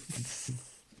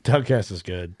 Dougcast is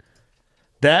good.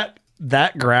 That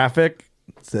graphic...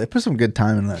 They put some good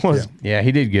time in that. Was, too. Yeah,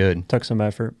 he did good. Took some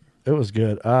effort. It was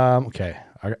good. Okay.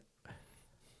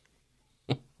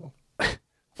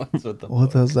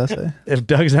 What does that say? If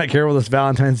Doug's not careful this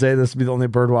Valentine's Day, this will be the only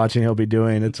bird watching he'll be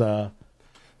doing. It's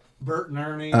Bert and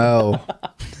Ernie. Oh.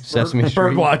 Sesame Street.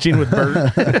 Bird watching with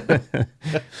Bert.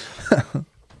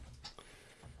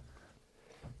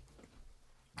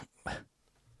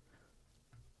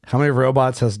 How many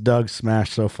robots has Doug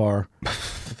smashed so far?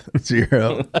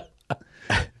 0.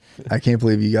 I can't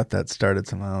believe you got that started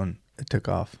somehow and it took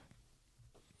off.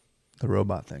 The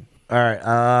robot thing. All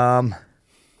right.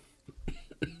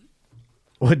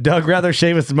 Would Doug rather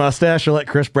shave his mustache or let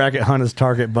Chris Brackett hunt his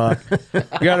target buck? You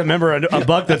got to remember, a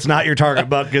buck that's not your target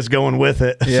buck is going with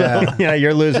it. Yeah. So, Yeah,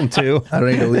 you're losing 2. I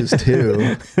don't need to lose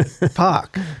 2.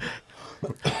 Fuck.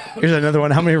 here's another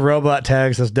one. How many robot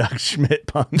tags has Doug Schmidt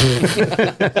punched?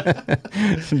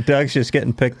 Doug's just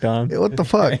getting picked on. Hey, what the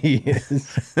fuck? He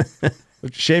is.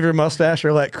 Shave your mustache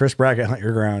or let Chris Brackett hunt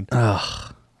your ground?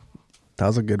 Ugh. That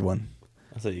was a good one.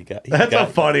 That's what you got. That's a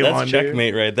funny that's one, dude.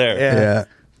 checkmate right there. Yeah.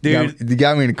 Dude. You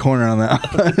got me in a corner on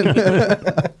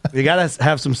that. You got to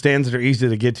have some stands that are easy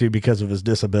to get to because of his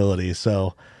disability.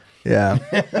 So Yeah.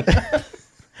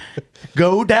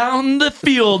 go down the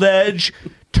field edge,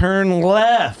 turn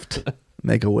left.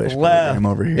 Make a wish Left. program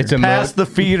over here. It's a Past the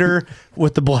feeder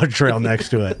with the blood trail next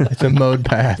to it. It's a mode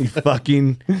path. You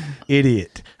fucking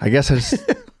idiot. I guess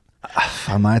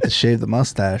I might have to shave the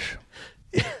mustache.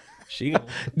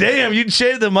 Damn, you'd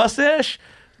shave the mustache?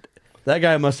 That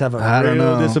guy must have a I don't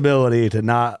real know. disability to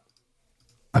not.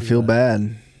 I feel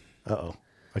bad. Uh-oh.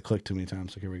 I clicked too many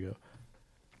times, so here we go.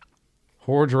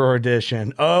 Horde Drawer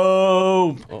Edition.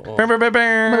 Oh.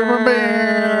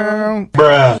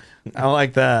 Bruh. I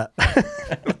like that.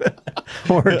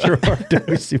 Horde Drawer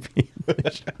WCB.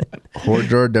 Horde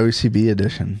Drawer WCB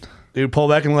edition. Dude, pull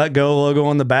back and let go logo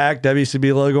on the back,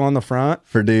 WCB logo on the front.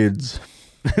 For dudes.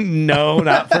 No,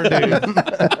 not for dudes.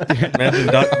 Imagine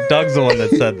Doug's the one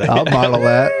that said that. I'll model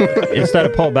that. Instead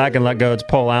of pull back and let go, it's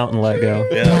pull out and let go.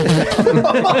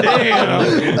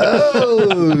 Damn.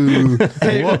 Oh.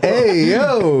 Hey,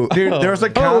 yo. Dude, there was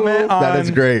a comment on... That is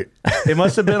great. It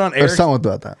must have been on There's Eric's... something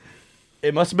about that.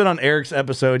 it must have been on Eric's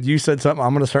episode. You said something,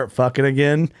 I'm going to start fucking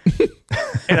again.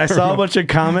 And I saw a bunch of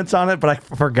comments on it, but I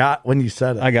forgot when you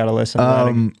said it. I got to listen to that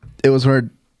again. It was where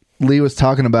Lee was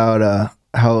talking about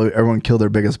how everyone killed their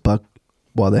biggest buck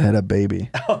while they had a baby.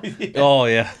 Oh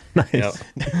yeah. Nice. Yep.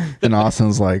 And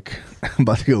Austin's like, I'm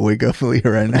about to go wake up Lee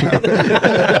right now.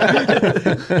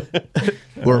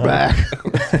 We're back.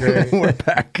 We're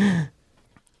back.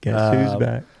 Guess who's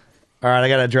back? All right, I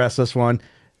got to address this one.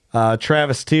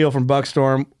 Travis Teal from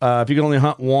Buckstorm. If you can only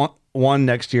hunt one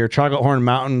next year, chocolate horn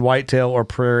mountain whitetail or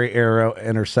prairie arrow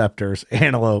interceptors,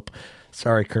 antelope.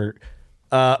 Sorry, Kurt.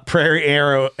 Prairie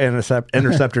arrow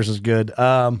interceptors is good.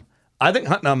 I think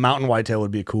hunting a mountain whitetail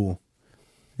would be cool.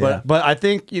 But I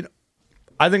think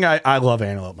I love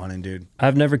antelope hunting, dude.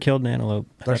 I've never killed an antelope.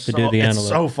 I have to do the antelope. It's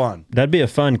so fun. That'd be a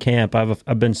fun camp.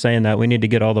 I've been saying that we need to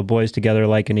get all the boys together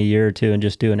like in a year or two and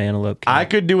just do an antelope camp. I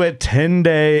could do a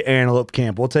 10-day antelope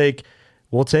camp. We'll take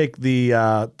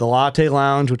the Latte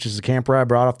Lounge, which is the camper I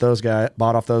bought off those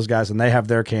guys, and they have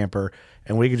their camper,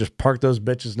 and we could just park those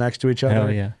bitches next to each other.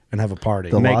 Hell yeah. And have a party.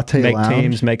 Make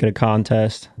teams, make it a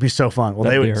contest. It'd be so fun. Well,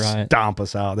 That'd they would be right. stomp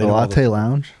us out. The Latte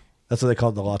Lounge? That's what they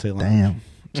called the Latte Lounge. Damn.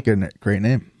 It's a good, great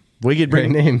name. We could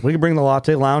bring the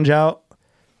Latte Lounge out.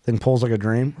 Thing pulls like a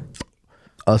dream.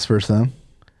 Us versus them.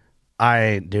 I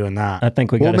ain't doing that. I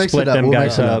think we got to split them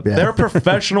guys up. Yeah. They're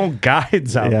professional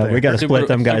guides out there. Yeah, we got to split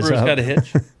them guys Subaru's up. got a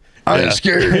hitch. I ain't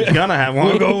scared. Gonna have one.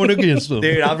 We're going against them.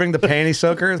 Dude, I'll bring the panty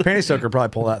soaker. The panty soaker probably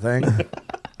pull that thing.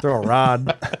 Throw a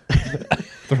rod.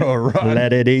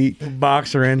 Let it eat.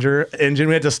 Boxer engine.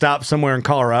 We had to stop somewhere in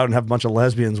Colorado and have a bunch of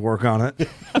lesbians work on it.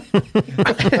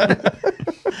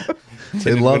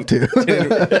 They'd love to.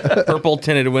 Purple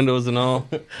tinted windows and all.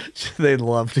 They'd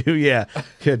love to. Yeah.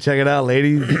 Check it out,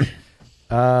 ladies.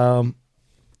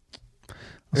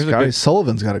 Scotty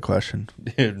Sullivan's got a question.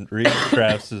 Dude, read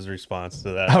Travis's response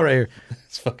to that. Oh, right here.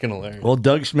 It's fucking hilarious. Will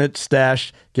Doug Schmidt's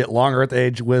stash get longer at the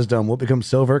age of wisdom? Will it become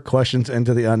silver? Questions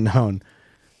into the unknown.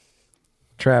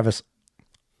 Travis.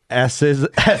 I can't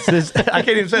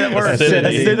even say that word.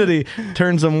 Acidity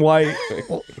turns them white.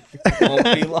 Won't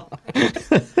be long.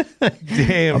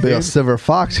 Damn. I'll be a dude. silver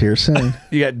fox here soon.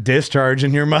 You got discharge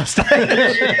in your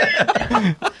mustache.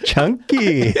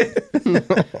 Chunky.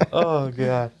 Oh,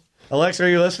 God. Alexa, are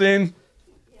you listening?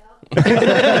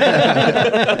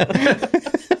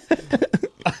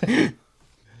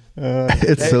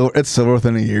 It's silver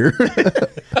within a year.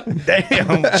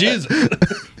 Damn. Jesus.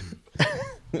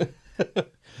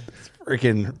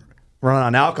 Freaking run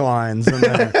on alkalines in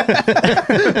there.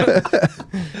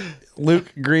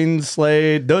 Luke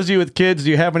Greenslade. Those of you with kids,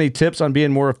 do you have any tips on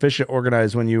being more efficient,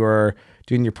 organized when you are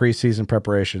doing your preseason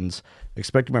preparations?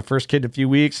 Expecting my first kid in a few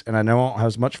weeks, and I know I won't have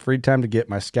as much free time to get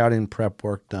my scouting prep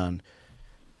work done.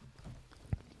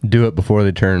 Do it before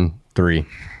they turn 3.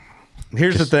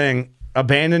 Here's the thing.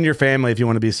 Abandon your family if you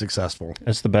want to be successful.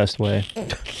 That's the best way.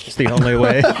 It's the only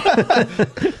way.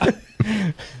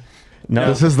 No,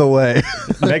 This is the way.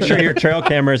 make sure your trail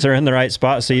cameras are in the right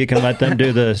spot so you can let them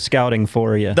do the scouting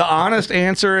for you. The honest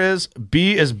answer is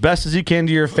be as best as you can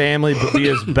to your family, but be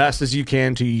as best as you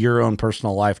can to your own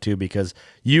personal life too, because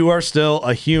you are still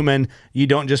a human. You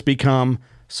don't just become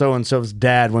so-and-so's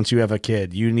dad once you have a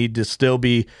kid. You need to still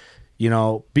be,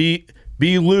 be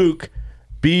Luke,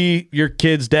 be your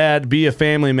kid's dad, be a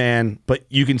family man, but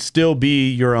you can still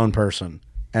be your own person.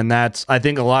 And that's, I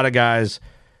think a lot of guys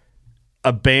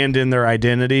abandon their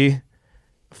identity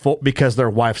because their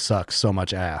wife sucks so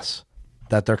much ass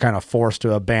that they're kind of forced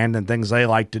to abandon things they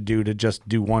like to do to just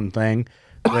do one thing.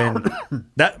 When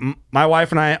my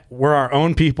wife and I, we're our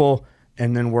own people,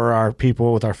 and then we're our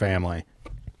people with our family.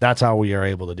 That's how we are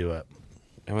able to do it.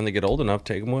 And when they get old enough,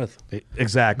 take them with.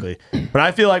 Exactly. But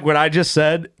I feel like what I just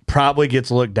said probably gets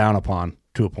looked down upon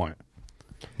to a point.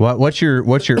 What's your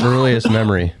earliest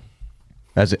memory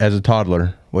as a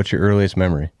toddler? What's your earliest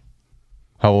memory?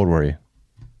 How old were you?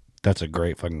 That's a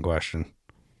great fucking question.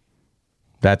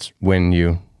 That's when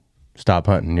you stop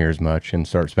hunting near as much and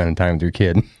start spending time with your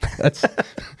kid.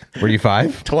 Were you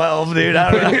 5? 12, dude.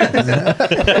 I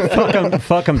don't know.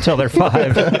 Fuck them till they're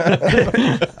 5.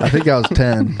 I think I was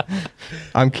 10.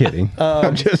 I'm kidding.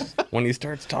 I'm just When he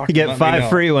starts talking, You get 5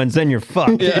 free ones, then you're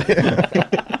fucked.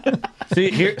 See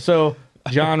here, so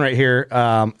John right here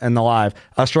in the live.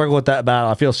 I struggle with that battle.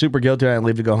 I feel super guilty when I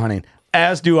leave to go hunting,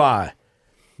 as do I.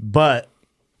 But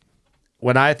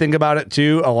when I think about it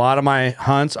too, a lot of my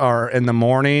hunts are in the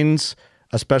mornings,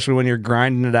 especially when you're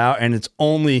grinding it out, and it's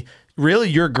only really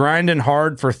you're grinding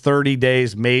hard for 30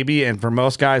 days maybe, and for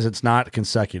most guys it's not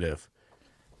consecutive.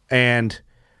 And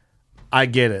I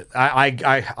get it.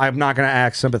 I'm not going to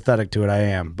act sympathetic to it. I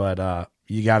am, but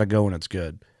you got to go when it's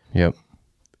good. Yep.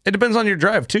 it depends on your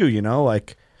drive too. You know,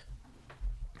 like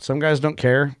some guys don't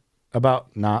care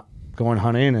about not going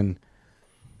hunting, and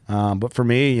but for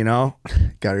me, you know,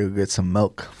 gotta go get some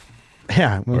milk.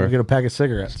 Yeah, we'll get a pack of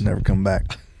cigarettes. Never come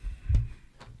back.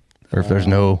 Or if there's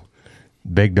no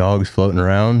big dogs floating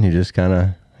around, you just kind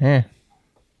of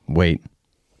wait.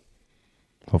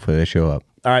 Hopefully they show up.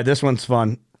 All right, this one's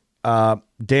fun.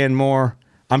 Dan Moore.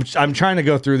 I'm trying to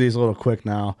go through these a little quick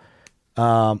now.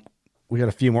 We got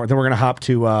a few more. Then we're gonna hop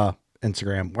to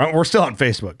Instagram. We're still on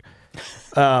Facebook.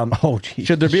 Geez.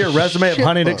 Should there be a resume of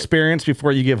hunting experience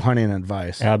before you give hunting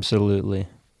advice? Absolutely.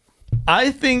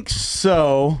 I think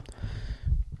so.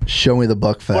 Show me the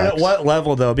buck But facts. at what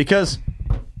level though? Because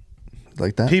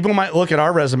like that? people might look at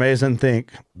our resumes and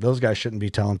think those guys shouldn't be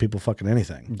telling people fucking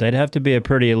anything. They'd have to be a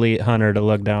pretty elite hunter to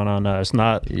look down on us.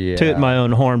 Not toot my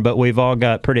own horn, but we've all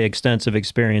got pretty extensive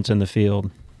experience in the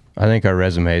field. I think our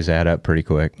resumes add up pretty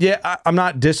quick. Yeah, I'm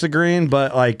not disagreeing,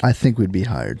 but like I think we'd be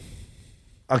hired.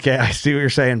 Okay, I see what you're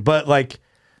saying, but like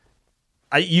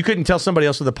you couldn't tell somebody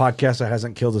else with a podcast that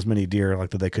hasn't killed as many deer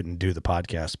like that they couldn't do the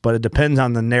podcast. But it depends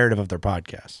on the narrative of their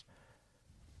podcast.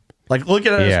 Like look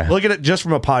at it look at it just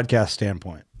from a podcast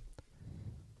standpoint.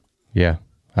 Yeah,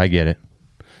 I get it.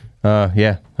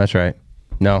 Yeah, that's right.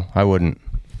 No, I wouldn't.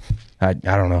 I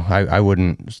don't know. I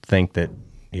wouldn't think that.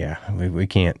 Yeah, we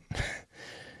can't.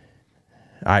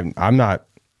 I'm not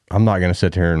going to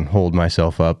sit here and hold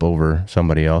myself up over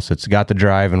somebody else that's got the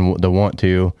drive and the want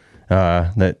to,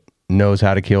 that knows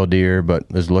how to kill deer, but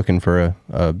is looking for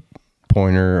a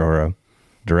pointer or a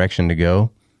direction to go.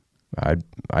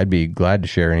 I'd be glad to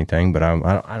share anything, but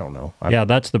I don't know. Yeah,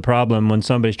 that's the problem when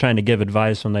somebody's trying to give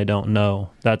advice when they don't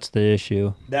know. That's the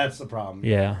issue. That's the problem.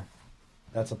 Yeah.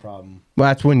 That's a problem. Well,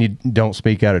 that's when you don't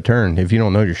speak out of turn. If you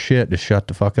don't know your shit, just shut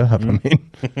the fuck up. I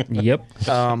mean, yep.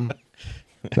 I'm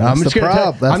just going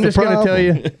to tell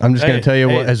you. I'm just going to tell you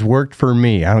what has worked for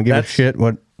me. I don't give a shit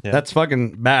what. That's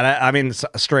fucking bad. I mean,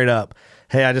 straight up.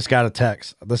 Hey, I just got a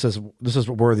text. This is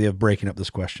worthy of breaking up this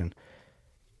question.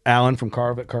 Alan from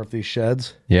Carve These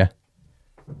Sheds. Yeah.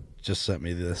 Just sent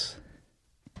me this.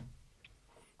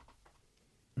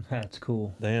 That's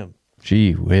cool. Damn.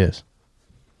 Gee whiz.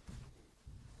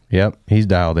 Yep, he's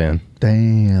dialed in.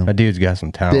 Damn. That dude's got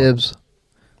some talent.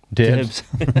 Dibs.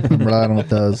 I'm riding with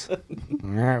those. All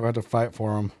right, we'll have to fight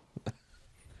for him.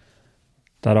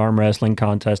 That arm wrestling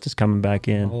contest is coming back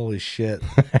in. Holy shit.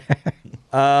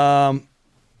 All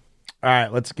right,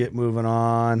 let's get moving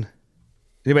on.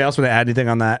 Anybody else want to add anything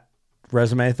on that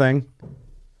resume thing?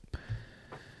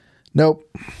 Nope.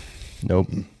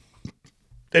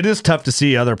 It is tough to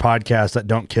see other podcasts that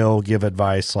don't kill give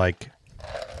advice, like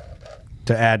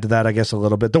to add to that, I guess, a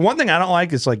little bit. The one thing I don't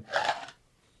like is like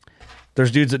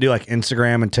there's dudes that do like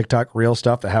Instagram and TikTok reel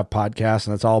stuff that have podcasts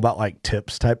and it's all about like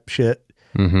tips type shit.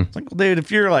 Mm-hmm. It's like, well, dude,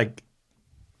 if you're like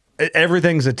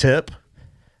everything's a tip,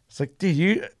 it's like, dude,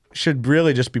 you should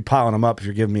really just be piling them up if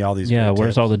you're giving me all these. Yeah, great where's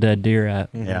tips. all the dead deer at?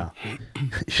 Yeah.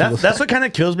 That's what kind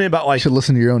of kills me about like. You should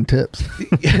listen to your own tips.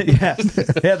 yeah,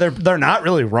 they're not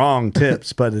really wrong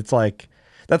tips, but it's like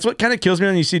that's what kind of kills me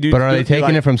when you see dudes. But are they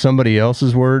taking it from somebody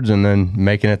else's words and then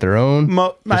making it their own?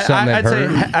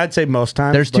 I'd say most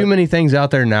times. There's too many things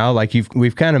out there now. Like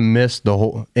we've kind of missed the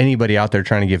whole. Anybody out there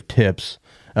trying to give tips?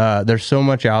 There's so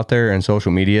much out there in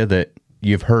social media that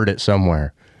you've heard it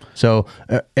somewhere. So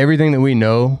everything that we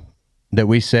know, that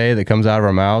we say, that comes out of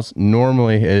our mouths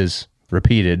normally is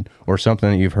repeated or something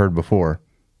that you've heard before.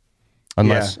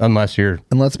 Unless you're,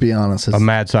 and let's be honest, a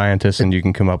mad scientist and you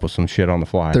can come up with some shit on the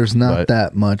fly. There's not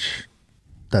that much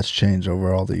that's changed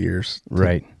over all the years.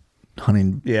 Right.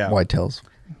 Hunting whitetails.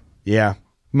 Yeah.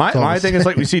 My thing is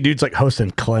like we see dudes like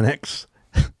hosting clinics.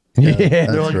 Yeah.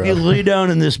 They're like, you lay down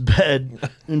in this bed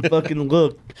and fucking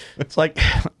look. It's like,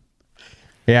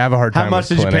 yeah, I have a hard time. How much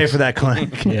did you pay for that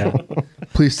clinic? Yeah.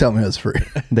 Please tell me it was free.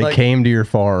 They came to your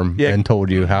farm and told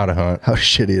you how to hunt. How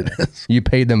shitty it is. You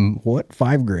paid them what,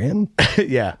 $5,000?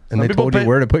 Yeah, and they told you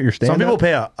where to put your stand. Some people up?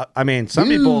 pay some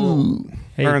people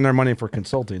earn their money for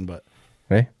consulting, but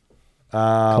hey,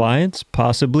 clients,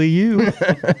 possibly you.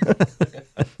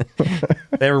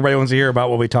 Everybody wants to hear about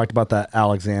what we talked about that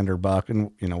Alexander buck,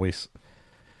 and we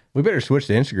better switch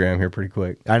to Instagram here pretty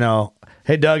quick. I know.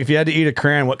 Hey, Doug, if you had to eat a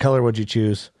crayon, what color would you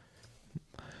choose?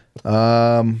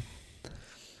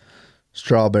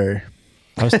 Strawberry.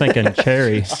 I was thinking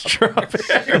cherry.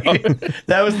 Strawberry.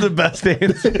 That was the best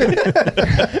answer.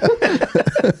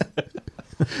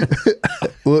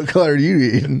 What color are you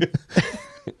eating?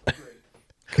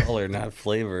 Color, not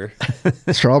flavor.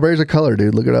 Strawberry's a color,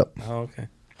 dude. Look it up. Oh, okay.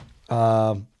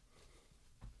 All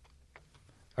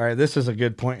right, this is a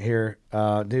good point here.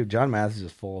 Dude, John Mathis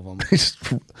is full of them.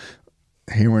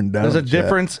 Hammering down. There's a on Chet.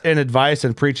 difference in advice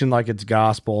and preaching like it's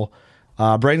gospel.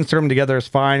 Brainstorming together is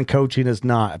fine. Coaching is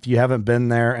not. If you haven't been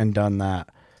there and done that.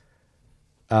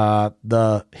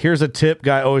 Here's a tip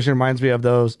guy always reminds me of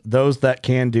those that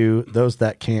can do, those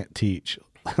that can't teach.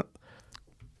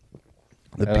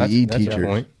 The Yeah, PE that's a teacher.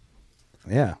 point.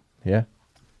 Yeah. Yeah.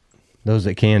 Those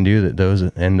that can do that,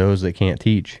 those that can't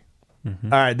teach. All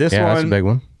right, this Yeah, one. that's a big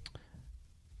one.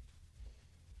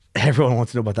 Everyone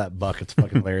wants to know about that buck. It's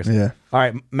fucking hilarious. Yeah. All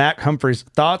right, Mac Humphreys.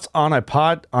 Thoughts on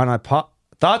podcasts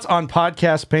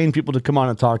paying people to come on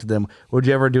and talk to them. Would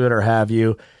you ever do it or have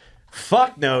you?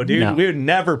 Fuck no, dude. No. We would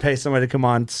never pay somebody to come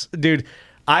on. Dude,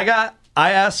 I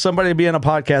asked somebody to be on a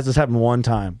podcast. This happened one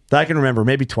time that I can remember,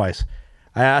 maybe twice.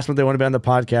 I asked them if they want to be on the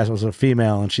podcast. It was a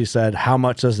female, and she said, "How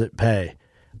much does it pay?"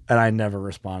 And I never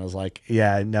responded. I was like,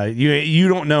 "Yeah, no, you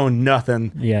don't know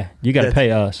nothing." Yeah, you got to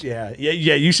pay us. Yeah.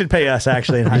 You should pay us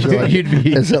actually. In high school.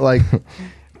 Is it like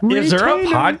Is there a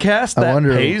podcast I that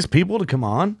wonder- pays people to come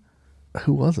on?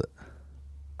 who was it?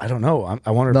 I don't know.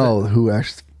 I wonder. No, who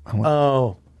actually?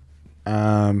 Do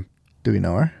we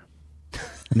know her?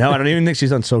 No, I don't even think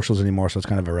she's on socials anymore, so it's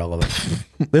kind of irrelevant.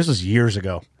 This was years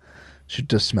ago. She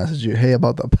just messaged you, "Hey,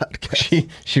 about the podcast."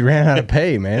 She ran out of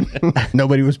pay, man.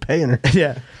 Nobody was paying her.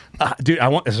 Yeah, dude.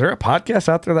 Is there a podcast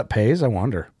out there that pays? I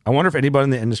wonder if anybody in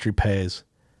the industry pays.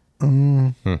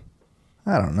 I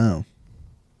don't know.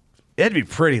 It'd be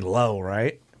pretty low,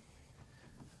 right?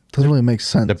 Doesn't really make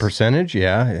sense. The percentage,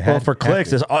 yeah. it Well, had- for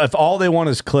clicks, if all they want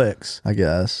is clicks, I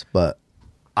guess, but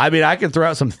I mean, I can throw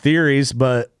out some theories,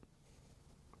 but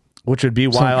which would be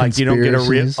why, Some like, you don't get a real,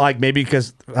 conspiracies. like, maybe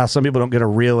because how some people don't get a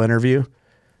real interview.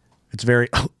 It's very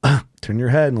turn your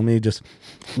head and let me just,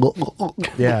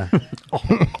 yeah. a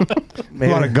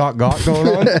lot of got going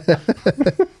on.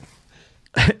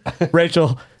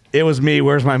 Rachel, it was me.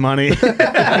 Where's my money?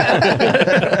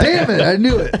 damn it, I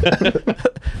knew it.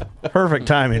 Perfect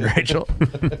timing, Rachel.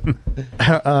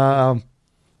 All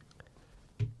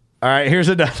right, here's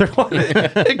another one.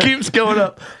 It keeps going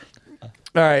up.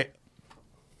 All right.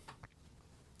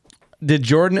 Did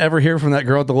Jordan ever hear from that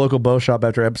girl at the local bow shop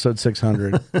after episode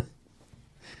 600?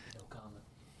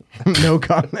 No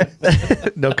comment.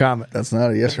 No comment. That's not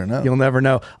a yes or no. You'll never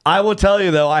know. I will tell you,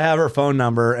 though, I have her phone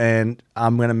number, and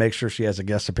I'm going to make sure she has a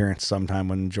guest appearance sometime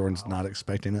when Jordan's not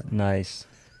expecting it. Nice.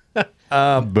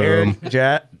 Boom.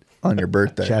 On your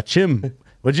birthday. Chachim.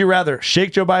 Would you rather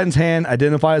shake Joe Biden's hand,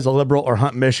 identify as a liberal, or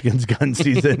hunt Michigan's gun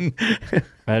season?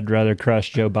 I'd rather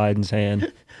crush Joe Biden's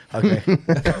hand. Okay.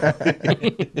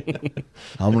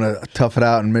 I'm going to tough it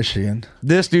out in Michigan.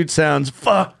 This dude sounds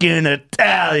fucking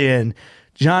Italian.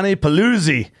 Johnny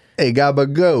Paluzzi. Hey,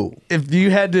 Gabba, go. If you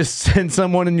had to send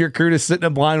someone in your crew to sit in a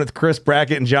blind with Chris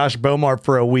Brackett and Josh Bomar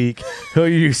for a week, who are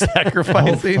you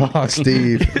sacrificing?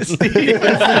 Steve.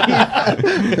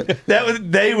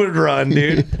 They would run,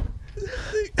 dude.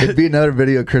 It'd be another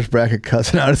video of Chris Brackett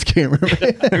cussing out his cameraman.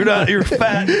 You're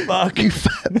fat fuck. You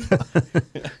fat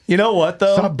fuck. You know what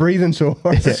though? Stop breathing so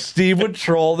hard. Steve would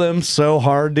troll them so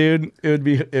hard, dude. It would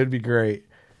be great.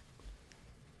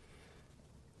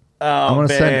 Oh, I'm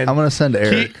gonna send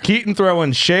Eric. Keaton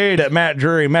throwing shade at Matt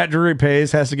Drury. Matt Drury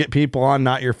pays, has to get people on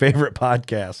not your favorite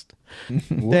podcast.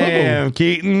 Damn,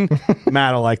 Keaton.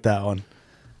 Matt will like that one.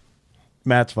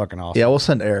 Matt's fucking awesome. Yeah, we'll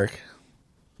send Eric.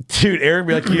 Dude, Eric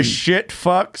be like, you shit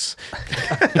fucks.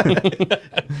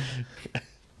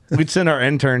 We'd send our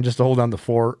intern just to hold down the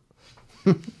fort.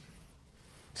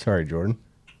 Sorry, Jordan.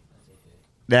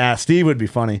 Nah, Steve would be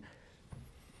funny.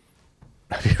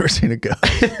 Have you ever seen a ghost?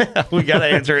 We got to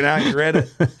answer it now. You ready?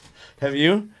 Have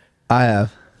you? I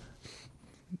have.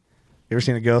 You ever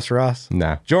seen a ghost, Ross?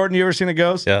 Nah. Jordan, you ever seen a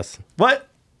ghost? Yes. What?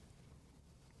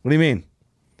 What do you mean?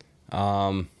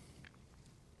 I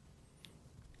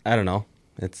don't know.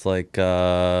 It's like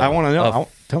I want to know.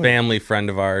 Tell me. Family friend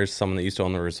of ours, someone that used to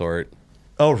own the resort.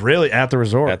 Oh, really? At the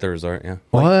resort? At the resort, yeah.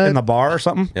 Like What? in the bar or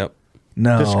something? Yep.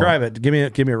 No. Describe it. Give me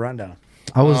a rundown.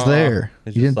 I was there.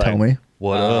 It's You just didn't tell like- me.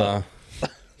 What up?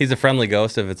 He's a friendly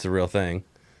ghost if it's a real thing.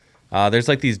 There's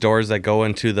like these doors that go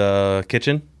into the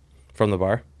kitchen from the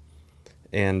bar,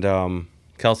 and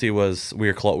Kelsey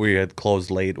we had closed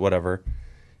late, whatever,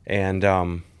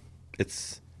 and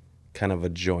it's kind of a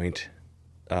joint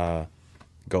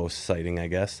ghost sighting, I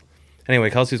guess. Anyway,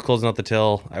 Kelsey was closing out the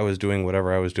till. I was doing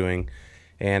whatever I was doing,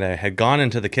 and I had gone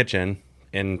into the kitchen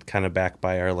and kind of back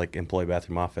by our like employee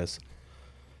bathroom office,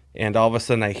 and all of a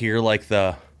sudden I hear like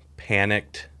the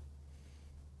panicked,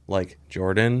 like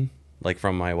Jordan, like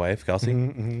from my wife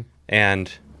Kelsey,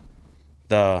 and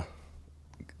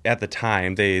at the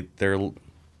time they're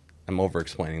I'm over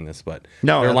explaining this, but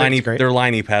No, they're I think it's great. they're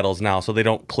liney pedals now, so they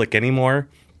don't click anymore.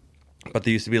 But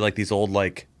they used to be like these old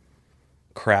like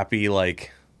crappy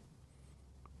like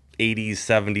 80s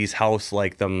 70s house,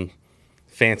 like them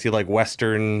fancy like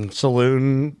Western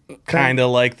saloon kind of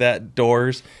like that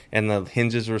doors, and the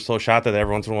hinges were so shot that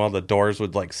every once in a while the doors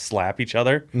would like slap each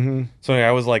other. Mm-hmm. So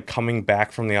I was like coming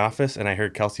back from the office and I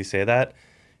heard Kelsey say that,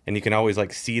 and you can always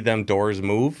like see them doors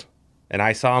move, and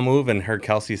I saw a move and heard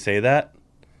Kelsey say that,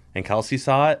 and Kelsey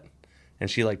saw it, and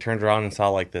she like turned around and saw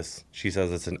like this. She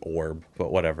says it's an orb,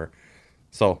 but whatever.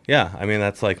 So yeah, I mean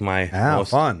that's like my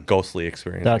most fun ghostly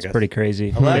experience. That's I guess. pretty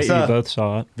crazy. Alexa, You both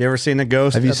saw it. Have you ever seen a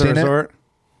ghost Have you at the seen it? resort?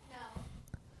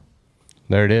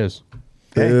 There it is.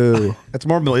 Hey, Ooh. it's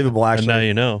more believable And actually. now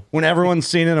you know. When everyone's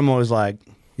seen it, I'm always like,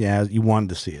 yeah, you wanted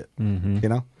to see it. Mm-hmm. You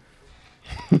know,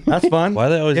 that's fun. Why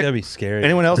they always gotta be scary?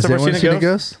 Anyone else Has ever anyone seen a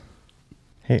ghost?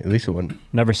 Hey, at least it wouldn't.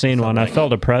 Never seen one. I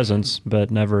felt a presence,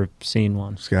 but never seen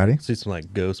one. Scotty? See some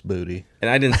like ghost booty. And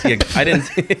I didn't see I didn't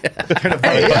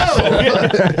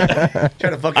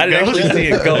actually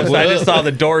see a ghost. I just saw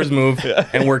the doors move,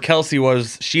 and where Kelsey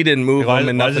was, she didn't move them,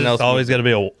 and nothing else. Always got to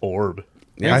be an orb.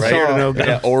 Yeah, I right. saw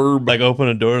Yeah, orb. Like open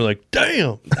a door, like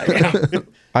damn,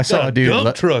 I saw a dude.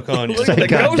 dump truck on you. Look at the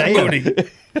God ghost damn. booty.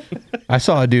 I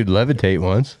saw a dude levitate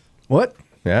once. What?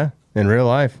 Yeah, in real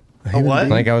life. what? I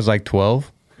think I was like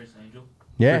 12. Chris Angel.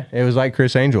 Yeah, it was like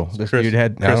Chris Angel. This Chris- dude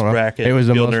had, I Chris don't know, Brackett, it was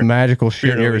the Fielder, most magical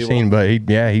shit Fear you No ever Evil. seen. But he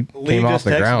Lee came off just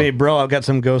the texted ground. me, bro. I've got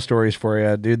some ghost stories for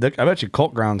you, dude. I bet you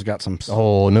Colt Ground's got some.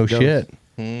 Oh no Ghost.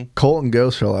 shit! Colt and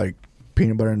Ghost are like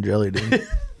peanut butter and jelly, dude.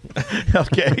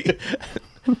 Okay.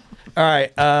 All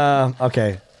right.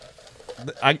 Okay.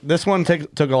 This one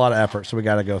took a lot of effort, so we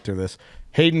got to go through this.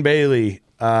 Hayden Bailey.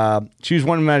 Choose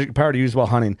one magic power to use while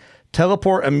hunting.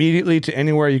 Teleport immediately to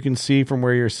anywhere you can see from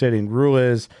where you're sitting. Rule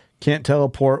is can't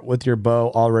teleport with your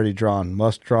bow already drawn.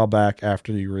 Must draw back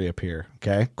after you reappear.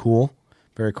 Okay. Cool.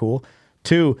 Very cool.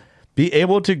 2. Be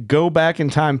able to go back in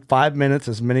time 5 minutes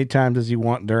as many times as you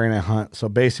want during a hunt. So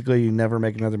basically, you never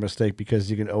make another mistake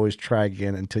because you can always try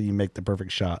again until you make the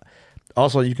perfect shot.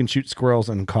 Also, you can shoot squirrels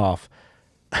and cough.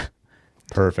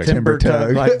 Perfect. Timber tug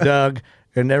tug. like Doug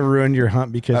and never ruin your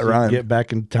hunt because That you rhymed. get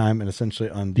back in time and essentially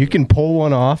undo. You can pull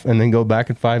one off and then go back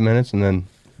in 5 minutes and then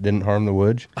didn't harm the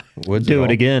woods. Do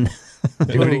it again.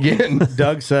 Do it again.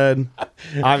 Doug said,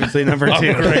 obviously number 2.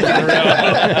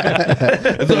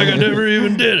 It's like I never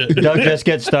even did it. Doug just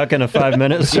gets stuck in a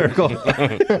 5-minute circle.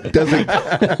 Doesn't.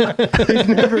 He's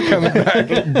never coming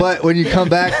back. But when you come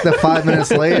back the 5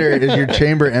 minutes later, is your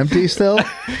chamber empty still?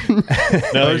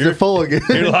 No, Or is it full again?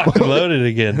 you're locked and loaded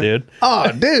again, dude.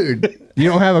 Oh, dude. You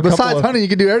don't have a Besides couple of, hunting, you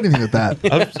can do everything with that.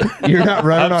 you're not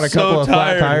running I'm on a so couple of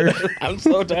flat tired. tires. I'm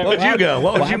so tired. What'd you go?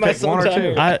 What would Why you am I pick? so 1 or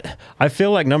 2? tired? I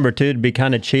feel like number 2 would be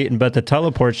kind of cheating, but the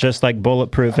teleport's just like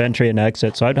bulletproof entry and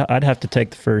exit. So I'd have to take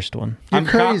the first one. You're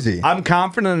crazy. I'm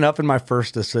confident enough in my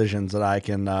first decisions that I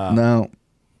can No,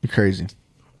 you're crazy.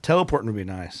 teleporting would be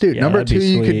nice. Dude, Yeah, number that'd be 2,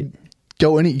 you sweet. could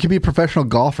go any. You could be a professional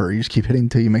golfer. You just keep hitting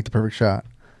until you make the perfect shot.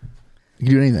 You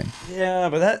can do anything. Yeah,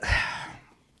 but that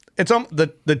it's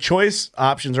the choice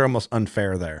options are almost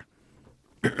unfair there.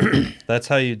 That's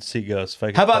how you'd see ghosts. If I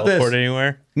could How about this? teleport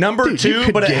anywhere? Number Dude, you 2,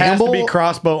 could but it has to be gamble.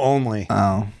 crossbow only.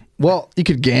 Oh, well, you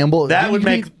could gamble. That You would could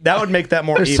make be- that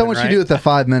more. There's even, so much right? you do with the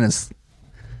 5 minutes.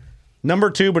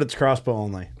 Number 2, but it's crossbow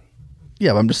only.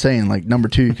 Yeah, but I'm just saying, like number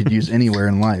 2, you could use anywhere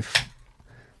in life.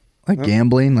 Like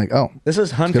gambling, like This is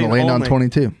it's hunting gonna land only. on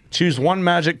 22. Choose one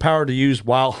magic power to use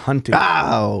while hunting.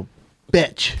 Oh,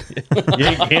 bitch. You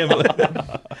ain't gambling.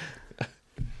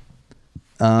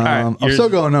 I'm yours- still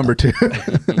going number 2.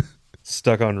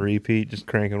 Stuck on repeat, just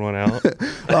cranking one out.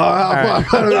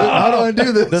 How do I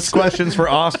do this? This question's for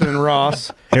Austin and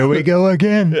Ross. Here we go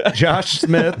again. Josh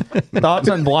Smith, thoughts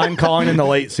on blind calling in the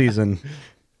late season?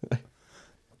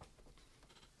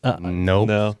 Nope.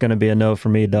 No. Gonna be a no for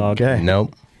me, dog. Okay.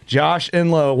 Nope. Josh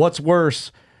Inlow, what's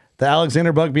worse, the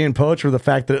Alexander buck being poached or the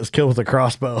fact that it was killed with a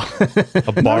crossbow?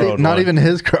 A borrowed Not one. even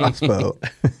his crossbow.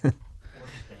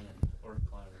 Or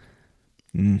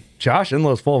climber. Josh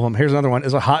Inlow's full of them. Here's another one.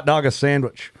 Is a hot dog a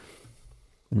sandwich?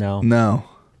 No. No.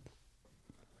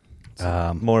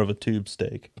 More of a tube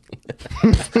steak.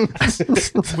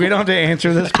 We don't have to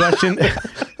answer this question.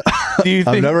 Do you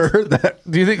think, I've never heard that.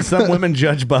 Do you think some women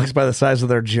judge bucks by the size of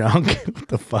their junk? What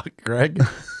the fuck, Greg?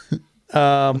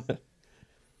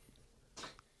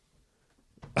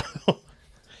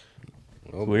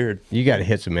 Weird. You got to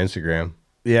hit some Instagram.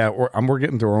 Yeah, we're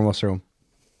getting through. We're almost through.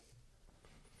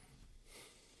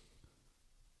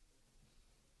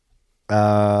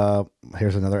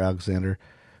 Here's another Alexander.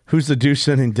 Who's the douche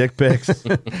sending dick pics?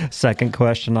 Second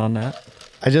question on that.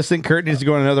 I just think Kurt needs to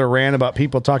go on another rant about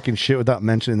people talking shit without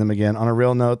mentioning them again. On a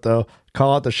real note, though,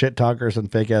 call out the shit talkers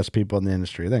and fake ass people in the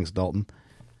industry. Thanks, Dalton.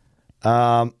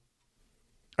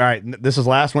 All right, this is the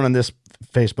last one on this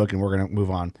Facebook, and we're going to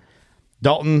move on.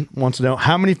 Dalton wants to know,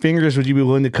 how many fingers would you be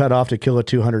willing to cut off to kill a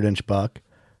 200-inch buck?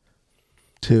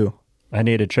 2. I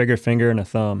need a trigger finger and a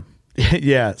thumb.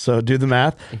 Yeah, so do the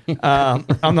math.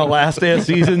 On the last day of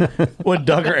season, would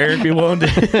Doug or Eric be willing to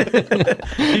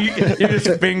you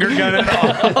just finger gun it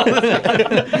off?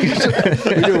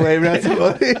 You're waving at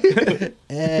somebody.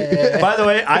 By the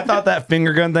way, I thought that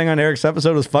finger gun thing on Eric's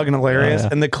episode was fucking hilarious. Oh, yeah.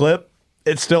 And the clip,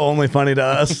 it's still only funny to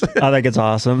us. I think it's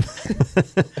awesome.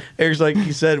 Eric's like,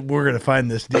 he said, we're going to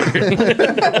find this deer.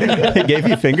 He gave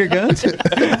you finger guns?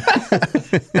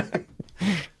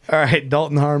 All right,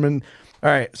 Dalton Harmon. All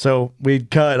right, so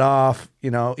we'd cut off,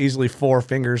 easily 4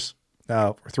 fingers,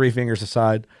 or 3 fingers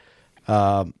aside.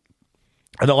 On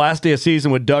the last day of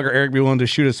season, would Doug or Eric be willing to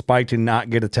shoot a spike to not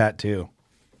get a tattoo?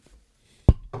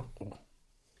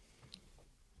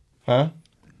 Huh?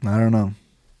 I don't know.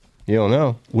 You don't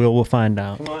know. We'll find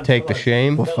out. Take the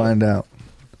shame. We'll find out.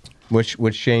 Which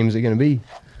shame is it going to be?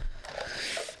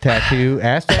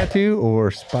 Ass tattoo,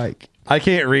 or spike? I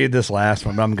can't read this last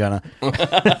one, but I'm gonna.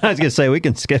 I was gonna say we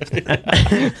can skip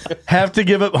that. Have to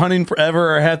give up hunting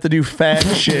forever, or have to do fat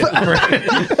shit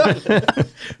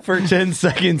for 10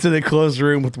 seconds in a closed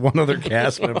room with one other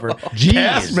cast member.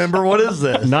 Cast member, what is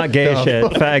this? Not gay shit,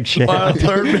 fag shit.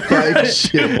 Fag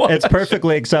shit. It's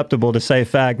perfectly acceptable to say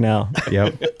fag now.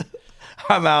 Yep.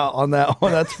 I'm out on that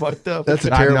one. That's fucked up. That's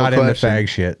a I'm terrible not question. into fag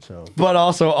shit, so But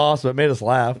also awesome. It made us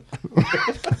laugh.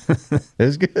 it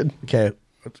was good. Okay,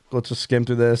 let's just skim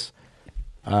through this.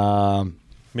 I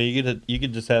mean, you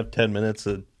could just have 10 minutes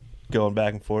of going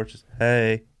back and forth. Just,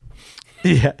 hey.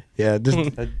 Yeah.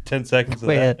 Just 10 seconds of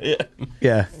Quit. that. Yeah.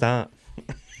 yeah. Stop.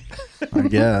 I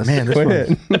guess. Man,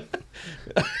 this Quit.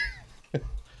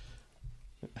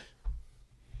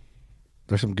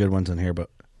 There's some good ones in here, but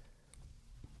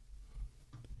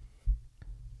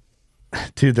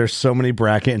dude, there's so many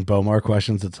bracket and Bomar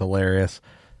questions. It's hilarious.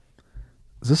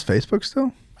 Is this Facebook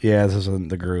still? Yeah, this is in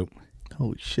the group.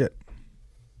 Holy shit.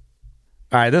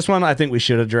 All right, this one I think we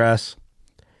should address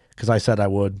because I said I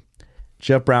would.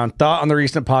 Jeff Brown, thought on the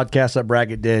recent podcast that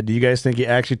Brackett did. Do you guys think he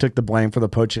actually took the blame for the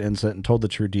poaching incident and told the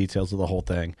true details of the whole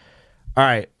thing? All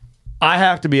right, I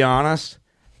have to be honest.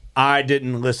 I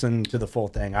didn't listen to the full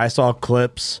thing. I saw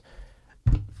clips.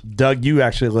 Doug, you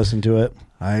actually listened to it.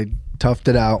 I toughed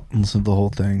it out and listened to the whole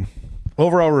thing.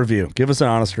 Overall review. Give us an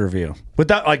honest review.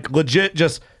 Without legit,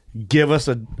 just give us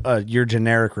your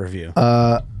generic review.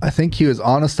 I think he was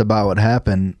honest about what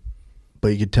happened, but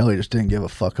you could tell he just didn't give a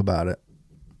fuck about it.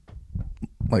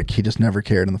 Like, he just never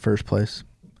cared in the first place.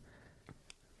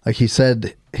 Like, he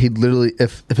said he'd literally,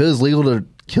 if it was legal to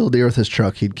kill deer with his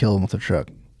truck, he'd kill him with a truck.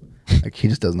 Like, he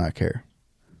just does not care.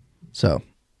 So,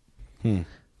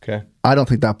 Okay. I don't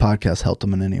think that podcast helped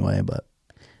him in any way, but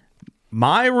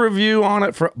My review on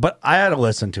it, but I had to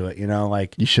listen to it,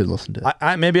 like you should listen to it.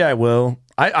 I maybe I will.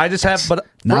 I just have, but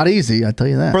Not easy, I tell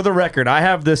you that. for the record, I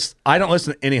have this. I don't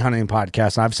listen to any hunting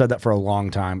podcast, and I've said that for a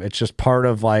long time. It's just part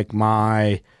of like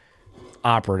my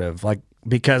operative, like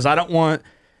because I don't want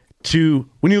to.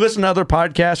 When you listen to other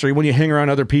podcasts or when you hang around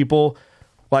other people,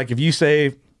 like if you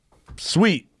say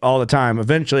 "sweet" all the time,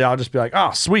 eventually I'll just be like,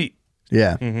 "Oh, sweet,"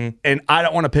 Yeah. and I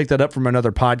don't want to pick that up from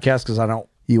another podcast because I don't.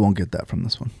 You won't get that from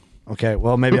this one. Okay,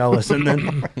 well maybe I'll listen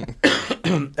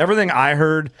then. Everything I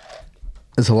heard.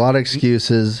 It's a lot of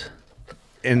excuses.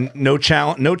 And no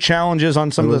challenges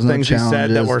on some There of the was no things he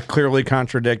said that challenges. were clearly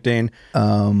contradicting.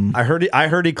 I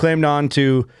heard he claimed on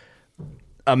to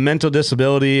a mental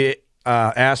disability,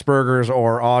 Asperger's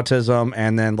or autism,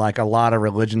 and then like a lot of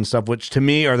religion stuff, which to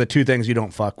me are the two things you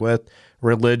don't fuck with: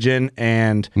 religion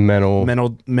and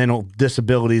mental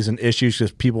disabilities and issues.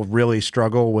 Because people really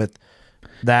struggle with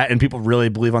that, and people really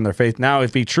believe on their faith. Now,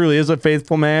 if he truly is a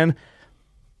faithful man.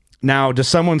 Now, does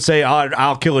someone say,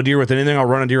 I'll kill a deer with anything, I'll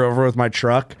run a deer over with my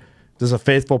truck? Does a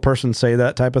faithful person say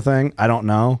that type of thing? I don't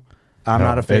know. I'm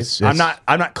not a faith. I'm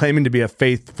not claiming to be a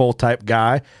faithful type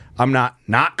guy. I'm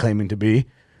not claiming to be.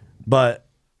 But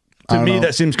to me,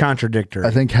 that seems contradictory.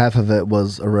 I think half of it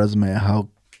was a resume of how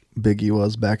big he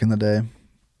was back in the day.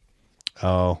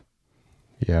 Oh.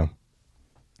 Yeah.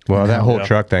 Well, that whole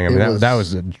truck thing, I mean, It that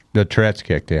was the Tourette's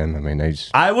kicked in. I mean,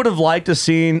 I would have liked to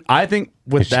seen, I think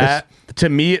with that, to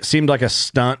me, it seemed like a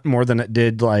stunt more than it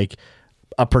did like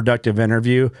a productive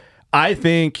interview. I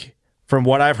think from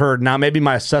what I've heard, now maybe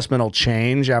my assessment will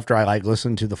change after I like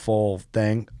listen to the full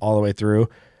thing all the way through.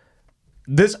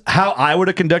 This, how I would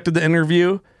have conducted the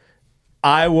interview,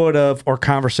 I would have, or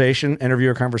conversation,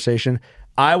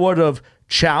 I would have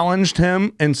challenged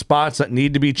him in spots that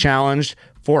need to be challenged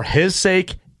for his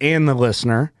sake and the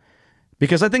listener.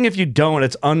 Because I think if you don't,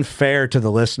 it's unfair to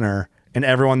the listener and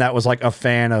everyone that was like a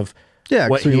fan of Yeah,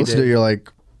 what so you he listen did. to it, you're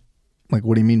like,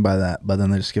 what do you mean by that? But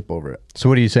then they just skip over it. So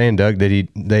what are you saying, Doug? That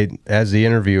they as the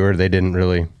interviewer, they didn't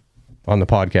really on the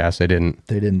podcast. They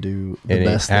didn't do the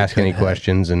best they ask could any have.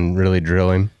 questions and really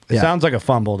drill him. It Yeah. sounds like a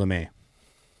fumble to me.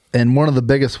 And one of the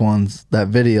biggest ones, that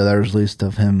video that was released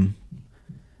of him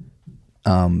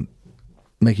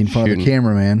making fun of Shooting. the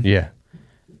cameraman. Yeah.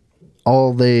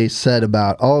 All was said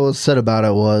about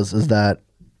it was that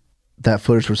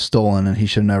footage was stolen and he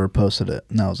should have never posted it.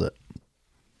 And that was it.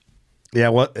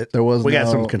 Yeah, There was we got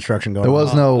no- some construction going There on.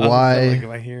 was no I was why like,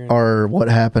 am I hearing- or what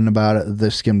happened about it. They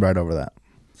skimmed right over that.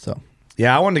 So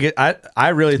Yeah, I wanted to get. I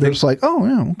really they're think just like, oh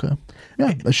yeah, okay,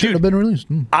 yeah, it should have been released.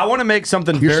 I want to make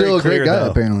something You're very still a clear. great guy, though.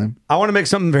 apparently. I want to make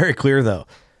something very clear though.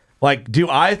 Like, do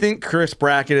I think Chris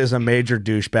Brackett is a major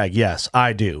douchebag? Yes,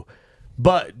 I do.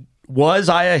 But was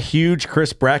I a huge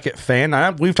Chris Brackett fan?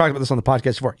 We've talked about this on the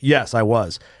podcast before. Yes, I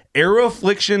was. Arrow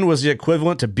Affliction was the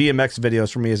equivalent to BMX videos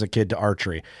for me as a kid to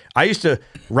archery. I used to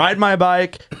ride my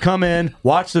bike, come in,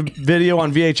 watch the video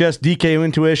on VHS, DK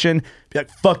Intuition, be like,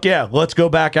 fuck yeah, let's go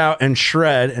back out and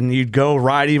shred, and you'd go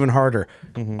ride even harder.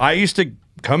 I used to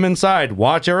come inside,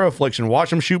 watch Arrow Affliction,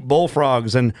 watch them shoot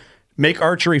bullfrogs, and make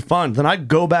archery fun. Then I'd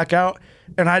go back out,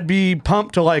 and I'd be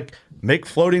pumped to like make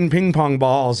floating ping pong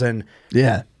balls and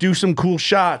do some cool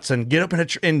shots and get up in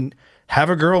and have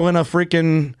a girl in a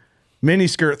freaking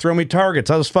miniskirt throw me targets.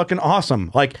 That was fucking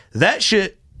awesome. Like, that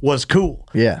shit was cool.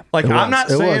 Yeah, Like, it I'm was. not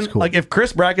It was saying cool. like if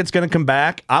Chris Brackett's gonna come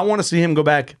back, I want to see him go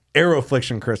back Arrow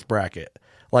Affliction Chris Brackett,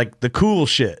 like the cool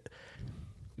shit.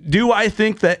 Do I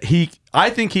think that I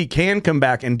think he can come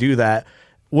back and do that.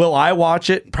 Will I watch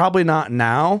it? Probably not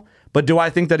now. But do I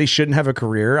think that he shouldn't have a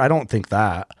career? I don't think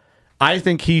that. I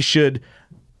think he should.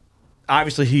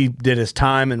 Obviously, he did his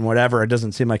time and whatever. It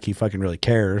doesn't seem like he fucking really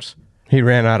cares. He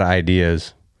ran out of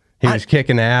ideas. He was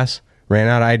kicking ass, ran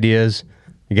out of ideas.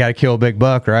 You got to kill a big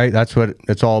buck, right? That's what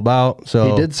it's all about.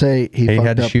 So He did say he had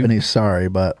fucked to up shoot. and he's sorry,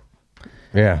 but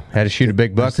Yeah, had to shoot a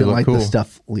big I buck just to didn't look like cool. the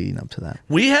stuff leading up to that.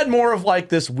 We had more of like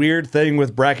this weird thing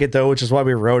with Brackett though, which is why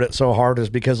we wrote it so hard, is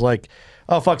because like,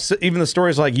 oh fuck, even the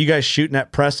stories like you guys shooting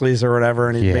at Presley's or whatever,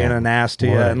 and he's Yeah. being an ass to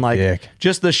you, What a and like dick.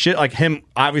 just the shit, like him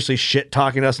obviously shit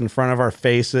talking to us in front of our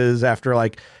faces after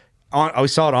like, we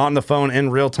saw it on the phone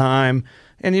in real time,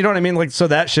 and you know what I mean, like so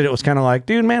that shit, it was kind of like,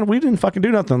 dude, man, we didn't fucking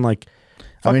do nothing, like.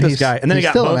 Fuck this he's, guy, and then he he's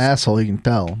got still an boasted. asshole. You can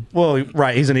tell. Well,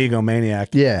 right, he's an egomaniac.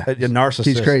 Yeah. a narcissist.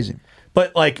 He's crazy.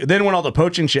 But like, then when all the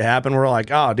poaching shit happened, we're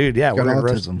like, oh, dude, yeah, Got we're gonna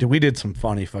roast. autism. Dude, we did some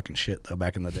funny fucking shit though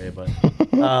back in the day, but,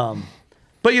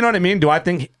 but you know what I mean? Do I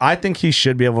think he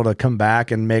should be able to come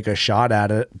back and make a shot at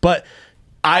it? But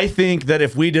I think that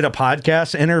if we did a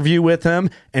podcast interview with him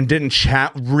and didn't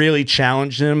really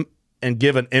challenge him and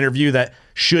give an interview that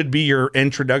should be your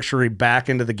introductory back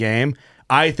into the game,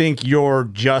 I think you're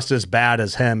just as bad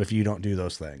as him if you don't do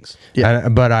those things. Yeah.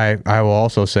 But I will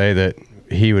also say that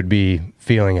he would be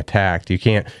feeling attacked. You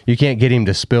can't get him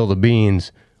to spill the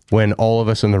beans when all of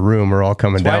us in the room are all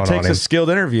coming That's why down it on takes him. a skilled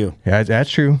interview. Yeah, that's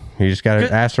true. You just got to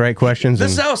ask the right questions.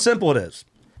 This is and how simple it is.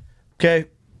 Okay,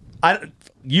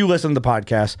 you listen to the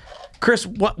podcast, Chris.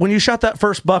 When you shot that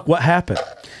first buck, what happened?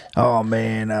 Oh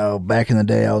man, back in the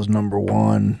day, I was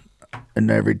 #1 in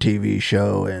every TV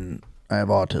show, and I have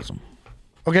autism.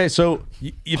 Okay, so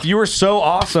if you were so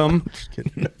awesome,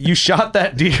 you shot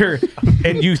that deer,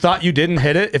 and you thought you didn't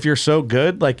hit it. If you're so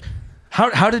good, like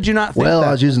how did you not think Well, that?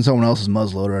 I was using someone else's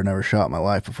muzzleloader. I never shot in my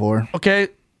life before. Okay,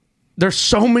 there's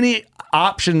so many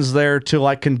options there to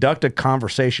like conduct a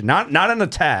conversation, not an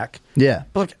attack. Yeah,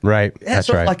 But like, right. yeah, That's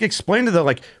so right. like explain to them,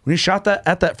 like when you shot that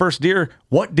at that first deer,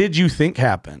 what did you think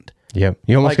happened? Yep.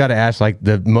 You almost like- got to ask like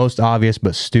the most obvious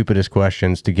but stupidest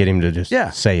questions to get him to just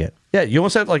say it. Yeah, you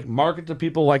almost have to like market to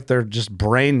people like they're just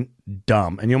brain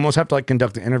dumb, and you almost have to like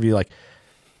conduct the interview like,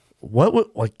 what would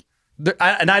like,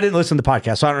 and I didn't listen to the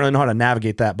podcast, so I don't really know how to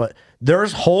navigate that. But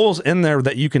there's holes in there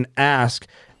that you can ask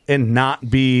and not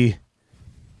be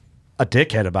a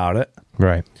dickhead about it.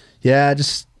 Right. yeah.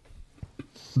 Just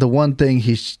the one thing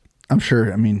I'm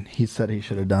sure. I mean, he said he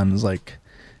should have done is like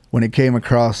when it came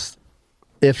across.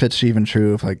 If it's even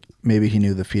true, if like maybe he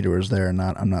knew the feeder was there or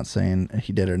not, I'm not saying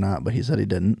he did or not, but he said he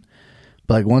didn't.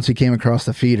 But like once he came across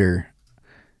the feeder,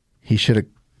 he should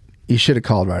have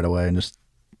called right away and just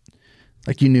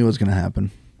like you knew it was going to happen.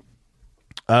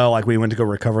 Oh, like we went to go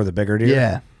recover the bigger deer.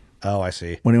 Yeah. Oh, I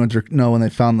see. When he went to when they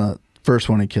found the first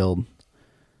one he killed,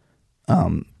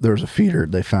 there was a feeder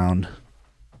they found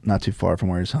not too far from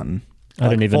where he's hunting. I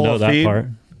didn't even full know of that feed? part.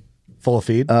 Full of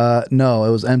feed. No,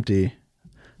 it was empty,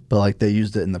 but like they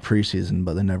used it in the preseason,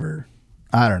 but they never.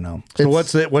 I don't know. So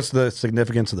It's what's the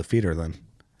significance of the feeder then?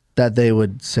 that they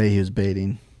would say he was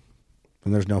baiting?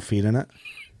 and there's no feed in it?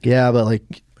 Yeah, but like,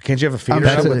 Can't you have a feeder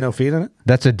That's with a- no feed in it?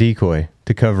 That's a decoy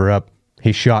to cover up.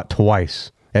 He shot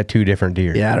twice at 2 different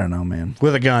deer. yeah, I don't know, man.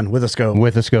 With a gun, with a scope.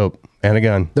 With a scope and a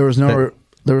gun. There was no.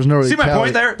 There was no. See my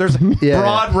point there? There's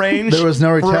broad range. There was no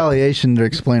retaliation to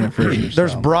explain it further.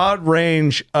 There's broad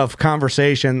range of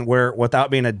conversation where,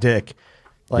 without being a dick,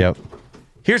 like, Yep.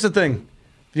 here's the thing.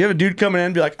 If you have a dude coming in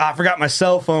and be like, I forgot my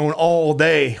cell phone all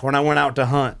day when I went out to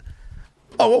hunt.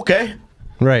 Oh, okay.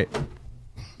 Right.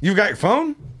 You've got your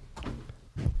phone?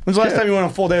 When's the last time you went on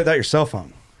a full day without your cell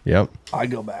phone? Yep. I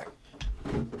go back.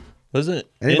 Wasn't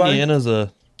Anybody? Indiana's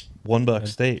a $1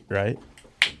 state, right?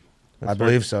 I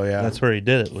believe so, yeah. That's where he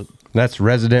did it. That's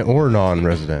resident or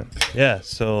non-resident. Yeah,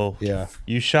 so Yeah.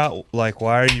 you shot, like,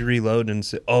 why are you reloading and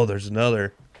say, oh, there's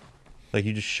another? Like,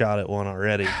 you just shot at one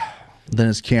already. Then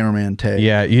his cameraman tag.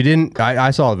 Yeah, you didn't. I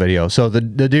saw the video. So the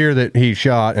deer that he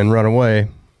shot and run away,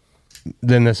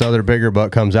 then this other bigger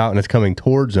buck comes out and it's coming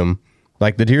towards him.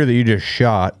 Like the deer that you just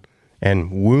shot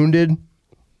and wounded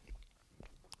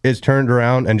is turned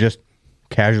around and just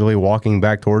casually walking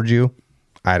back towards you.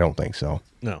 I don't think so.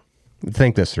 No.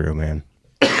 Think this through, man.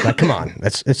 Like, come on.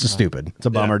 It's just stupid. It's a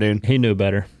bummer, dude. He knew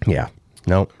better. Yeah.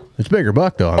 No. It's a bigger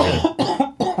buck, though.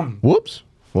 I mean, whoops.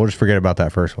 We'll just forget about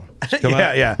that first one.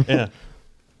 Yeah. Yeah.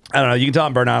 I don't know. You can tell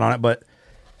I'm burnt out on it, but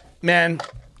man,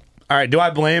 all right. Do I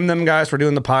blame them guys for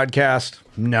doing the podcast?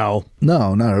 No.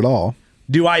 No, not at all.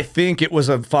 Do I think it was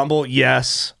a fumble?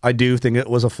 Yes, I do think it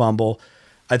was a fumble.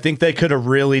 I think they could have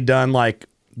really done like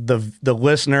the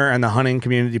listener and the hunting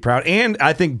community proud, and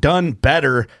I think done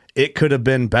better. It could have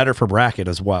been better for Brackett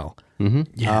as well.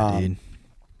 Yeah, dude.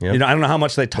 Yep. You know, I don't know how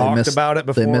much they talked missed- about it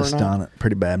before. They or missed not. on it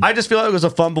pretty bad. I just feel like it was a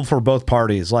fumble for both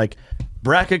parties. Like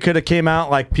Brackett could have came out,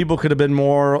 like people could have been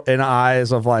more in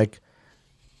eyes of like,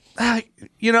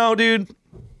 you know, dude,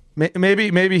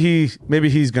 maybe he's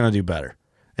gonna do better.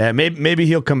 Yeah, maybe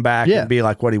he'll come back Yeah. and be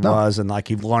like what he was and like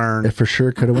he learned. It for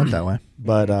sure could have went that way.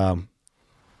 But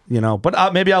you know,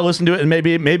 but maybe I'll listen to it and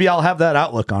maybe I'll have that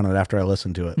outlook on it after I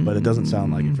listen to it. But it doesn't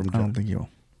sound like it from I don't Jeff. think you will.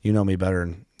 You know me better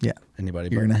than Yeah. anybody.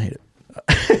 You're but gonna hate it.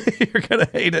 you're gonna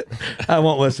hate it. I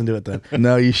won't listen to it then.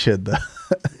 No, you should though.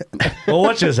 Well,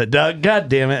 what is it, Doug? God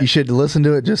damn it! You should listen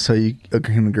to it just so you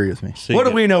can agree with me. So What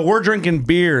you do we know? We're drinking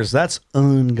beers. That's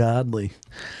ungodly.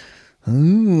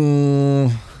 Ooh,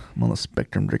 I'm on the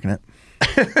spectrum drinking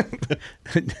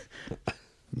it.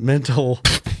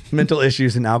 Mental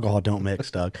issues and alcohol don't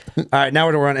mix, Doug. All right, now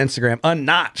we're on Instagram.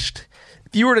 Unnotched.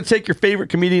 If you were to take your favorite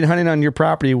comedian hunting on your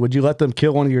property, would you let them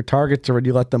kill one of your targets, or would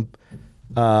you let them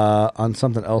on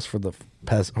something else for the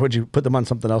peasants? Would you put them on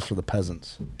something else for the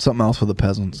peasants? Something else for the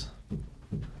peasants.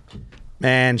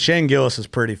 Man, Shane Gillis is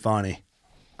pretty funny.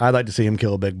 I'd like to see him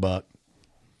kill a big buck.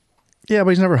 Yeah,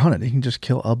 but he's never hunted. He can just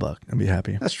kill a buck and be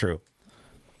happy. That's true.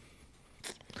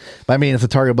 But I mean, if the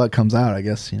target buck comes out, I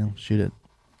guess, shoot it.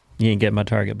 You ain't get my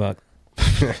target buck.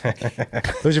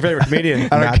 Who's your favorite comedian?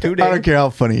 I don't care how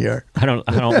funny you are. I don't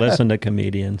listen to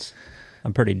comedians.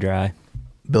 I'm pretty dry.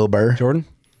 Bill Burr. Jordan?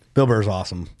 Bill Burr's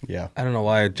awesome. Yeah. I don't know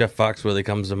why Jeff Foxworthy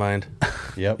comes to mind.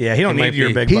 Yep. Yeah, he don't He need might your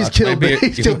be- big He's buck. killed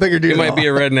bigger dude. He might be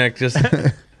a redneck. Just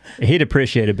He'd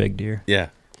appreciate a big deer. yeah,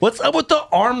 What's up with the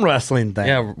arm wrestling thing?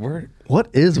 yeah. We're What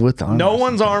is with the arm No wrestling?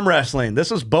 one's arm wrestling.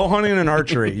 This is bow hunting and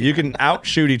archery. You can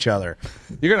outshoot each other.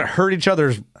 You're gonna hurt each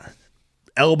other's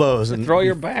elbows and throw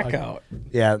your back out.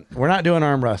 Yeah, we're not doing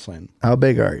arm wrestling. How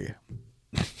big are you?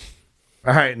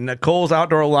 All right, Nicole's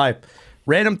Outdoor Life.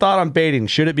 Random thought on baiting.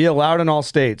 Should it be allowed in all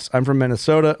states? I'm from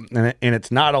Minnesota, and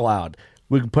it's not allowed.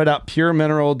 We can put out pure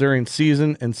mineral during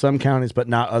season in some counties, but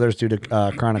not others due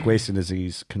to chronic wasting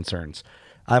disease concerns.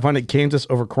 I've hunted Kansas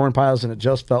over corn piles, and it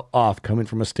just felt off coming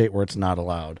from a state where it's not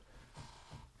allowed.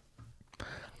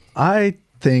 I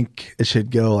think it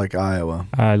should go like Iowa.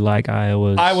 I like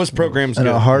Iowa's. Iowa's program's In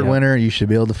good. a hard Yeah. winter, you should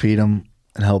be able to feed them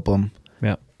and help them.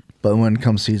 Yep. But when it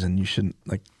comes season, you shouldn't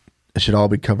it should all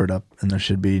be covered up, and there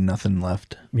should be nothing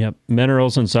left. Yep.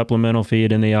 Minerals and supplemental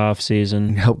feed in the off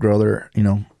season. Help grow their,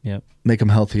 Yep. make them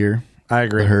healthier. I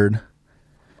agree. The herd.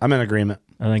 I'm in agreement.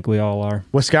 I think we all are.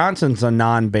 Wisconsin's a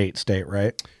non-bait state,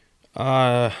 right?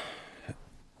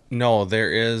 No,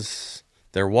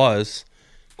 there was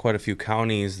quite a few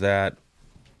counties that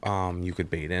you could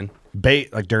bait in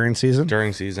Bait like during season?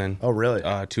 during season. Oh, really?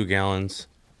 2 gallons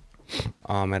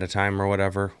at a time or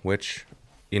whatever, which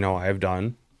I've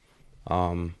done.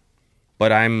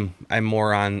 But I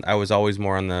was always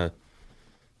more on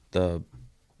the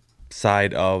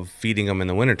side of feeding them in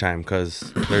the wintertime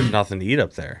because there's nothing to eat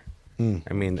up there.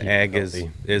 I mean, the ag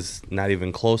is not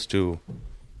even close to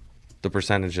the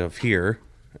percentage of here,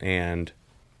 and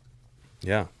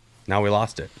yeah, now we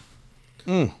lost it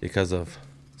because of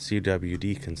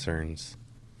CWD concerns.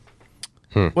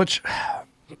 Which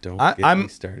Don't get I'm me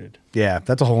started. Yeah,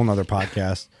 that's a whole nother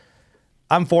podcast.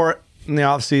 I'm for it in the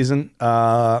off season.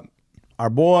 Our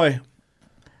boy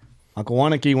Uncle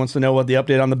Wannicky wants to know what the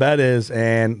update on the bet is,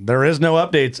 and there is no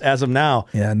updates as of now.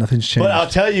 Yeah, nothing's changed. But I'll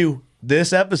tell you,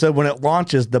 this episode when it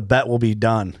launches, the bet will be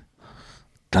done.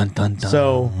 Dun dun dun.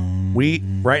 So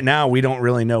right now we don't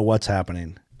really know what's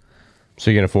happening.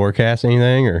 So you gonna forecast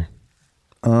anything, or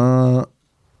I'm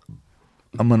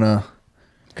gonna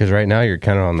because right now you're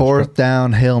kind of on the fourth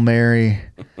down Hail Mary.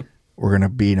 We're gonna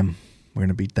beat him. We're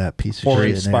gonna beat that piece of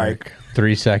Four-inch shit. spike.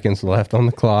 3 seconds left on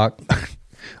the clock.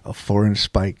 A 4-inch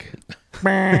spike.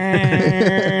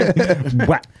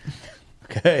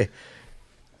 Okay.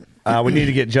 We need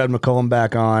to get Judd McCollum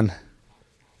back on.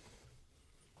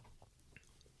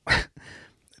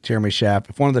 Jeremy Schaff.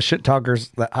 If one of the shit talkers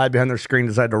that hide behind their screen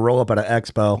decide to roll up at an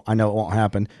expo, I know it won't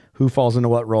happen. Who falls into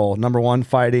what role? Number 1,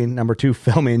 fighting. Number 2,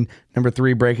 filming. Number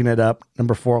 3, breaking it up.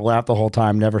 Number 4, laugh the whole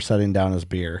time, never setting down his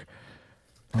beer.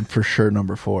 I'm for sure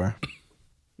number 4.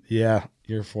 Yeah,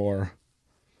 you're 4.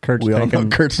 Kurt's We all taking,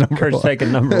 know Kurt's number Kurt's 1.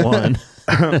 taking number 1.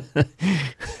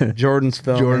 Jordan's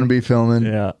filming. Jordan be filming.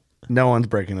 Yeah. No one's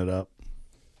breaking it up.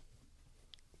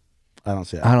 I don't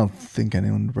see that. I don't think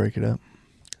anyone would break it up.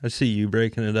 I see you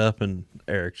breaking it up and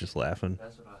Eric just laughing.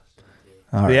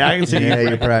 All right. Yeah, I can see Yeah, you.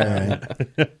 you're probably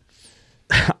right.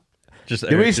 Just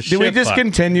Do we Eric just shit-fucked.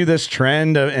 continue this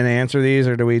trend and answer these,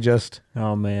 or do we just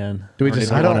Oh man.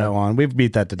 I don't know one? We've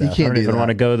beat that to death. I can't don't do even that. want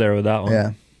to go there with that one.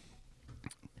 Yeah.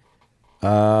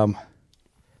 All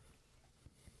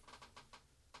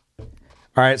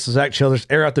right, so Zach Childers,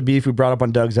 air out the beef we brought up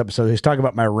on Doug's episode. He's talking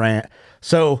about my rant.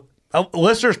 So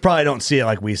listeners probably don't see it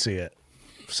like we see it.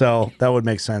 So that would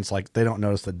make sense. Like they don't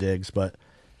notice the digs, but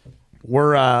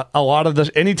we're a lot of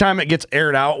this. Anytime it gets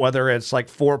aired out, whether it's like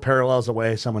 4 parallels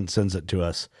away, someone sends it to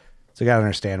us. So you got to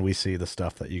understand, we see the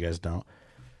stuff that you guys don't.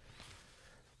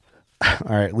 All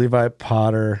right, Levi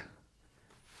Potter.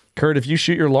 Kurt, if you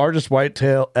shoot your largest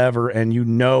whitetail ever and you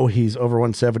know he's over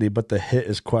 170, but the hit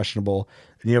is questionable,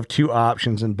 and you have 2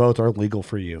 options and both are legal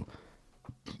for you.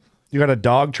 You got a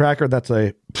dog tracker that's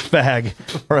a fag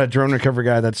or a drone recovery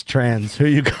guy that's trans. Who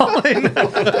you calling?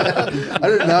 I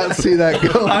did not see that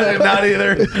go. I did not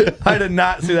either. I did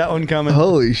not see that one coming.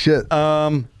 Holy shit.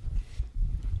 I'd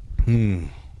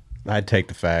take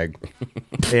the fag.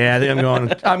 Yeah, I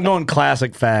think I'm going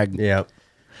classic fag. Yep.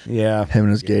 Yeah. Him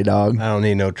and his gay dog. I don't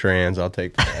need no trans. I'll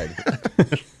take the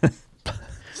fag.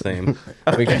 Same.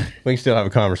 We can still have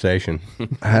a conversation.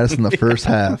 I had us in the first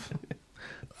half.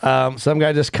 Some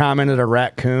guy just commented a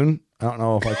raccoon. I don't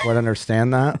know if I quite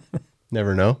understand that.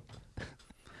 Never know.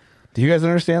 Do you guys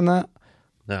understand that?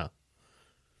 No.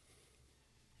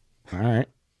 All right.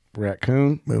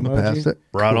 Raccoon. Moving emoji. past it.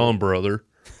 Right on, brother.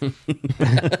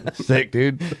 Sick,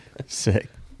 dude. Sick.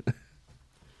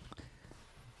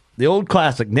 The old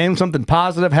classic. Name something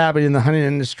positive happening in the hunting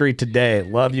industry today.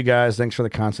 Love you guys. Thanks for the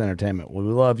constant entertainment. Well,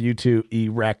 we love you too,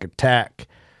 E-Rack Attack.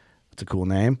 That's a cool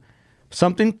name.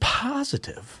 Something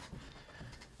positive.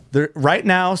 Right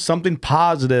now, something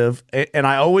positive, and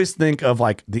I always think of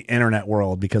like the internet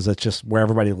world because it's just where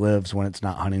everybody lives when it's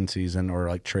not hunting season or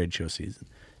like trade show season.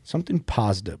 Something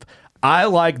positive. I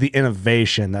like the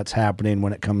innovation that's happening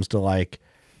when it comes to like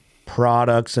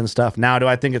products and stuff. Now, do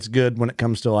I think it's good when it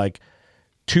comes to like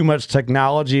too much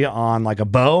technology on like a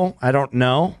bow? I don't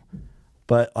know.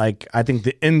 But like I think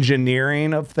the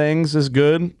engineering of things is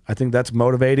good. I think that's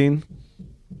motivating.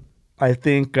 I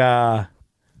think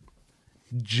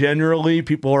generally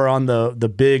people are on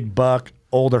the big buck,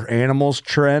 older animals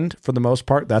trend for the most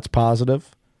part. That's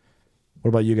positive. What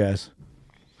about you guys?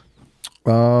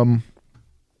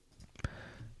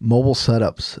 Mobile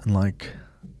setups and like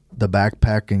the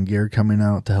backpack and gear coming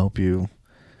out to help you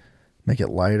make it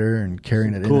lighter and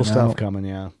carrying it Cool in and stuff out. coming,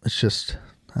 yeah. It's just,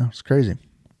 it's crazy.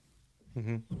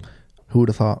 Who would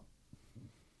have thought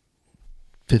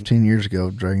 15 years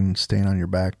ago, dragging staying on your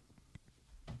back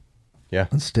Yeah.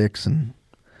 and sticks, and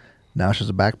now it's just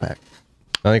a backpack.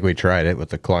 I think we tried it with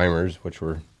the climbers, which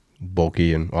were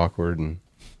bulky and awkward, and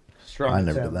Strong. I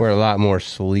never did that. we're a lot more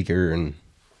sleeker and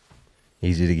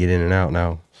easy to get in and out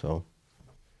now. So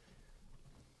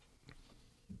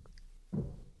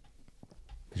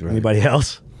he's really, Anybody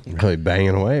else? really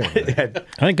banging away. over there.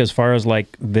 I think as far as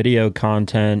like video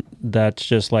content, that's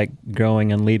just like growing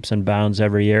in leaps and bounds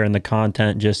every year, and the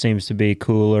content just seems to be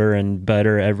cooler and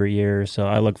better every year. So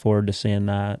I look forward to seeing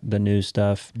the new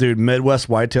stuff. Dude, Midwest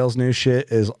Whitetails new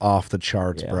shit is off the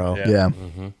charts, bro. Yeah.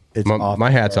 It's my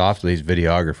hat's off to these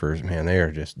videographers, man. They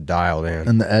are just dialed in.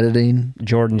 And the editing.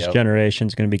 Jordan's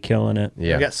generation's going to be killing it.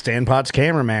 Yeah. We got Stan Potts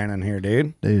cameraman in here,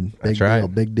 dude. Dude, big That's deal,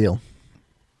 right. big deal.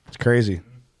 It's crazy.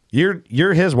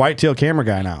 You're his whitetail camera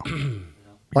guy now.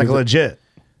 Like legit.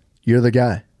 You're the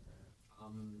guy.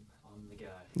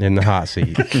 In the hot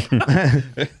seat.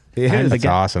 He is. That's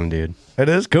awesome, dude. It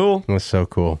is cool. It was so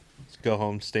cool. Let's go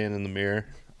home, stand in the mirror.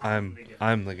 I'm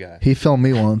the guy. He filmed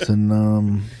me once, and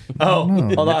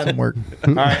hold on. some work.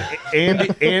 All right,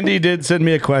 Andy did send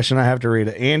me a question. I have to read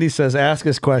it. Andy says, "Ask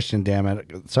his question." Damn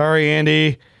it! Sorry,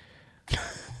 Andy.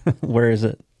 Where is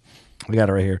it? We got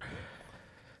it right here.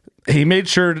 He made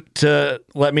sure to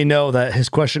let me know that his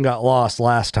question got lost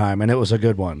last time, and it was a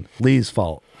good one. Lee's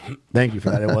fault. Thank you for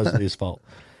that. It was Lee's fault.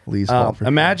 Lee's fault. For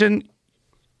Imagine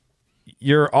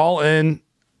you're all in.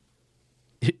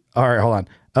 All right, hold on.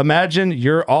 Imagine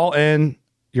you're all in.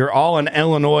 You're all an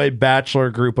Illinois bachelor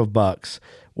group of bucks.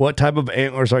 What type of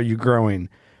antlers are you growing?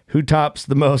 Who tops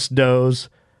the most does?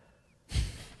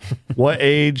 What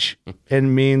age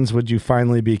and means would you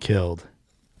finally be killed?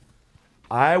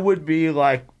 I would be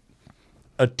like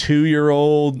a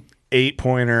 2-year-old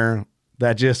 8-pointer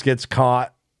that just gets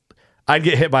caught. I'd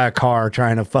get hit by a car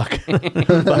trying to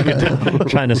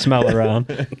trying to smell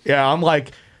around. Yeah, I'm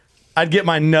like, I'd get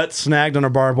my nuts snagged on a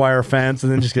barbed wire fence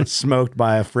and then just get smoked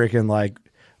by a freaking like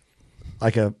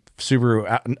a Subaru,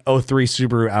 an 03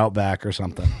 Subaru Outback or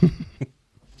something.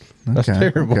 That's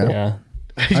terrible. okay. Yeah.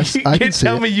 You I can can't see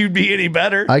tell it. me you'd be any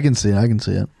better. I can see it. I can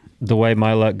see it. The way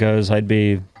my luck goes, I'd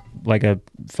be like a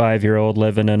 5-year-old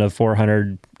living in a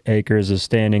 400 acres of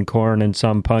standing corn, and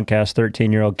some punk ass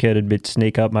 13-year-old kid would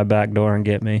sneak up my back door and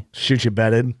get me. Shoot you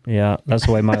bedded. Yeah, that's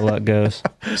the way my luck goes.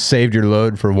 Saved your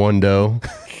load for one doe.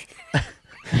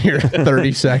 You're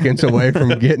 30 seconds away from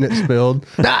getting it spilled,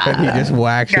 and he just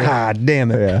whacks it. God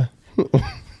damn it.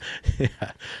 Yeah.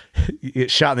 You get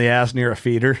shot in the ass near a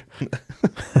feeder.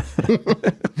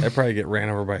 I probably get ran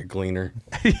over by a gleaner.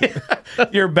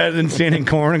 You're bedded in standing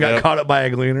corn and got caught up by a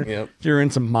gleaner. Yep. You're in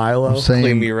some Milo. I'm saying,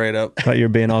 Clean me right up. Thought you were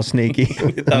being all sneaky.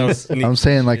 I'm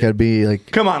saying like I'd be like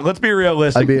Come on, let's be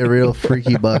realistic. I'd be a real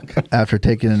freaky buck after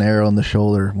taking an arrow in the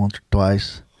shoulder once or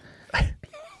twice,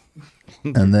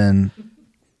 and then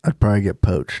I'd probably get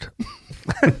poached.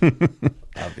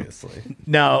 Obviously.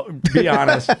 No, be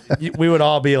honest. We would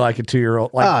all be like a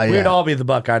 2-year-old. Like yeah. we'd all be the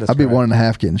buck I I'd described. be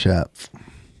 1.5 getting shot.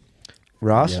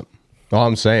 Ross? Yep. All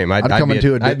I'm saying, I'd come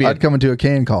into a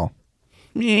can call.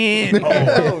 Mommy.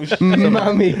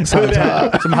 Some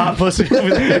hot pussy over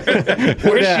there.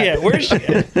 Where's she at? Where's she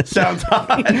at? Sounds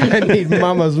hot. I need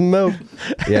mama's milk.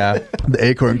 Yeah. The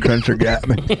acorn cruncher got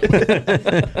me.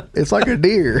 It's like a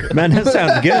deer. Man, that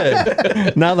sounds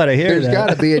good. Now that I hear There's that. got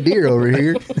to be a deer over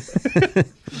here.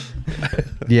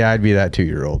 Yeah, I'd be that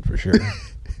 2-year-old for sure.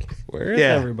 Where is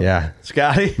Yeah. everybody? Yeah.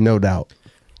 Scotty? No doubt.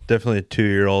 Definitely a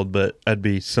 2-year-old, but I'd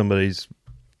be somebody's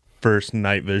first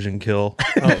night vision kill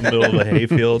out in the middle of a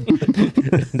hayfield.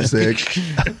 Sick.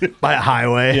 By a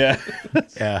highway. Yeah.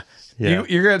 Yeah. Yeah.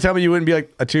 You're going to tell me you wouldn't be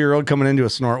like a 2-year-old coming into a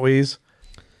snort wheeze?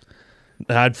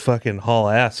 I'd fucking haul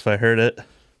ass if I heard it.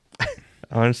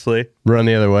 Honestly. Run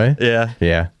the other way? Yeah.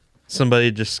 Yeah.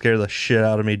 Somebody just scare the shit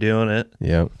out of me doing it.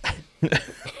 Yep.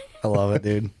 I love it,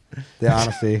 dude. The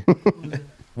honesty.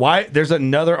 Why? There's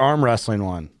another arm wrestling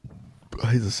one.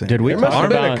 He's the same. Did we There must talk have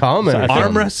been about a comment or I think-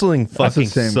 Arm wrestling fucking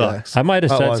same guy. sucks. I might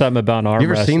have said was. something about arm You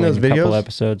ever wrestling seen those a couple videos?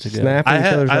 episodes ago. Snapping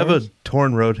each other's I have arms? a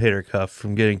torn rotator cuff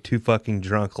from getting too fucking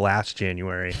drunk last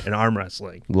January in arm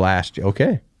wrestling.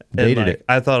 Okay. And, Dated like, it.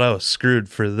 I thought I was screwed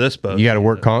for this boat. You got a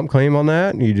work comp claim on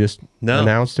that? You just No.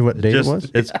 announced what date it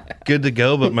was? It's good to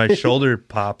go, but my shoulder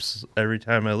pops every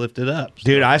time I lift it up.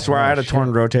 Dude, I swear I had a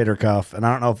torn rotator cuff, and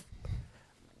I don't know if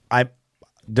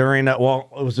during that, well,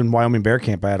 it was in Wyoming bear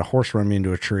camp. I had a horse run me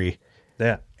into a tree.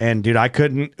 Yeah. And dude, I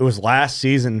couldn't, it was last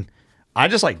season. I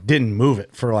just like didn't move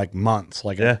it for like months.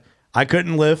 Like Yeah. I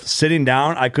couldn't lift sitting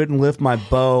down. I couldn't lift my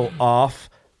bow off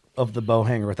of the bow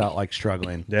hanger without like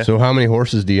struggling. Yeah. So how many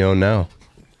horses do you own now?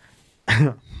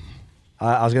 I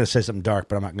was going to say something dark,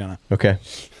 but I'm not going to. Okay.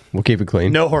 We'll keep it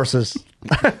clean. No horses.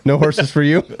 No horses for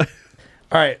you?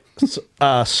 All right.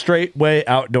 Straight way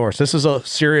outdoors. This is a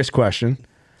serious question.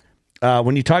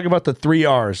 When you talk about the 3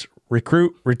 R's,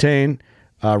 recruit, retain,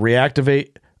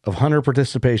 reactivate of hunter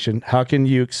participation, how can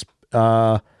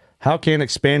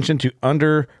expansion to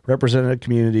underrepresented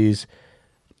communities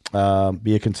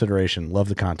be a consideration? Love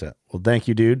the content. Well, thank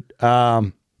you, dude.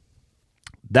 That's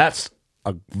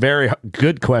a very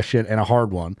good question and a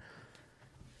hard one.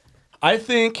 I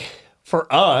think for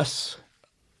us,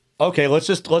 okay,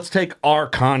 let's take our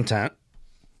content,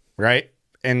 right,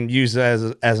 and use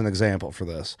it as an example for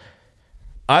this.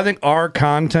 I think our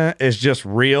content is just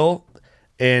real,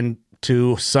 and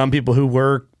to some people who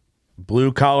work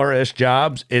blue collar-ish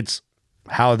jobs, it's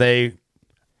how they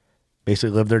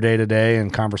basically live their day to day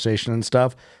and conversation and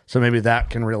stuff. So maybe that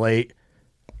can relate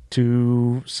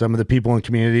to some of the people in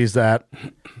communities that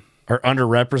are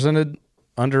underrepresented,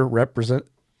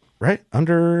 right?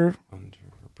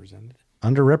 Underrepresented.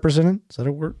 Is that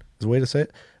a word? Is a way to say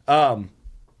it?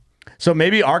 So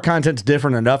maybe our content's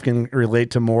different enough, can relate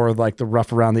to more of like the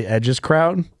rough around the edges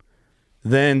crowd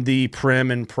than the prim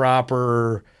and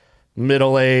proper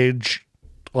middle-aged,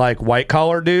 like white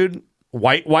collar dude,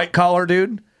 white collar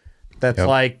dude. That's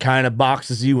like kind of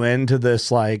boxes you into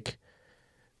this, like,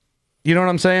 you know what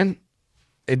I'm saying?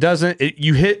 It doesn't,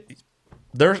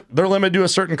 they're limited to a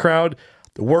certain crowd.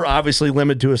 We're obviously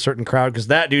limited to a certain crowd because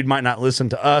that dude might not listen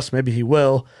to us. Maybe he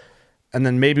will. And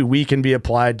then maybe we can be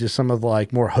applied to some of the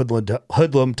like more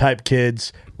hoodlum type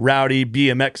kids, rowdy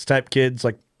BMX type kids.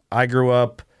 Like I grew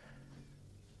up,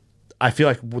 I feel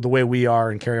like the way we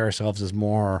are and carry ourselves is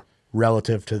more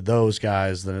relative to those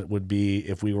guys than it would be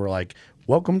if we were like,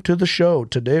 welcome to the show.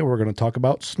 Today we're going to talk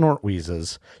about snort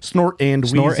wheezes. Snort and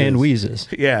wheezes.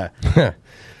 Yeah.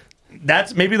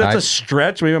 That's a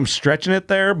stretch. Maybe I'm stretching it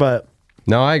there, but.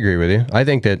 No, I agree with you. I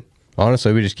think that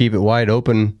honestly, we just keep it wide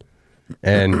open,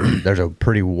 and there's a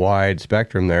pretty wide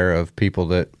spectrum there of people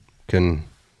that can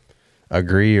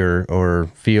agree or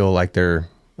feel like they're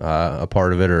a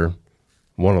part of it or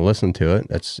want to listen to it.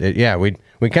 That's it. Yeah, we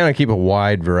kind of keep a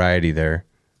wide variety there.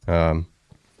 The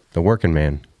working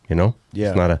man, you know? Yeah.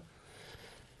 It's not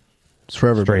it's for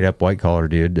everybody. Straight up white collar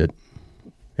dude that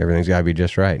everything's got to be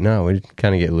just right. No, we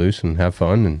kind of get loose and have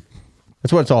fun, and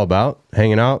that's what it's all about.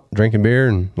 Hanging out, drinking beer,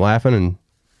 and laughing. And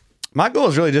my goal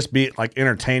is really just be like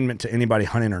entertainment to anybody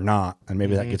hunting or not, and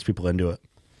maybe that gets people into it.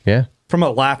 Yeah. From a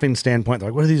laughing standpoint, they're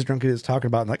like, what are these drunk idiots talking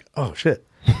about? And like, oh shit,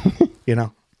 you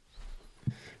know.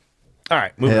 All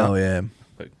right, moving on. Hell yeah.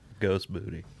 Like ghost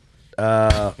booty.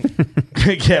 Yeah,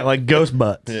 like ghost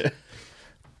butts. Yeah.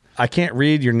 I can't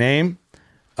read your name.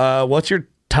 What's your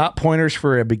top pointers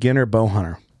for a beginner bow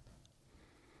hunter?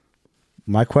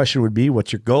 My question would be,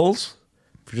 what's your goals?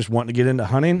 If you're just wanting to get into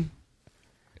hunting.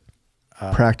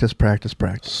 Practice.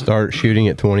 Start shooting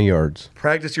at 20 yards.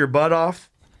 Practice your butt off.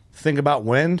 Think about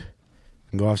wind.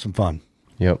 And go have some fun.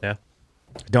 Yep. Yeah.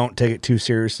 Don't take it too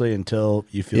seriously until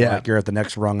you feel like you're at the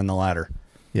next rung in the ladder.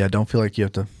 Yeah, don't feel like you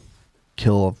have to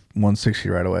kill a 160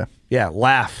 right away. Yeah,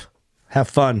 laugh. Have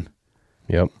fun.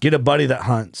 Yep. Get a buddy that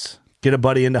hunts. Get a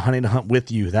buddy into hunting to hunt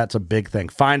with you. That's a big thing.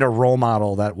 Find a role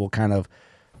model that will kind of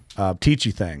teach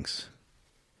you things.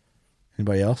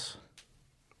 Anybody else?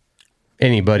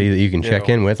 Anybody that you can check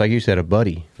in with, like you said, a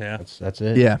buddy. Yeah. That's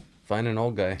it. Yeah. Find an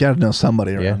old guy. Got to know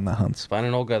somebody around the hunts. Find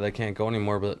an old guy that can't go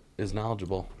anymore but is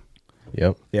knowledgeable.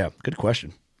 Yep. Yeah, good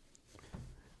question.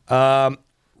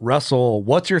 Russell,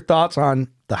 what's your thoughts on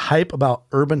the hype about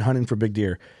urban hunting for big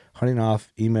deer? Hunting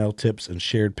off email tips and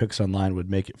shared pics online would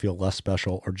make it feel less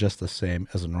special or just the same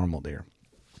as a normal deer.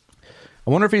 I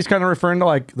wonder if he's kind of referring to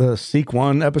like the Seek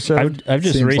One episode. I've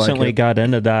just recently got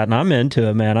into that, and I'm into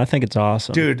it, man. I think it's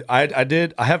awesome, dude. I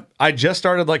just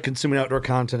started like consuming outdoor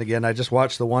content again. I just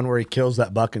watched the one where he kills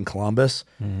that buck in Columbus.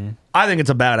 Mm-hmm. I think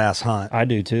it's a badass hunt. I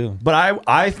do too, but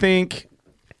I think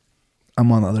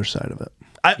I'm on the other side of it.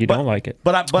 You don't like it,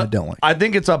 but I don't like it. I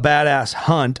think it's a badass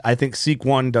hunt. I think Seek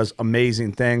One does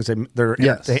amazing things.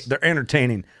 They're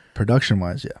entertaining production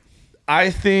wise. Yeah,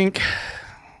 I think.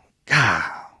 God.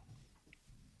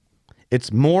 It's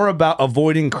more about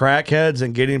avoiding crackheads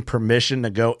and getting permission to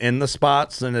go in the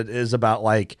spots than it is about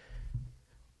like.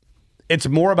 It's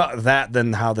more about that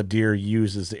than how the deer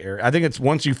uses the area. I think it's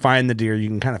once you find the deer, you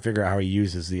can kind of figure out how he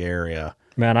uses the area.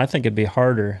 Man, I think it'd be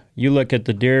harder. You look at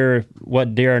the deer,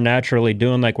 what deer are naturally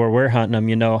doing, like where we're hunting them,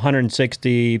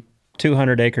 160,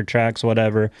 200 acre tracts,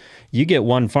 whatever. You get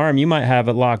one farm, you might have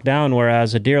it locked down,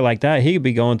 whereas a deer like that, he could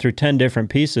be going through 10 different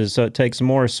pieces, so it takes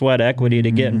more sweat equity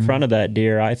to get in front of that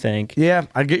deer, I think. Yeah,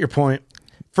 I get your point.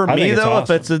 For me, though,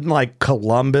 awesome. If it's in like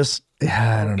Columbus,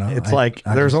 I don't know. It's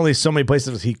there's only so many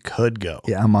places he could go.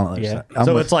 Yeah, I'm on the other side.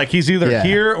 So it's like he's either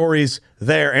here or he's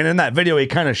there. And in that video, he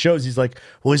kind of shows he's like,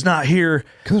 well, he's not here.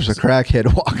 Because there's a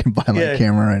crackhead walking by my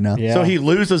camera right now. Yeah. So he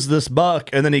loses this buck,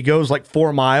 and then he goes like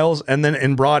 4 miles, and then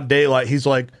in broad daylight, he's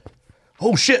like,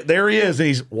 oh shit, there he is. And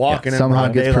he's walking in somehow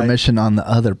broad gets daylight. Permission on the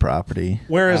other property.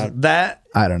 Whereas that,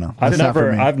 I don't know. I've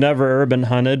never urban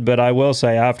hunted, but I will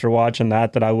say after watching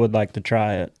that I would like to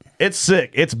try it. It's sick.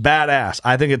 It's badass.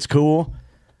 I think it's cool.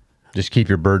 Just keep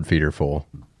your bird feeder full,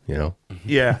 Yeah.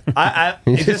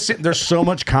 There's so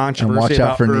much controversy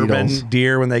about urban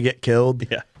deer when they get killed.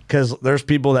 Yeah. Because there's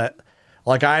people that,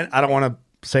 like, I don't want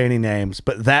to say any names,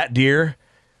 but that deer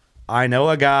I know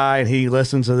a guy, and he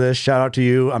listens to this. Shout out to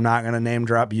you. I'm not going to name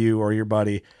drop you or your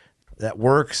buddy that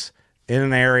works in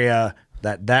an area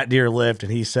that deer lived,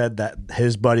 and he said that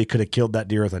his buddy could have killed that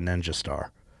deer with a Ninja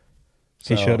Star.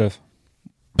 He should have.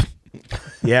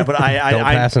 Yeah, but Don't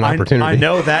pass an opportunity. I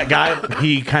know that guy.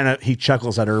 He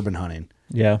chuckles at urban hunting.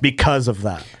 Yeah. Because of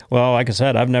that. Well, like I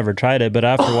said, I've never tried it, but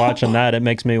after watching that, it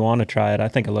makes me want to try it. I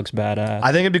think it looks badass.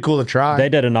 I think it'd be cool to try. They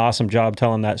did an awesome job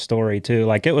telling that story too.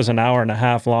 Like it was an hour and a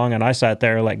half long, and I sat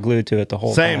there like glued to it the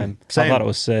whole time. Same. I thought it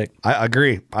was sick. I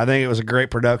agree. I think it was a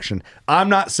great production. I'm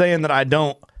not saying that I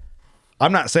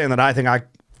think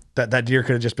that deer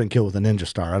could have just been killed with a Ninja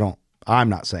Star. I'm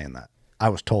not saying that. I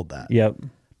was told that. Yep.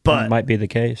 But it might be the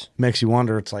case. Makes you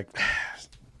wonder. It's like,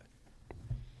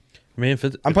 I mean,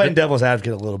 I'm playing devil's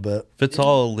advocate a little bit. If it's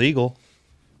all illegal,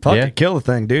 fuck it, kill the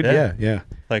thing, dude. Yeah.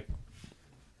 Like,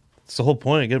 it's the whole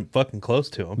point of getting fucking close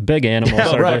to them. Big animals. If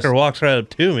a fucker walks right up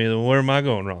to me, then where am I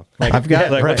going wrong? Like, what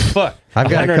the fuck? I've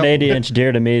got 180-inch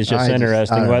deer to me is just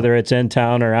interesting, whether it's in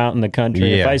town or out in the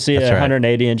country. Yeah, if I see a that's right.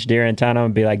 180-inch deer in town, I'm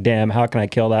gonna be like, "Damn, how can I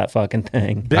kill that fucking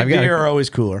thing?" Big deer are always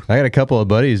cooler. I got a couple of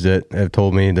buddies that have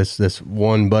told me this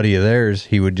one buddy of theirs,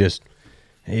 he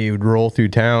would roll through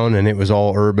town and it was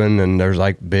all urban and there's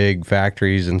like big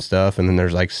factories and stuff, and then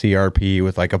there's like CRP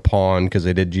with like a pond because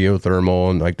they did geothermal,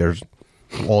 and like there's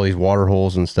all these water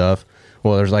holes and stuff.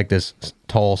 Well, there's like this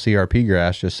tall CRP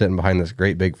grass just sitting behind this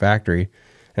great big factory,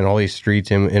 and all these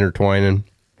streets intertwining,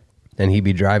 and he'd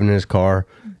be driving in his car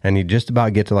and he'd just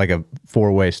about get to like a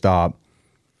 4-way stop,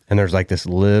 and there's like this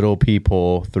little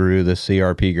peephole through the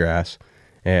CRP grass,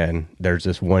 and there's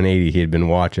this 180 he had been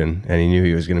watching, and he knew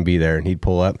he was going to be there, and he'd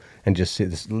pull up and just see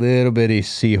this little bitty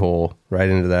sea hole right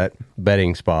into that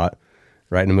bedding spot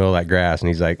right in the middle of that grass, and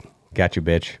he's like, "Got you,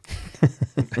 bitch."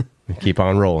 Keep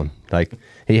on rolling. Like,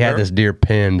 he had this deer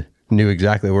pinned, knew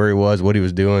exactly where he was, what he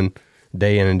was doing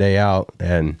day in and day out,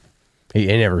 and he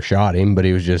never shot him, but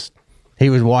he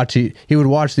would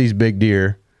watch these big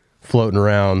deer floating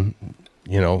around,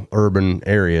 urban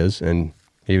areas, and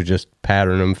he was just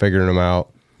patterning them, figuring them out.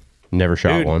 Never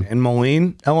shot one. In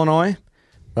Moline, Illinois,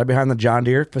 right behind the John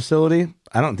Deere facility.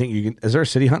 I don't think you can. Is there a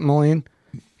city hunt in Moline?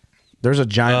 There's a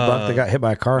giant buck that got hit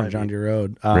by a car on John Deere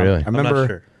Road. Really? I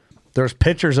remember there's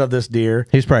pictures of this deer.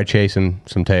 He's probably chasing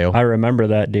some tail. I remember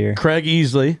that deer. Craig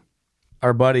Easley,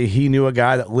 our buddy, he knew a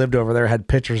guy that lived over there, had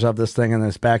pictures of this thing in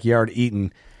his backyard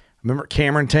eating. Remember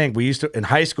Cameron Tank? We used to, in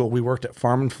high school, we worked at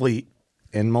Farm and Fleet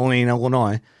in Moline,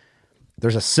 Illinois.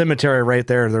 There's a cemetery right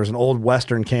there. There's an old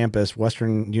Western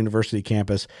University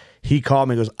campus. He called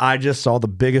me and goes, "I just saw the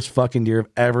biggest fucking deer I've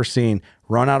ever seen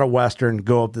run out of Western,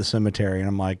 go up the cemetery." And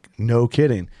I'm like, no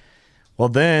kidding. Well,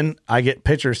 then I get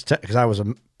pictures because I was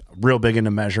real big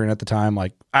into measuring at the time.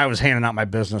 Like, I was handing out my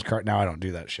business card. Now I don't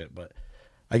do that shit, but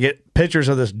I get pictures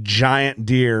of this giant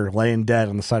deer laying dead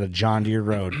on the side of John Deere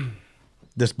Road.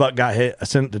 This buck got hit. I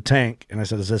sent it to Tank, and I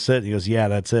said, "Is this it?" He goes, "Yeah,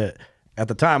 that's it." At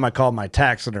the time, I called my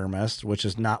taxidermist, which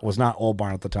was not Old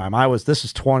Barn at the time. This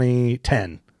is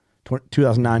 2010,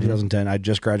 2009, 2010. I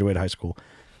just graduated high school.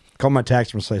 Called my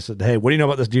taxidermist. I said, "Hey, what do you know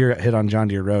about this deer that got hit on John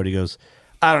Deere Road?" He goes,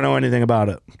 "I don't know anything about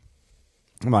it."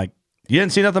 I'm like, "You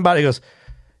didn't see nothing about it?" He goes,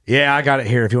 "Yeah, I got it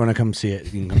here. If you want to come see it,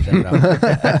 you can come check it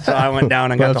out." So I went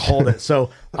down and got to hold it. So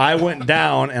I went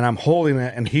down and I'm holding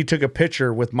it, and he took a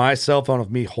picture with my cell phone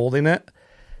of me holding it,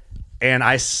 and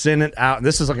I sent it out. And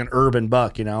this is like an urban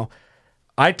buck,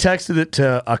 I texted it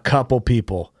to a couple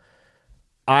people.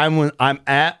 I'm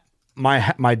at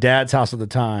my dad's house at the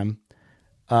time.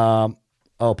 Paul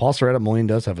Soretta Moline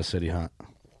does have a city hunt.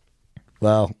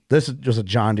 Well, this is just a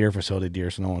John Deere facility deer,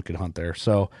 so no one could hunt there.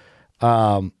 So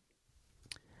I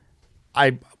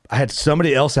had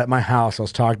somebody else at my house. I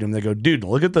was talking to them. They go, "Dude,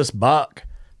 look at this buck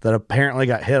that apparently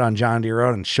got hit on John Deere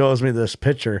Road," and shows me this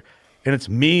picture, and it's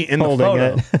me in the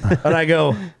photo. And I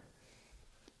go,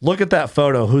 "Look at that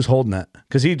photo. Who's holding it?"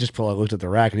 Because he just looked at the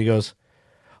rack and he goes,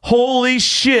 "Holy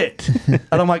shit." And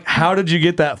I'm like, "How did you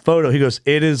get that photo?" He goes,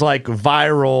 "It is like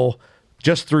viral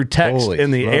just through text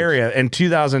in the area in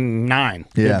 2009.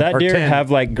 Yeah. Did that deer have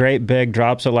like great big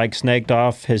drops that like snaked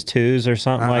off his twos or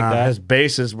something like that? His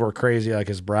bases were crazy, like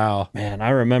his brow. Man, I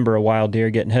remember a wild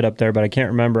deer getting hit up there, but I can't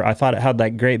remember. I thought it had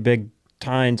like great big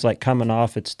tines like coming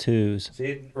off its twos.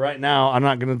 See, right now, I'm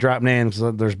not going to drop names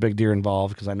because there's big deer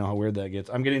involved because I know how weird that gets.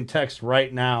 I'm getting text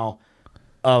right now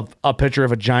of a picture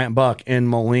of a giant buck in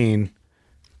Moline.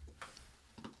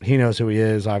 He knows who he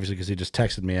is, obviously, because he just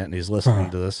texted me it and he's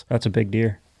listening to this. That's a big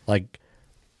deer. Like,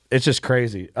 it's just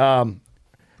crazy.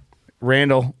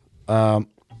 Randall,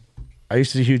 I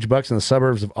used to see huge bucks in the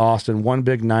suburbs of Austin. One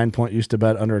big 9-point used to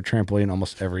bed under a trampoline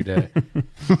almost every day.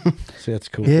 See, that's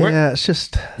cool. Yeah, it's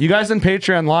just you guys in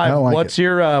Patreon I Live. don't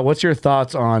like what's your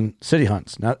thoughts on city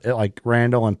hunts? Not like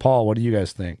Randall and Paul. What do you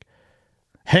guys think?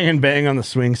 Hang and bang on the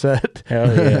swing set.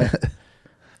 Hell yeah.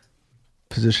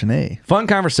 position A. Fun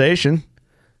conversation.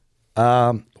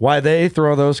 Why they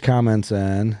throw those comments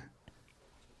in?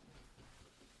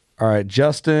 All right,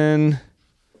 Justin.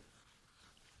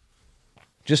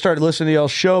 Just started listening to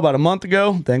y'all's show about a month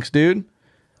ago. Thanks, dude.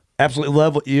 Absolutely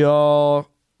love what y'all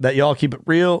keep it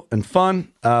real and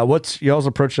fun. What's y'all's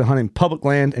approach to hunting public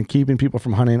land and keeping people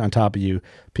from hunting on top of you?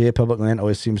 PA public land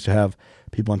always seems to have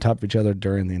people on top of each other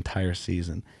during the entire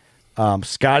season.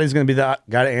 Scotty's going to be the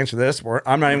guy to answer this.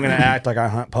 I'm not even going to act like I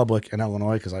hunt public in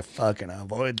Illinois because I fucking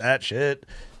avoid that shit.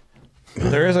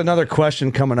 There is another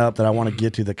question coming up that I want to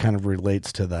get to that kind of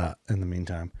relates to that in the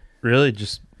meantime. Really,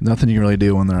 just nothing you can really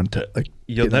do when they're on.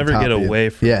 You'll never get away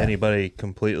from anybody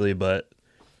completely, but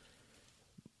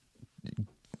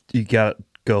you got to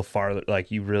go farther.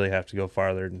 Like, you really have to go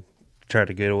farther and try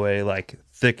to get away. Like,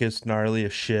 thickest,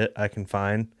 gnarliest shit I can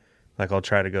find. Like, I'll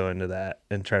try to go into that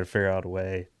and try to figure out a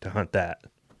way to hunt that.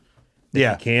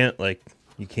 If you can't, like,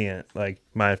 you can't. Like,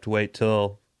 might have to wait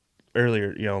till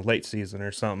earlier, late season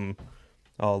or something.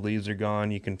 All leaves are gone.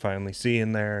 You can finally see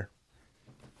in there.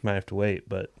 Might have to wait,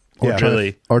 but Or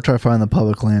try to find the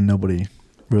public land nobody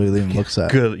really even looks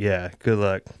at. Good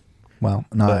luck. Well,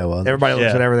 in Iowa, everybody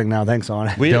looks at everything now. Thanks on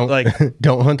it. We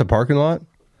don't hunt the parking lot.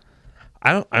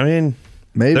 I mean,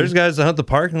 maybe there's guys that hunt the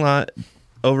parking lot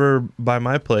over by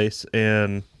my place,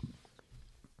 and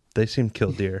they seem to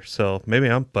kill deer. So maybe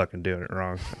I'm fucking doing it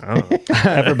wrong. I don't know.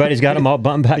 Everybody's got them all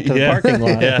bumped back to the parking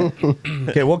lot. Yeah.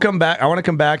 Okay, we'll come back. I want to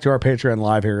come back to our Patreon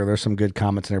Live here. There's some good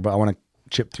comments in there, but I want to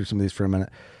chip through some of these for a minute.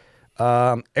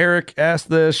 Eric asked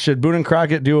this: should Boone and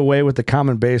Crockett do away with the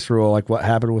common base rule, like what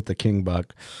happened with the king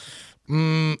buck?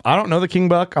 I don't know the king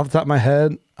buck off the top of my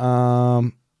head.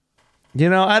 I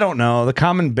don't know the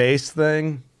common base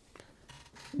thing.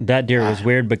 That deer was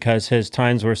weird because his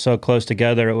tines were so close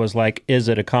together. It was like, is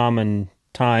it a common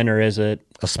tine or is it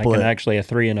a split? Like actually a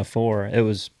 3 and a 4. It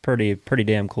was pretty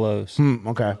damn close.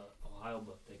 Okay. Ohio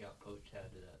buck, they got poached out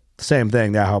of that. Same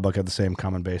thing. The Ohio buck had the same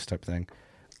common base type thing.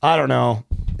 I don't know.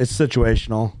 It's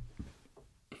situational.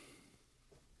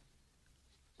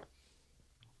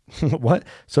 What?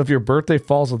 So if your birthday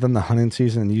falls within the hunting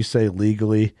season and you say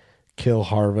legally kill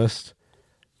harvest,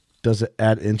 does it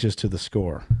add inches to the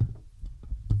score?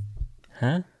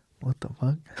 Huh? What the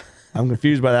fuck? I'm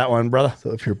confused by that one, brother.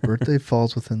 So if your birthday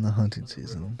falls within the hunting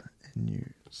season and you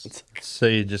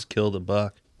say you just killed a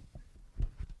buck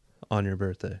on your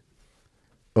birthday.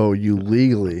 Oh, you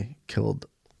legally killed.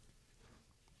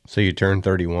 So you turned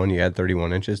 31, you add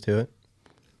 31 inches to it?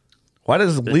 Why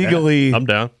does legally I'm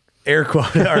down. Air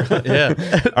quote. Yeah.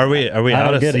 Are we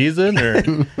out of season or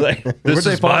like this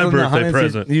is my birthday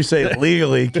present? You say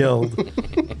legally killed.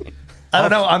 I don't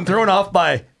know. I'm thrown off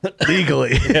by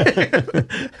legally. Sorry,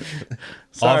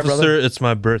 Officer, brother. it's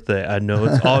my birthday. I know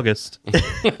it's August,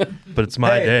 but it's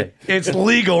my day. It's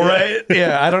legal, right?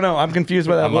 Yeah, I don't know. I'm confused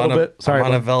by that a little bit. Sorry. I'm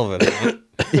on a velvet.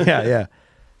 Yeah.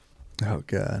 Oh,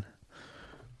 God.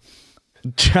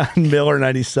 John Miller,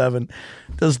 97.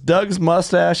 Does Doug's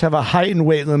mustache have a height and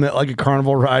weight limit like a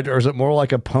carnival ride, or is it more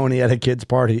like a pony at a kid's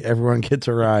party? Everyone gets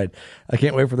a ride. I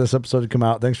can't wait for this episode to come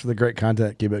out. Thanks for the great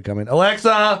content. Keep it coming.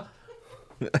 Alexa!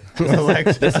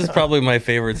 This is probably my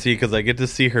favorite seat because I get to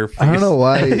see her face. I don't know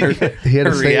why he had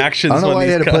to say, reactions. I don't know why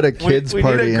he had to put a We kid's need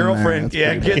party a in girlfriend.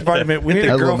 there. Yeah, kids party. We need a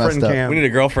That's a little girlfriend messed up. cam. We need a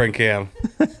girlfriend cam.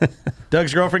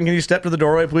 Doug's girlfriend, can you step to the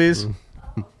doorway, please?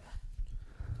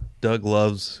 Doug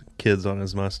loves kids on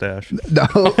his mustache. No.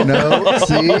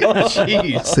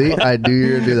 See, I do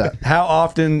you do that. How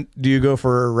often do you go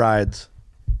for rides?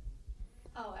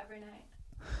 Oh, every night.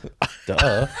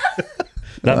 Duh.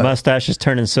 That mustache is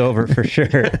turning silver for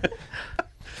sure.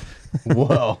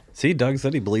 Whoa. See, Doug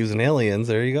said he believes in aliens.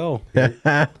 There you go.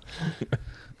 God,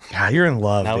 you're in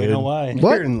love, Now dude. we know why.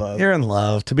 What? You're in love. You're in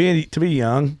love. To be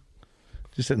young,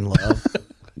 just in love.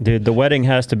 Dude, the wedding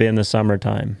has to be in the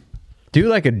summertime. Do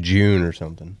like a June or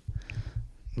something.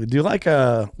 We do like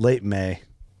a late May.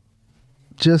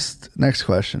 Just next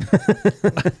question.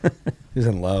 He's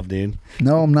in love, dude.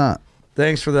 No, I'm not.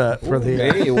 Thanks for the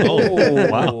Hey, whoa.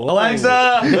 Wow.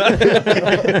 Alexa.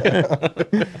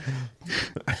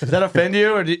 Does that offend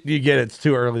you, or do you get it? It's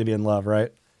too early to be in love,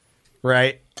 right?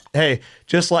 Right. Hey,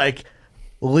 just like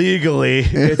legally,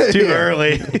 it's too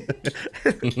early.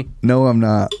 No, I'm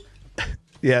not.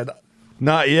 Yeah,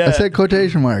 not yet. I said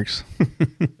quotation marks.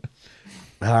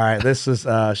 All right, this is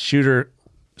Shooter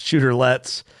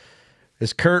Let's.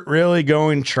 Is Kurt really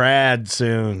going trad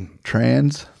soon?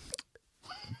 Trans?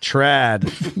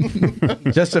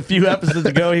 Trad. Just a few episodes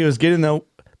ago, he was getting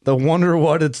the wonder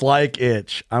what it's like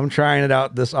itch. I'm trying it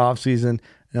out this off season,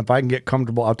 and if I can get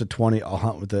comfortable up to 20, I'll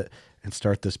hunt with it and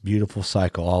start this beautiful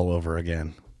cycle all over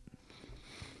again.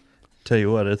 Tell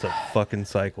you what, it's a fucking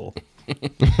cycle.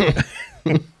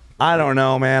 I don't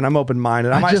know, man. I'm open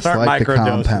minded. I might just start like the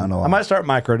compound a microdosing. lot. I might start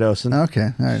microdosing. Okay,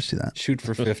 I see that. Shoot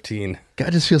for 15.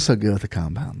 God, just feels so good with the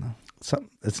compound, though.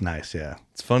 It's nice, yeah.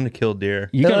 It's fun to kill deer.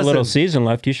 You got a little season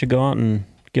left. You should go out and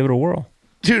give it a whirl.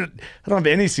 Dude, I don't have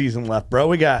any season left, bro.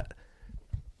 We got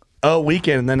a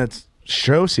weekend, and then it's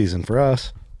show season for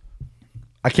us.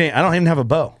 I don't even have a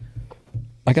bow.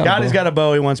 Scotty's got a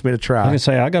bow he wants me to try. I can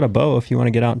say I got a bow if you want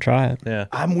to get out and try it. Yeah.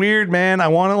 I'm weird, man. I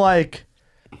want to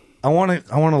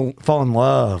fall in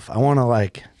love. I want to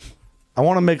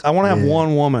have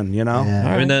one woman, you know?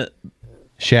 I mean, that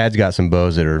Shad's got some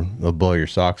bows that'll blow your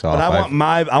socks off. But I want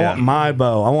my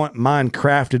bow. I want mine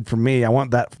crafted for me. I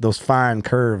want those fine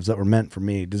curves that were meant for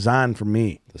me, designed for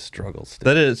me. The struggle stick.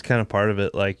 that is kind of part of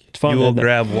it. Like, fun, you will isn't it?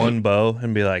 grab one bow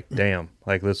and be like, damn,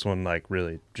 like this one like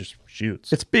really just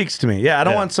shoots. It speaks to me. Yeah, I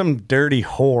don't want some dirty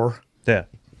whore. Yeah.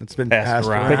 It's been Passed passed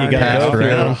around. around. But you got to go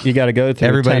around. through. You got to go through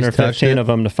Everybody's 10 or touched 15 it. of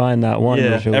them to find that one.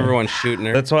 Yeah, usually. Everyone's shooting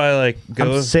her. That's why like I'm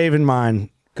go saving mine.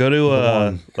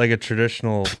 to like a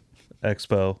traditional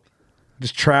expo.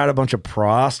 Just try out a bunch of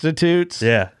prostitutes.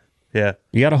 Yeah. Yeah.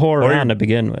 You got to whore Or around you- to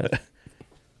begin with.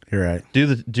 You're right. Do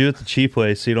it the cheap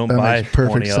way so you don't That buy makes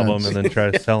perfect 20 of them sense. and then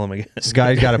try to sell them again.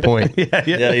 Scotty's got a point.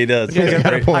 Yeah, he does. I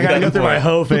gotta go through my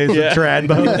hoe phase with trad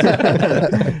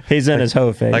bows. He's in his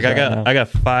hoe phase. Like right now. I got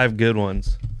 5 good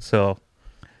ones. So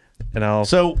and I'll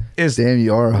So is Damn,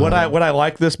 you are. would I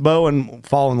like this bow and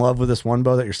fall in love with this one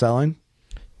bow that you're selling?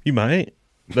 you might.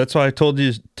 That's why I told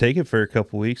you to take it for a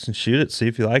couple weeks and shoot it. See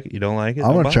if you like it. You don't like it.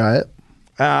 I want to try it.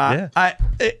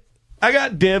 I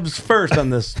got dibs first on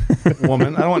this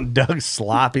woman. I don't want Doug's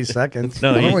sloppy seconds.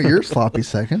 No, I don't you, want your sloppy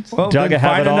seconds. Well, Doug then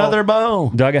have find it all- another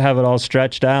bow. Doug have it all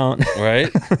stretched out. Right?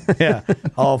 Yeah,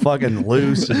 all fucking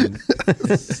loose and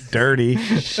dirty.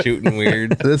 Shooting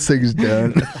weird. This thing's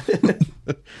done.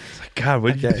 God,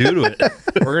 what did you do to it?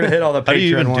 We're gonna hit all the How do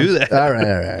you Patreon even ones. do that? All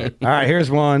right. All right, here's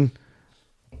one.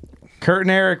 Kurt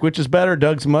and Eric, which is better,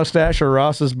 Doug's mustache or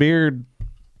Ross's beard?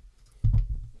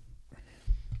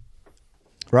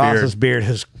 Ross's beard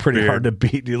is pretty hard to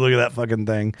beat. Dude, look at that fucking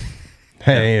thing.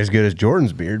 Hey, it ain't as good as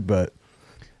Jordan's beard, but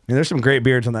I mean, there's some great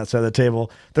beards on that side of the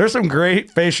table. There's some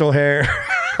great facial hair.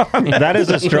 That is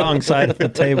a strong side of the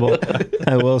table,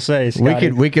 I will say.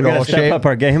 Scotty. we could gotta all step shave. up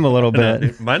our game a little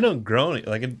bit. Mine don't grow.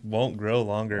 Like it won't grow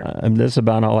longer. This is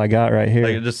about all I got right here.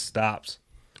 Like it just stops.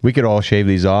 We could all shave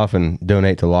these off and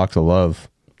donate to Locks of Love.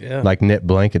 Yeah. Like knit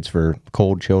blankets for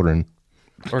cold children.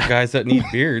 Or guys that need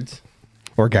beards,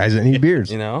 Or guys that need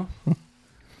beards. you know?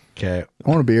 Okay, I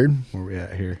want a beard. where we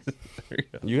at here?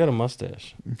 You got a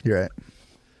mustache. You're right.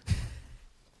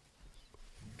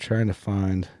 Trying to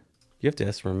find. You have to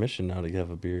ask permission now to have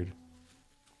a beard.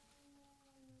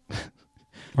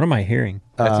 What am I hearing?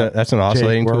 That's an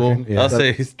oscillating Jake tool. working. Yeah. I'll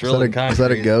say he's Is that, drilling is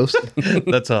that a concrete. ghost?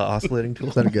 That's a oscillating tool.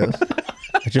 Is that a ghost?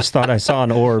 I just thought I saw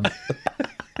an orb.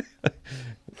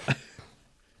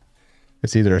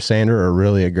 It's either a sander or a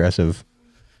really aggressive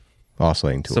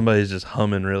oscillating tool. Somebody's just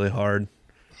humming really hard.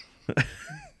 All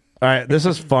right, this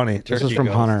is funny. This is Turkey from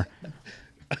goes. Hunter.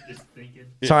 Just thinking.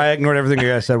 Sorry, I ignored everything you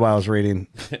guys said while I was reading.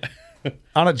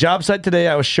 On a job site today,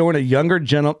 I was showing a younger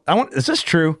gentleman. Is this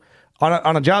true?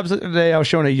 On a job site today, I was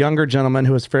showing a younger gentleman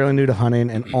who was fairly new to hunting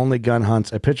and only gun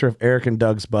hunts a picture of Eric and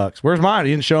Doug's bucks. Where's mine?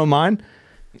 You didn't show him mine?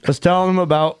 I was telling him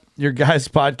about your guys'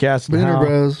 podcast. And Later, how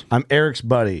bros. I'm Eric's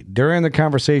buddy. During the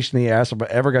conversation, he asked if I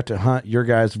ever got to hunt your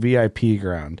guys' VIP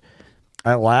ground.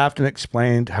 I laughed and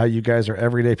explained how you guys are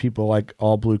everyday people like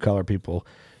all blue-collar people.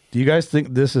 Do you guys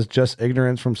think this is just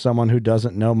ignorance from someone who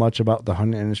doesn't know much about the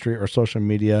hunting industry or social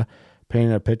media,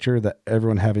 painting a picture that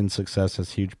everyone having success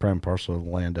has huge prime parcel of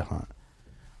land to hunt?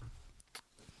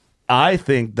 I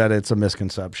think that it's a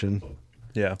misconception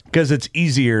Yeah. because it's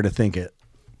easier to think it.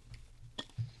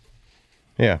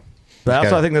 Yeah. But also,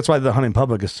 gotta- I think that's why the hunting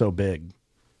public is so big.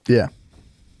 Yeah.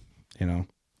 You know,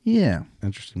 Yeah.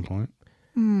 interesting point.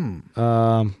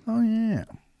 Oh, yeah.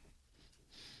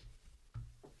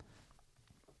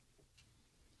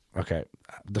 Okay,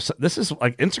 this is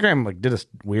like Instagram like did us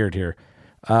weird here.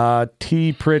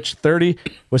 T Pritch 30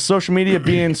 with social media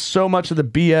being so much of the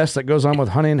BS that goes on with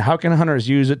hunting. How can hunters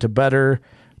use it to better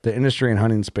the industry and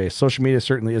hunting space? Social media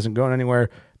certainly isn't going anywhere,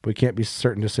 but we can't be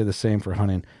certain to say the same for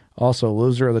hunting. Also,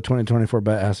 loser of the 2024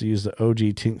 bet has to use the OG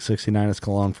Tink 69 as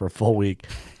cologne for a full week.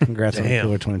 Congrats on the Damn.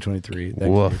 cooler 2023.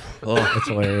 Thank Woof. you. That's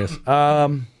hilarious.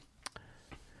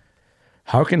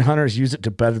 How can hunters use it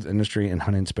to better the industry in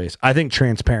hunting space? I think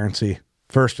transparency,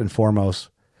 first and foremost.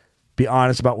 Be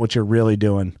honest about what you're really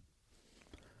doing.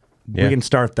 Yeah. We can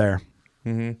start there.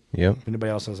 Yep. If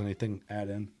anybody else has anything to add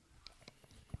in?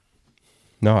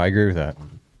 No, I agree with that.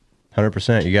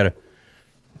 100%. You got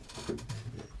to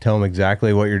tell them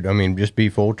exactly what you're. I mean, just be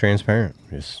full transparent.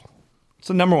 Just It's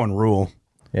the number one rule.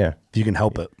 yeah. If you can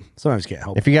help it. Sometimes you can't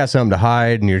help it. If you got something to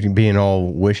hide and you're being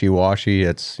all wishy washy,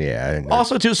 it's yeah.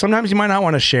 Also, too, sometimes you might not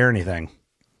want to share anything.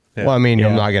 Yeah. Well, I mean,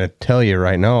 I'm Yeah. not going to tell you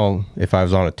right now. If I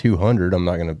was on a 200, I'm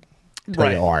not going to tell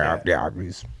Right. you.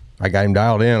 Oh, I got him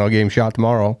dialed in. I'll get him shot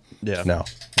tomorrow. Yeah. No,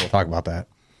 we'll talk about that.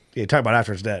 Yeah, talk about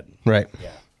after it's dead. Right.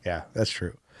 Yeah, that's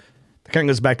true. That kind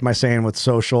of goes back to my saying with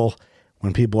social,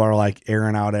 when people are like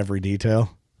airing out every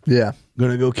detail. Yeah.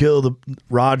 Gonna go kill the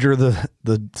Roger, the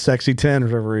sexy 10, or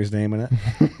whatever he's naming it.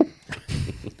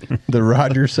 The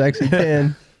Roger Sexy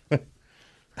 10. All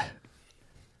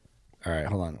right,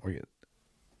 hold on. All right,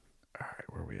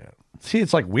 where are we at? See,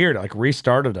 it's like weird. It like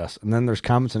restarted us, and then there's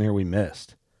comments in here we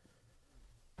missed.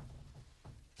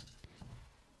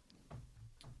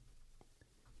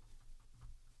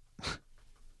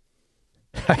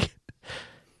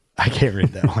 I can't read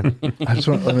that one. I just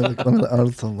want let me I'll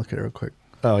look at it real quick.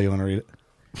 Oh, you want to read it?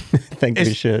 I think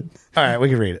we should. All right, we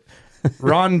can read it.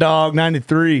 Ron Dog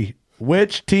 93.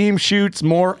 Which team shoots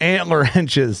more antler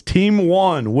inches? Team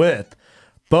 1 with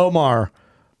Bomar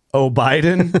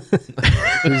O'Biden.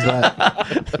 Who's that?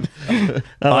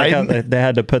 I like how Biden? they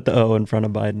had to put the O in front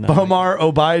of Biden. Bomar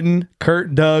O'Biden,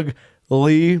 Kurt Doug,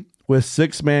 Lee with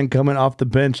 6-man coming off the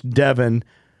bench, Devin.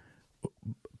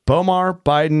 Bomar,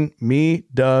 Biden, me,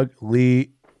 Doug,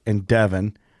 Lee, and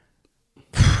Devin.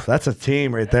 That's a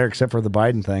team right there, except for the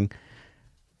Biden thing.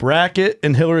 Brackett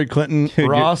and Hillary Clinton,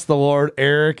 Ross the Lord,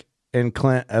 Eric, and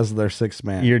Clint as their 6th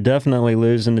man. You're definitely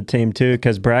losing the team too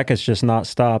because Brackett's just not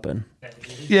stopping.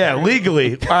 Yeah,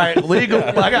 legally. All right, legal.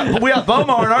 We got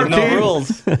Bomar in our No team.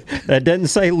 rules. That didn't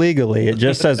say legally. It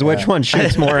just says which one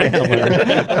shoots more antler.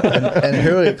 And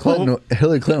Hillary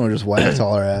Clinton would just wax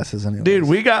all our asses anyway. Dude,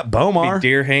 we got Bomar.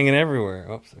 Deer hanging everywhere.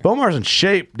 Oops. Bomar's in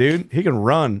shape, dude. He can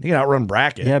run. He can outrun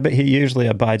Brackett. Yeah, but he usually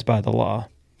abides by the law.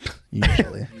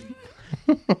 Usually.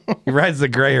 He rides the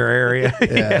grayer area.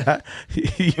 Yeah.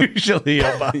 He usually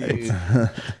abides.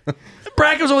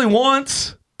 Brackett was only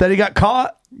once that he got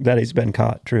caught. That he's been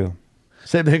caught. True.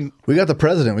 Same thing. We got the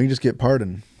president. We can just get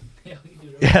pardoned. Yeah,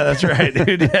 that's right,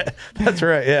 dude. Yeah, that's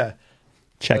right. Yeah.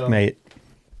 Checkmate.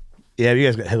 Yeah, you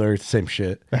guys got Hillary. It's the same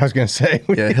shit. I was going to say.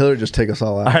 Yeah, Hillary just take us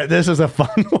all out. All right, this is a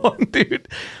fun one, dude.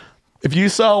 If you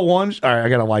saw one, all right, I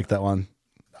gotta like that one.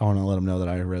 I want to let them know that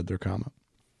I read their comment.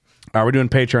 All right, we're doing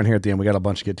Patreon here at the end. We got a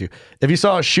bunch to get to. If you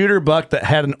saw a shooter buck that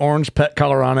had an orange pet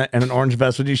collar on it and an orange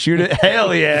vest, would you shoot it?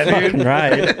 Hell yeah, dude.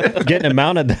 Right. Getting it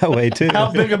mounted that way too.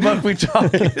 How big a buck we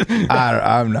talking?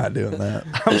 I'm not doing that.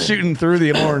 I'm shooting through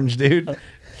the orange, dude. No,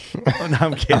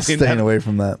 I'm kidding. I'm staying away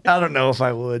from that. I don't know if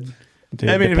I would. Dude,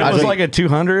 I mean, if it was like a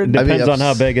 200, depends on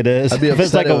how big it is. I'd be If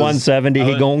it's like upset a it was- 170,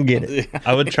 he gonna get it.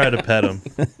 I would try to pet him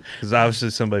because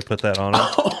obviously somebody put that on him.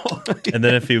 And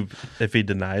then if he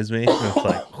denies me, it's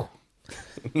like,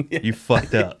 you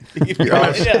fucked up. You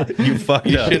fucked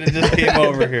You up. should have just came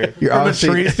over here. You're from a obviously,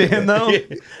 tree stand, though.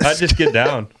 I'd just get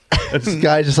down. this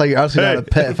guy just like you're obviously not a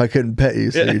pet if I couldn't pet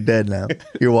you, so you're dead now.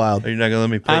 You're wild. Are you not gonna let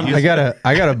me pet you? I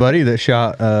got a buddy that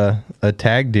shot a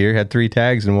tag deer, had 3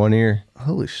 tags in one ear.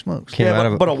 Holy smokes. Came out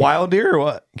of But a wild deer or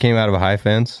what? came out of a high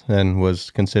fence and was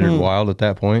considered wild at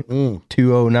that point.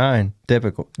 209.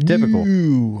 Typical.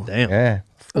 Ooh. Damn. Yeah.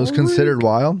 It was considered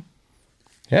wild.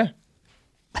 Yeah.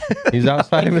 He's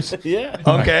outside of his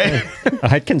Okay.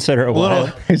 I'd consider it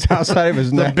wild. he's outside of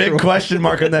his The big natural- question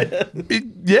mark on that.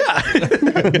 Yeah.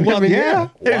 Well, I mean, yeah.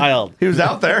 Wild. He was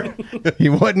out there. He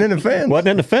wasn't in the fence. Wasn't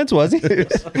in the fence, was he?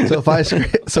 So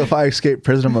if I escape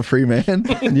prison, I'm a free man.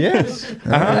 Yes.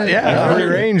 Yeah. Free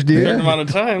range, Certain dude. amount of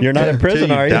time. You're not in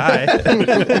prison, are you?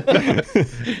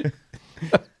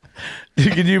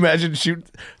 Dude, can you imagine shoot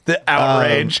the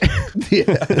outrage?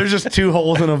 There's just 2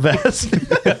 holes in a vest.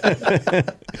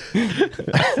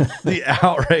 The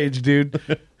outrage, dude.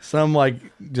 Some like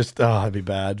just it'd be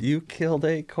bad. You killed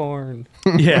Acorn.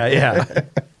 Yeah.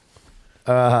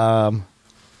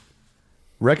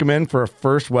 Recommend for a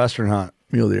first Western hunt.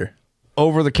 Mule deer.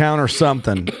 Over the counter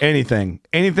something. Anything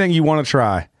you want to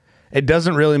try. It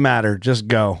doesn't really matter. Just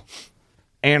go.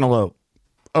 Antelope.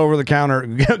 Over the counter.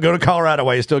 Go to Colorado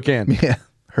while you still can. Yeah.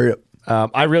 Hurry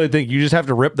up. I really think you just have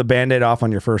to rip the Band-Aid off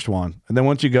on your first one. And then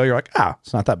once you go, you're like,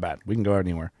 it's not that bad. We can go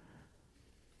anywhere.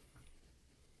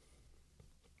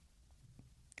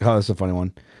 Oh, that's a funny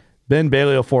one. Ben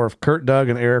Bailey 04. If Kurt, Doug,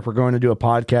 and Eric were going to do a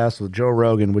podcast with Joe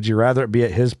Rogan, would you rather it be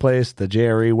at his place, the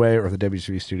JRE way, or the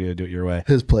WCB studio, do it your way?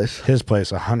 His place. His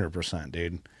place, 100%,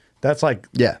 dude. That's like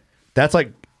that's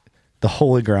like the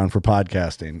holy ground for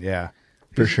podcasting. Yeah,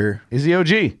 for sure. He's the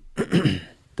OG.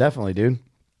 Definitely, dude.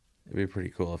 It'd be pretty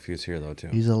cool if he was here though too.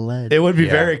 He's a lead. It would be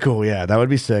very cool. Yeah, that would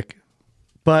be sick.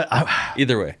 But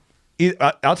either way,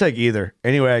 I'll take either.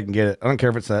 Any way I can get it. I don't care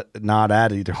if it's not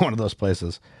at either one of those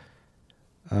places.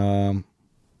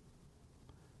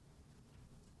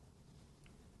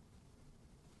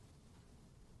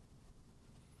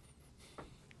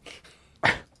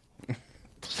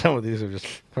 Some of these are just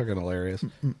fucking hilarious.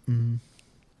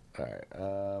 All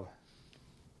right.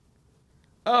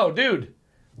 Oh, dude.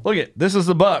 Look at this is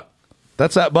the buck.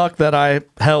 That's that buck that I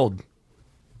held.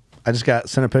 I just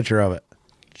sent a picture of it.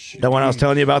 That one I was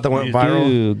telling you about that went viral.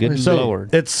 Ooh, good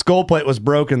lord. Its skull plate was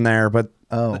broken there, but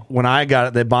when I got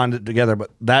it, they bonded together.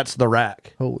 But that's the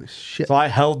rack. Holy shit. So I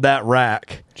held that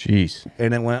rack. Jeez.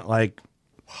 And it went like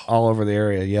all over the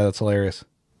area. Yeah, that's hilarious.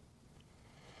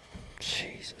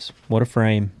 Jesus. What a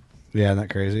frame. Yeah, isn't that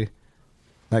crazy?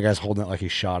 That guy's holding it like he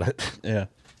shot it. Yeah.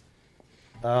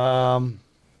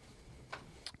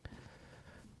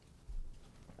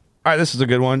 All right, this is a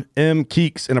good one. M.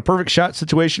 Keeks. In a perfect shot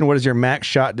situation, what is your max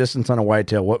shot distance on a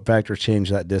whitetail? What factors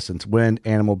change that distance? Wind,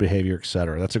 animal behavior,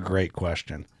 etc. That's a great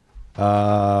question.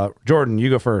 Jordan, you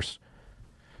go first.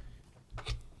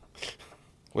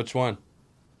 which one?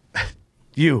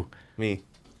 You. Me.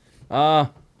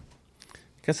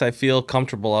 Guess I feel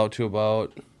comfortable out to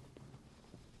about,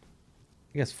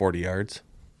 40 yards.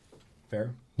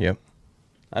 Fair. Yep.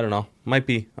 I don't know.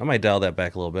 I might dial that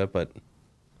back a little bit, but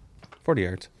 40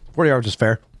 yards. 40 yards is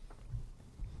fair.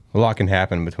 A lot can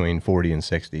happen between 40 and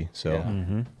 60.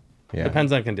 So, yeah.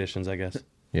 Depends on conditions, I guess.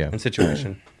 Yeah. And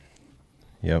situation.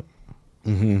 Yep.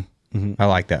 I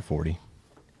like that 40.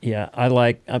 Yeah, I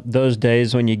like those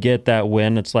days when you get that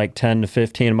wind. It's like 10 to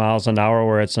 15 miles an hour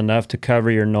where it's enough to cover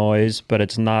your noise, but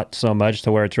it's not so much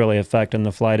to where it's really affecting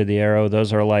the flight of the arrow.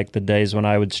 Those are like the days when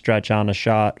I would stretch on a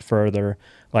shot further.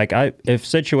 Like if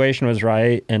situation was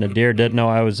right and a deer didn't know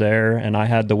I was there and I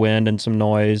had the wind and some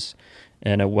noise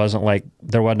and it wasn't like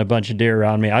there wasn't a bunch of deer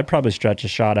around me, I'd probably stretch a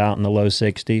shot out in the low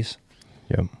 60s.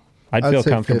 Yep. I'd feel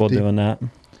comfortable doing that.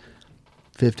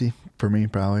 50 for me,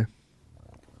 probably.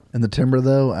 In the timber,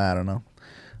 though, I don't know.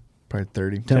 Probably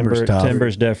 30. Timber's tough.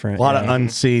 Timber's different. A lot of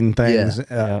unseen things.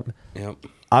 Yeah. Yep.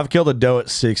 I've killed a doe at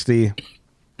 60.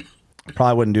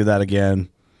 Probably wouldn't do that again.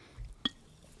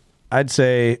 I'd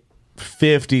say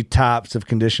 50 tops if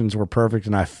conditions were perfect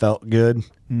and I felt good.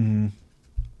 40.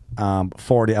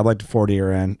 I'd like to 40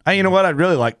 or in. You know what? I'd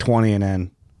really like 20 and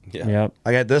in. Yeah. Yep.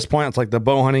 Like at this point, it's like the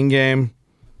bow hunting game.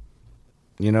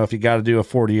 You know, if you got to do a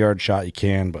 40-yard shot, you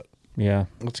can, but Yeah.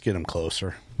 let's get them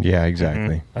closer. Yeah,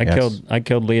 exactly. I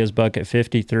killed Leah's buck at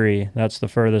 53. That's the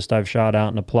furthest I've shot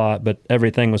out in a plot, but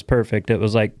everything was perfect. It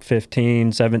was like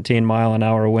 15, 17 mile an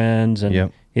hour winds, and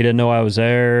he didn't know I was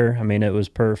there. I mean, it was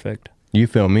perfect. You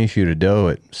filmed me shoot a doe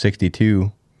at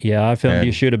 62. Yeah, I filmed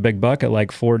you shoot a big buck at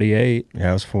like 48.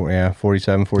 Yeah, it was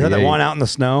 47, 48. That one out in the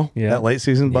snow? Yeah. That late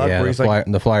season buck? Yeah, where he's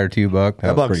the Flyer 2 buck.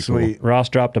 That was buck's pretty sweet. Ross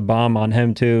dropped a bomb on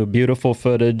him too. Beautiful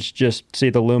footage. Just see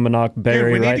the Luminok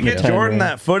bury Dude, we right need to in the get Jordan ring.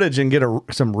 that footage and get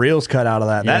some reels cut out of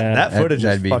that. Yeah. That footage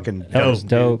is fucking dope. That was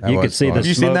dope. You could see the Have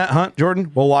you smoke. seen that hunt,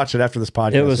 Jordan? We'll watch it after this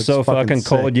podcast. It was It's so fucking sick.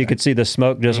 cold. You could see the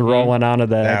smoke just rolling out of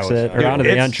the exit or out of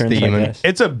the entrance. I guess.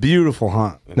 It's a beautiful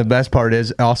hunt. The best part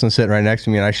is Austin's sitting right next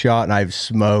to me, and I shot, and I've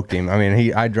smoked him. I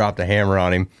mean, I dropped a hammer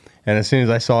on him, and as soon as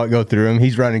I saw it go through him,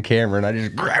 he's running camera, and I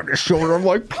just grabbed his shoulder. I'm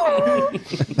like,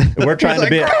 I'm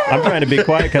trying to be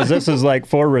quiet because this is like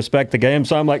for respect the game.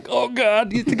 So I'm like, oh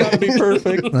God, you got to be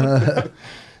perfect. It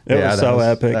was so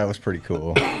epic. That was pretty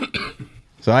cool.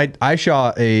 So I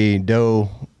shot a doe.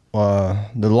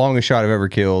 The longest shot I've ever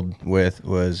killed with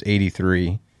was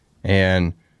 83,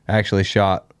 and I actually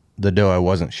shot the doe I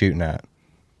wasn't shooting at.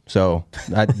 So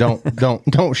I don't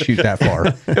shoot that far.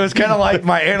 It was kind of like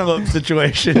my antelope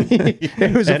situation.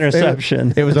 It was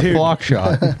interception. It was a flock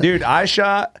shot. Dude, I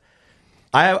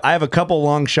have a couple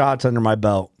long shots under my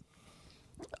belt.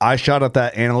 I shot at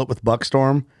that antelope with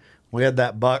Buckstorm. We had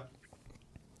that buck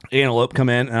antelope come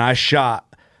in, and I shot.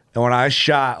 And when I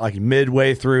shot, like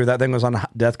midway through, that thing was on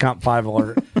Death Comp 5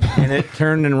 alert. And it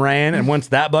turned and ran. And once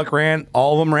that buck ran,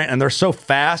 all of them ran. And they're so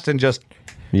fast and just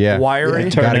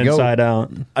wiry. Turn inside out.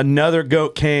 Another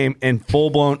goat came and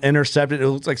full-blown intercepted. It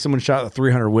looks like someone shot a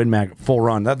 300 Win Mag full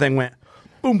run. That thing went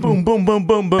boom, boom, boom, boom,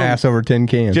 boom, boom. Ass over 10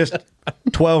 cans. Just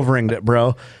 12 ringed it,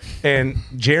 bro. And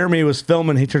Jeremy was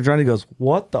filming. He turns around. He goes,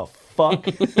 "What the fuck?"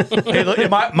 And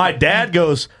my dad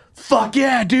goes, fuck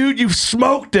yeah, dude, you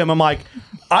smoked him. I'm like,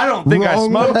 I don't think I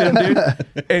smoked him, dude.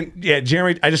 And yeah,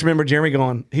 Jeremy, I just remember Jeremy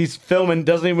going, he's filming,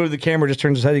 doesn't even move the camera, just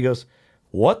turns his head. He goes,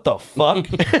 what the fuck?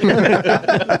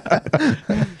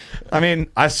 I mean,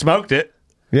 I smoked it,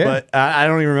 but I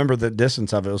don't even remember the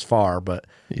distance of it. It was far, but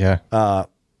Yeah.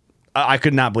 I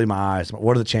could not believe my eyes.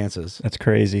 What are the chances? That's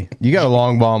crazy. You got a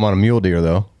long bomb on a mule deer,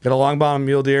 though. Got a long bottom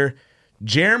mule deer.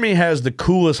 Jeremy has the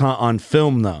coolest hunt on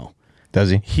film, though.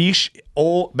 Does he?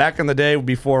 Back in the day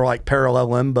before like parallel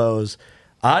limbos,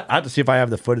 I have to see if I have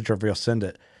the footage or if he'll send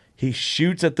it. He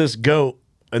shoots at this goat,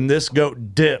 and this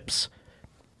goat dips.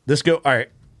 This goat, all right,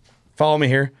 follow me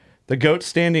here. The goat's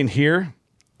standing here.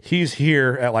 He's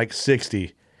here at like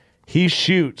 60. He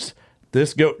shoots.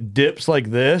 This goat dips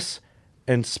like this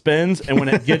and spins, and when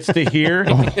it gets to here,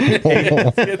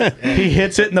 he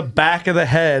hits it in the back of the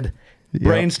head,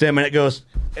 brainstem, and it goes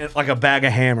like a bag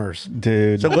of hammers.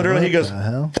 Dude. So literally he goes,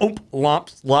 boom,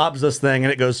 lobs this thing,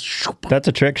 and it goes. Shoop. That's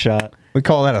a trick shot. We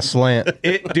call that a slant.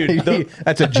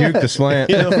 That's a juke to slant.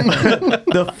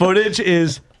 The footage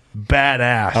is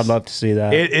badass. I'd love to see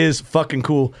that. It is fucking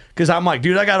cool. Because I'm like,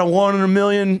 dude, I got a 1 in a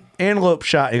million antelope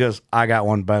shot. He goes, I got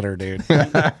one better, dude.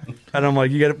 And I'm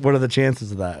like, what are the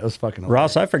chances of that? It was fucking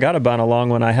hilarious. Ross, I forgot about a long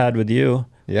one I had with you.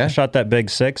 Yeah. I shot that big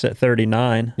 6 at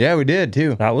 39. Yeah, we did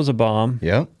too. That was a bomb.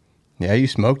 Yep. Yeah, you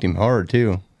smoked him hard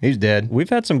too. He's dead. We've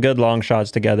had some good long shots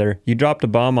together. You dropped a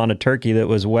bomb on a turkey that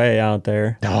was way out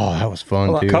there. Oh, that was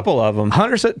fun too. A couple of them.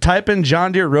 Hunter said, type in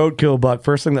John Deere roadkill buck.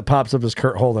 First thing that pops up is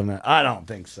Kurt holding it. I don't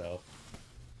think so.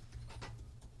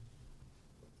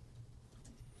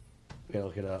 We gotta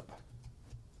look it up.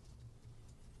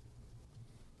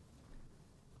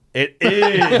 It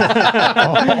is.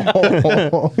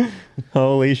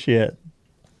 Holy shit.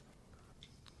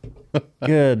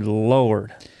 Good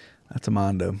Lord. That's a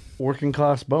mondo. Working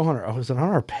class bow hunter. Oh, is it on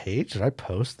our page? Did I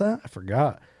post that? I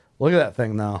forgot. Look at that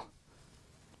thing now.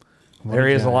 There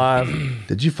he is alive.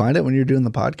 Did you find it when you were doing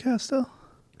the podcast though?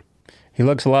 He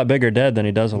looks a lot bigger dead than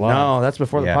he does alive. No, that's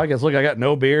before the podcast. Look, I got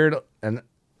no beard, and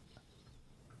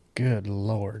good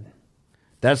Lord.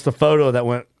 That's the photo that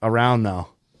went around though.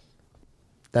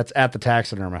 That's at the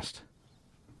taxidermist.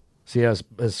 See how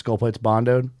his skull plate's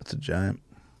bondoed? That's a giant.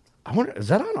 I wonder, is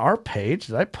that on our page?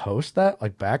 Did I post that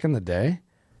like back in the day?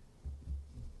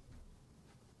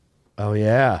 Oh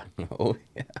yeah. Oh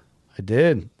yeah. I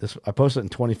did. I posted it in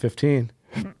 2015.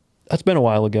 That's been a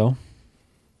while ago.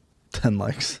 10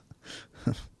 likes.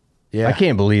 Yeah. I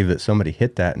can't believe that somebody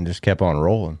hit that and just kept on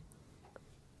rolling.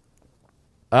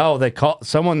 Oh, they called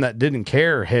someone that didn't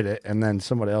care hit it, and then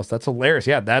somebody else. That's hilarious.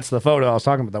 Yeah, that's the photo I was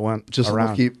talking about that went Just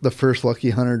around. the first lucky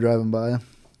hunter driving by.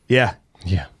 Yeah.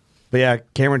 Yeah. But yeah,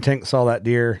 Cameron Tank saw that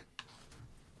deer.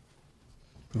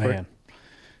 Man.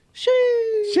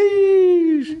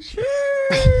 Sheesh.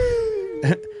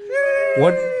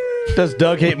 What does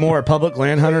Doug hate more, public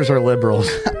land hunters or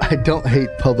liberals? I don't hate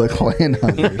public land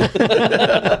hunters.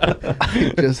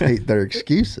 I just hate their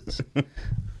excuses.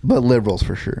 But liberals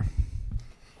for sure.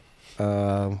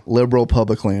 Liberal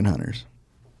public land hunters.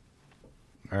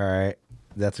 All right.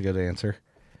 That's a good answer.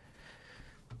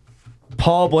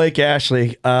 Paul Blake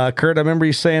Ashley. Kurt, I remember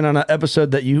you saying on an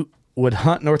episode that you would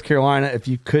hunt North Carolina if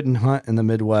you couldn't hunt in the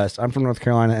Midwest. I'm from North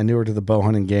Carolina and newer to the bow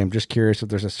hunting game. Just curious if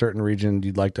there's a certain region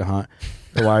you'd like to hunt.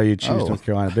 Or why you choose North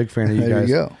Carolina? Big fan of you There guys.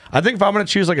 you go. I think if I'm going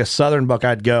to choose like a southern buck,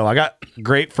 I'd go. I got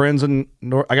great friends in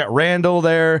I got Randall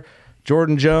there,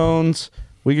 Jordan Jones.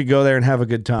 We could go there and have a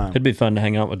good time. It'd be fun to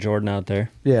hang out with Jordan out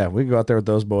there. Yeah, we could go out there with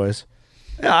those boys.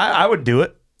 Yeah, I would do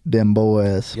it. Them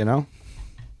boys. You know?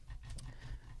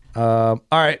 All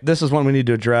right, this is one we need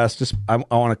to address. Just I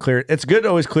want to clear. It's good to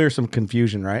always clear some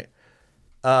confusion, right?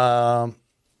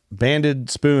 Banded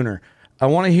Spooner. I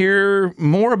want to hear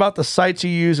more about the sights you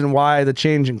use and why the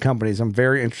change in companies. I'm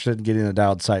very interested in getting a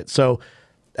dialed sight. So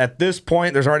at this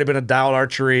point, there's already been a dialed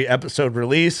archery episode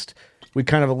released. We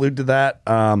kind of allude to that.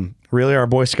 Really, our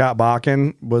boy Scott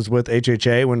Bakken was with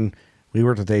HHA when we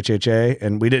worked with HHA,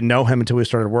 and we didn't know him until we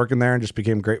started working there and just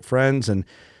became great friends. And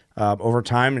over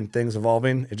time and things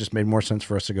evolving, it just made more sense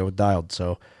for us to go with dialed.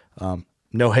 So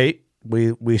no hate.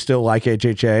 We still like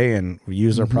HHA and we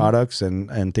use their products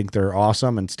and think they're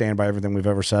awesome and stand by everything we've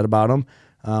ever said about them.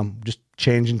 Just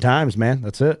changing times, man.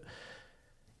 That's it.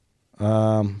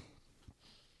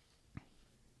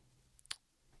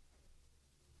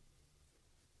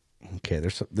 Okay,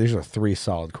 these are 3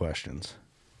 solid questions.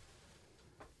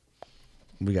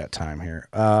 We got time here.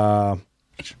 How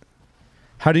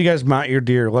do you guys mount your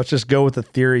deer? Let's just go with the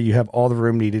theory you have all the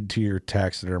room needed to your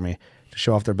taxidermy to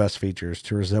show off their best features,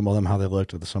 to resemble them how they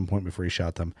looked at some point before you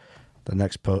shot them. The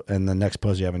next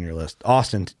pose you have on your list.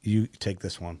 Austin, you take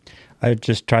this one. I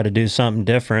just try to do something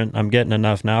different. I'm getting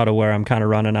enough now to where I'm kind of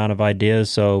running out of ideas.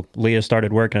 So Leah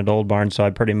started working at Old Barn, so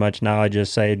I pretty much now I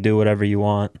just say, do whatever you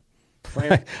want.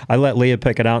 I let Leah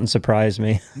pick it out and surprise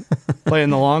me.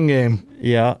 Playing the long game.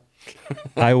 Yeah,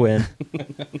 I win.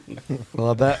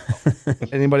 Love that.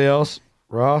 Anybody else?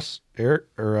 Ross, Eric,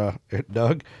 or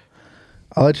Doug?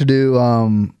 I like to do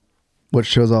what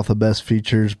shows off the best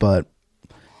features, but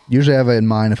usually I have it in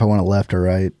mind if I want it left or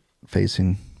right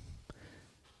facing.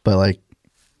 But like,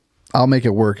 I'll make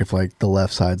it work if like the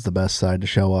left side's the best side to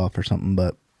show off or something.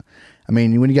 But I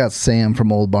mean, when you got Sam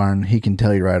from Old Barn, he can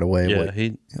tell you right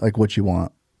away what you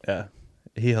want. Yeah,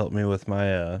 he helped me with my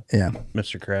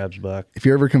Mr. Krabs buck. If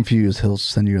you're ever confused, he'll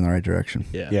send you in the right direction.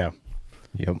 Yeah.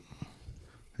 Yep.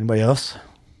 Anybody else?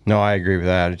 No, I agree with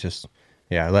that. It just,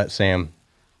 let Sam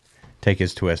take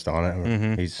his twist on it.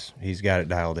 Mm-hmm. He's got it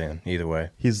dialed in either way.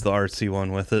 He's the artsy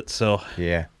one with it, so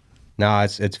yeah. No,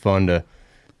 it's fun to,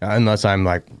 unless I'm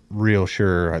like real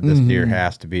sure this deer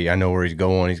has to be. I know where he's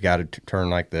going. He's got to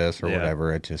turn like this or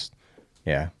whatever. It just,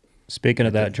 Speaking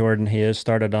of that, Jordan, he has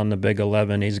started on the Big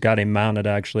 11. He's got him mounted,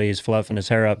 actually. He's fluffing his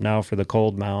hair up now for the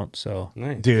cold mount. So,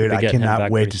 Dude, I cannot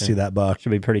wait to see that buck. Should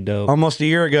be pretty dope. Almost a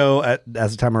year ago,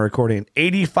 as the time of recording,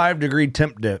 85-degree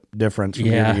temp difference from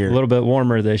year to year. A little bit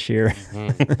warmer this year.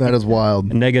 That is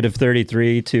wild. Negative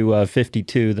 33 to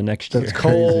 52 the next year. That's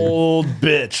cold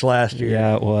bitch last year.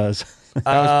 Yeah, it was. that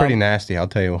was pretty nasty, I'll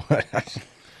tell you what.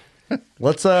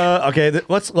 Let's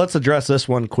let's address this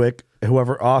one quick.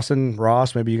 Whoever, Austin,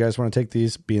 Ross, maybe you guys want to take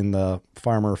these, being the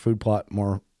farmer food plot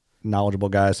more knowledgeable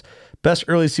guys. Best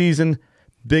early season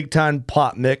big time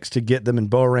plot mix to get them in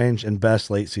bow range, and best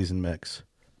late season mix.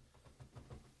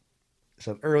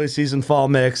 So early season fall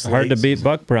mix. Hard to beat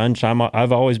Buck Brunch.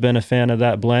 I've always been a fan of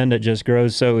that blend. It just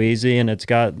grows so easy and it's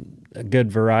got a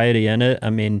good variety in it. I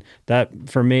mean, that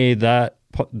for me, that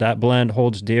blend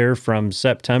holds deer from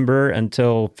September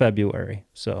until February.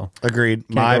 So agreed.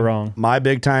 Can't go wrong. My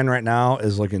big time right now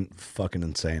is looking fucking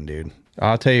insane, dude.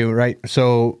 I'll tell you right.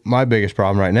 So my biggest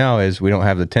problem right now is we don't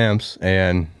have the temps,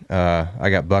 and I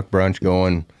got Buck Brunch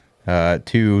going,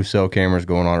 2 cell cameras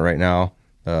going on right now.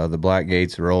 The black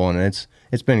gates rolling, and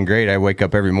it's been great. I wake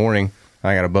up every morning.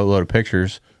 I got a boatload of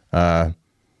pictures.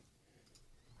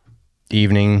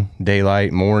 Evening,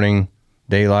 daylight, morning.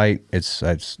 Daylight, it's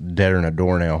deader than a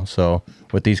doornail. So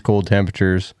with these cold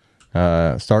temperatures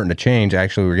starting to change,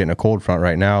 actually we're getting a cold front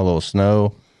right now, a little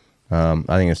snow. I'm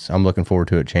looking forward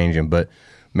to it changing. But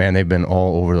man, they've been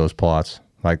all over those plots,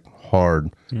 like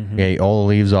hard. Mm-hmm. They ate all the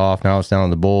leaves off. Now it's down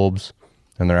to the bulbs,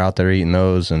 and they're out there eating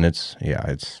those. And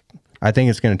I think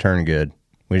it's going to turn good.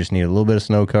 We just need a little bit of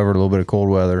snow cover, a little bit of cold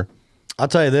weather. I'll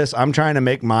tell you this: I'm trying to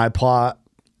make my plot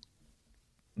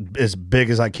as big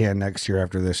as I can next year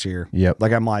after this year. Yep.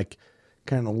 Like I'm like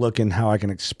kind of looking how I can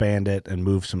expand it and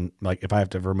move some, like if I have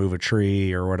to remove a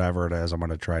tree or whatever it is, I'm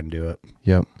going to try and do it.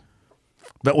 Yep.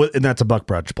 And that's a Buck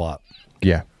Brunch plot.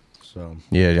 Yeah. So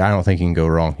yeah, I don't think you can go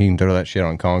wrong. You can throw that shit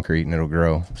on concrete and it'll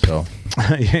grow. So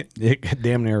it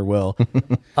damn near will.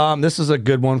 This is a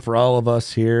good one for all of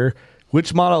us here.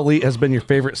 Which Model Elite has been your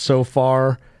favorite so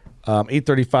far?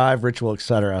 E35, Ritual,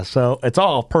 etc. So it's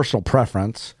all personal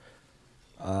preference.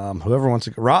 Whoever wants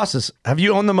to. Ross, have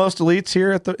you owned the most Elites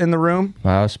here in the room?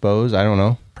 I suppose. I don't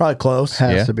know. Probably close.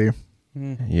 Has to be.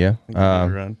 Yeah.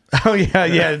 Oh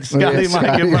yeah. Scotty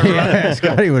might give him a run.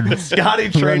 Scotty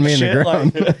run me in the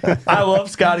ground. I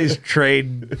love Scotty's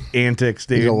trade antics,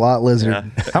 dude. He's a lot lizard.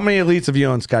 Yeah. How many Elites have you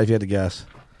owned, Scotty? If you had to guess.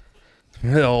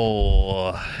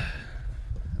 Oh,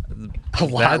 a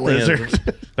lot lizard.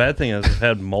 Bad thing is I've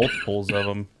had multiples of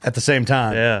them at the same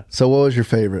time. Yeah. So what was your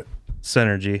favorite?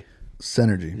 Synergy.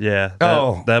 Yeah.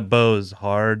 That bow is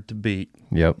hard to beat.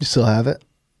 Yep. You still have it?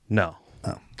 No.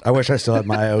 Oh. I wish I still had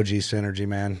my OG Synergy,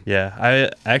 man. Yeah.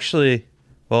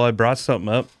 I brought something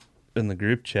up in the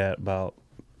group chat about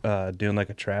doing like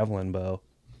a traveling bow.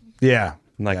 Yeah.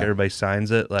 And everybody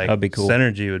signs it. Like, that'd be cool.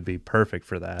 Synergy would be perfect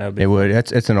for that. It would.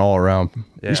 It's an all around.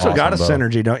 Yeah. You still got a bow.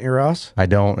 Synergy, don't you, Ross? I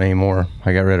don't anymore.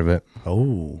 I got rid of it.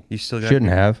 Oh. You still got Shouldn't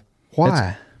have.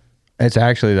 Why? It's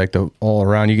actually like the all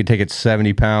around. You could take it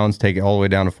 70 pounds, take it all the way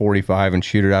down to 45, and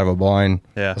shoot it out of a blind.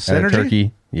 Yeah. At a Synergy?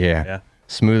 turkey. Yeah.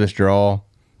 Smoothest draw.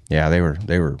 Yeah, they were.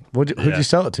 Who'd you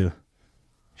sell it to?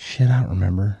 Shit, I don't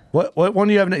remember. What one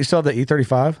do you have? You still have the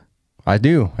E35? I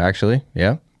do actually.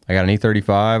 Yeah, I got an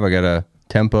E35. I got a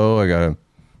Tempo. I got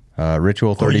a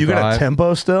Ritual 35. Oh, you got a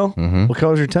Tempo still? Mm-hmm. What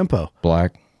color's your Tempo?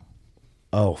 Black.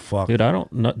 Oh fuck, dude! I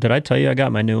don't know. Did I tell you I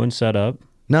got my new one set up?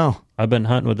 No. I've been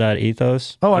hunting with that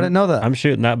Ethos. Oh, I didn't know that. I'm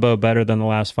shooting that bow better than the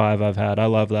last 5 I've had. I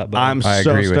love that bow. I'm I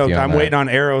so agree with stoked. you on I'm that. waiting on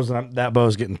arrows, and that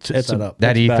bow's getting set up.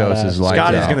 That It's Ethos badass. is like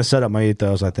Scotty's going to set up my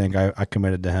Ethos, I think. I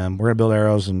committed to him. We're going to build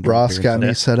arrows. And Ross figure got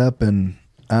me set up, and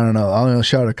I don't know. I only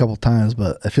shot it a couple times,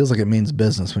 but it feels like it means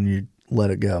business when you let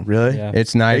it go. Really? Yeah.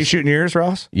 It's Are you nice. shooting yours,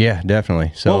 Ross? Yeah,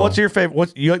 definitely. So Well, what's your favorite?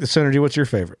 What you like the Synergy? What's your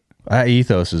favorite? that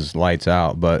Ethos is lights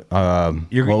out, but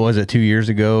what was it 2 years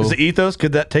ago? Is the Ethos?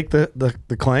 Could that take the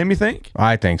claim? You think?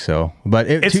 I think so, but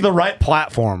It's the right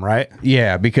platform, right?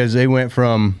 yeah, because they went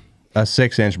from a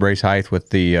 6-inch brace height with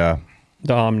the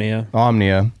Omnia.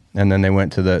 Omnia, and then they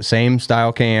went to the same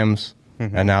style cams,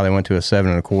 and now they went to a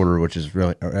 7 1/4, which is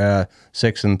really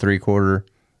 6 3/4.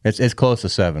 It's close to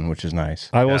 7, which is nice.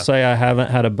 I will say I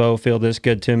haven't had a bow feel this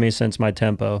good to me since my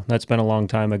tempo. That's been a long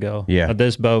time ago. Yeah. But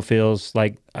this bow feels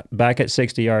like back at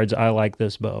 60 yards, I like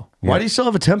this bow. Why do you still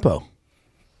have a tempo?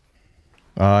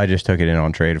 I just took it in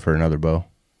on trade for another bow,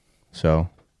 so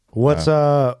What's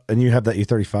and you have that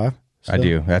E35? I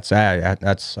do. That's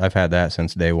I've had that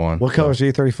since day one. What color is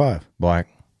the E35? Black,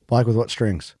 Black with what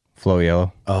strings? flow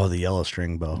yellow. Oh, the yellow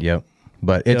string bow. Yep,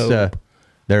 but it's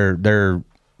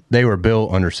they were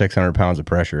built under 600 pounds of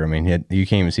pressure. I mean, you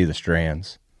can't even see the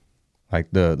strands. Like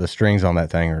the strings on that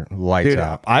thing are lights Dude,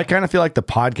 out. I kind of feel like the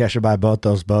podcast should buy both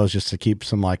those bows just to keep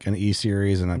some like an E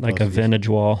series and Like a vintage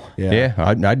wall. Yeah,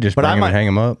 I'd just But bring I them might- and hang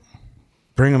them up.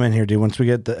 Bring them in here, dude. Once we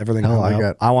get everything, Hell, hung I up,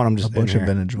 got I want them just a bunch in of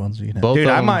here. vintage ones. You can Both Dude,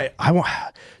 of I them- might. I want.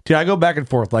 Dude, I go back and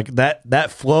forth. Like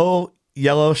that flow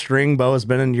yellow string bow has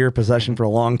been in your possession for a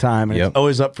long time, and Yep. it's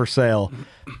always up for sale.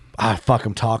 Fuck,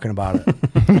 I'm talking about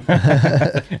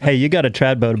it. Hey, you got a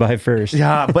trad bow to buy first.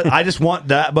 Yeah, but I just want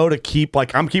that bow to keep.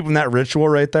 Like I'm keeping that ritual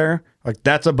right there. Like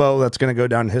that's a bow that's going to go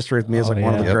down in history with me as like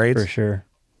one of the greats. For sure.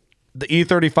 The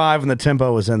E35 and the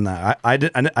tempo was in that. I had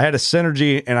a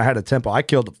Synergy and I had a tempo. I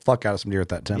killed the fuck out of some deer with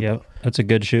that tempo. Yep. That's a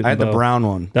good shooting I had the bow. brown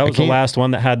one. That was the last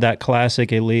one that had that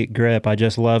classic elite grip. I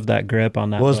just love that grip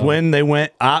on that Was bow. when they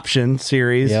went option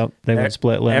series. Yep, they went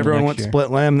split limb Everyone next went year. split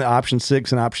limb, the option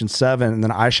 6 and option 7, and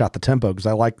then I shot the tempo because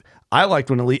I liked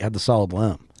when Elite had the solid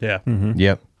limb. Yeah.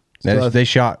 Yep. They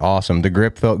shot awesome. The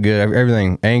grip felt good.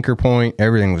 Everything, anchor point,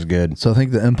 everything was good. So I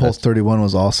think the Impulse 31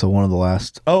 was also one of the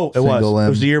last. Oh, it was. single It limb,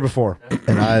 was the year before.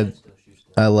 and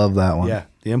I love that one. Yeah,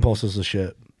 the Impulse is the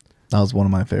shit. That was one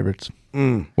of my favorites.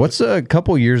 What's a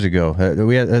couple years ago? It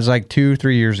was like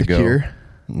 2-3 years ago. Cure?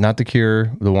 Not the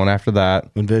Cure. The one after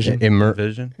that. Envision.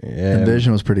 Vision.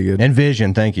 Envision was pretty good.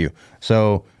 Envision. Thank you.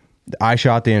 So I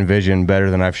shot the Envision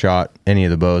better than I've shot any of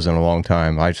the bows in a long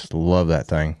time. I just love that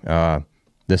thing.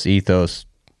 This Ethos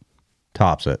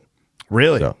tops it.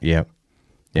 Really? So, yep.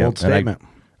 Bold And statement.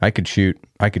 I could shoot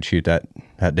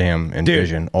that damn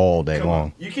Envision all day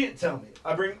long. You can't tell me.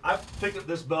 I've picked up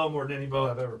this bow more than any bow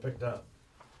I've ever picked up.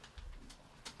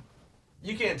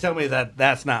 You can't tell me that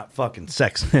that's not fucking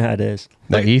sexy. Yeah, it is.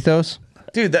 The Ethos?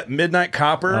 Dude, that midnight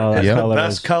copper Oh, is that the color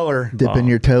best is- color. Dipping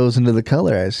your toes into the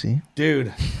color, I see.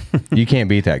 Dude, You can't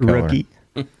beat that color. Rookie.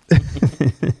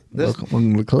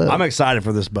 Welcome to the club. I'm excited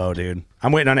for this bow, dude.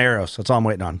 I'm waiting on arrows. That's all I'm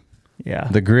waiting on. Yeah.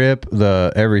 The grip,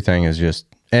 the everything is just,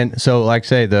 and so like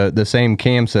say the same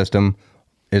cam system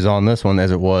is on this one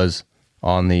as it was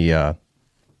on the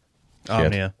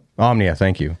Omnia. Omnia,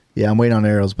 thank you. Yeah, I'm waiting on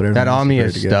arrows, but That everything else Omnia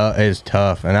ready to go. is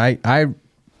tough, and I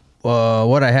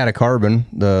had a carbon,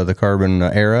 the carbon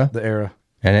era, The era.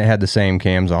 and it had the same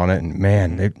cams on it, and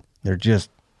man, they're just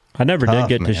I never tough,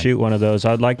 did get to man. shoot one of those.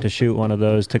 I'd like to shoot one of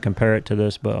those to compare it to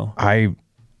this bow.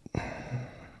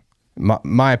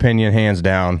 My opinion, hands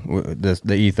down,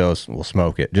 the Ethos will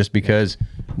smoke it, just because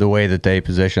the way that they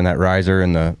position that riser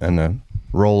and the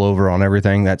rollover on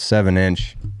everything. That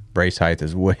 7-inch brace height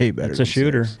is way better. It's a than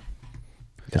shooter. 6.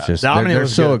 It's just The Omnia they're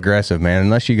was so good. aggressive, man.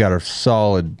 Unless you got a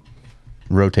solid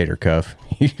rotator cuff,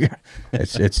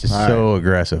 it's just so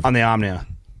aggressive On the Omnia.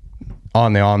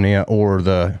 on the Omnia or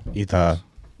the Ethos.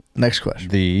 Next question.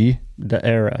 the The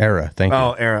era. Era. Thank you.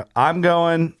 Oh, era. I'm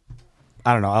going.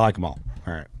 I don't know. I like them all.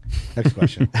 All right. Next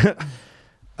question.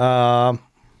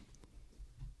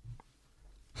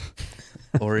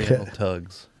 Oriental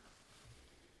Tugs.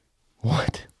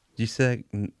 What? Did you say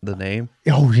the name?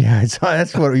 Oh yeah,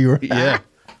 that's what you were. Yeah.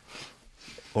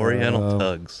 Oriental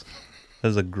Tugs. That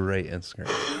was a great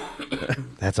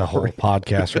Instagram. That's a whole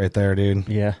podcast right there, dude.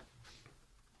 Yeah.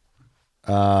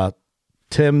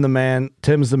 Tim's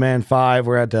the Man 5.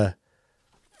 We're at to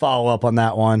follow up on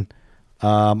that one.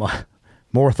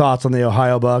 More thoughts on the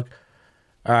Ohio buck.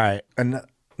 All right. And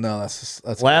no, that's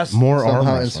Last More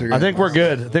somehow arm Instagram. I think we're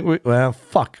good. I think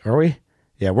fuck, are we?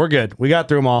 Yeah, we're good. We got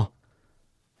through them all.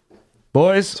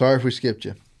 Boys, Sorry if we skipped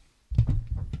you.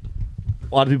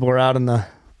 a lot of people are out in the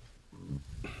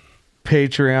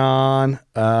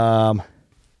Patreon.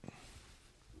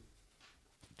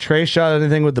 Trey shot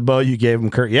anything with the bow you gave him,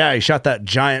 Kurt? Yeah, he shot that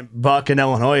giant buck in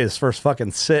Illinois, his first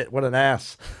fucking sit. What an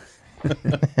ass.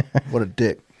 What a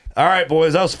dick. All right,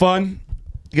 boys, that was fun.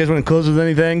 You guys want to close with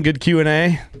anything? Good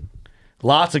Q&A.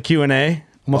 Lots of Q&A.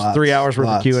 Almost 3 hours worth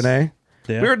of Q&A.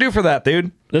 Yeah. We were due for that,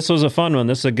 dude. This was a fun one.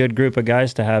 This is a good group of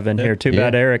guys to have in here. Too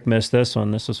bad Eric missed this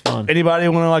one. This was fun. Anybody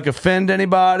want to like offend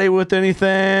anybody with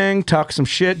anything? Talk some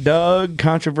shit, Doug?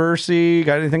 Controversy?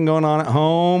 Got anything going on at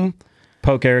home?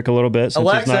 Poke Eric a little bit. Since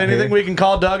Alexa, he's not anything here. we can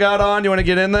call Doug out on? You want to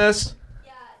get in this?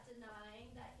 Yeah, denying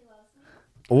that he loves me.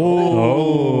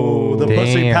 Oh, the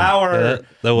pussy Damn. power.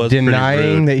 That was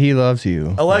Denying that he loves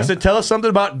you. Alexa, tell us something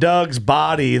about Doug's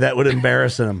body that would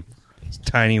embarrass him. It's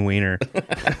tiny wiener.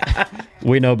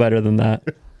 We know better than that.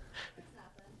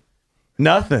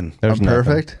 Nothing. There's I'm nothing.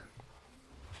 perfect.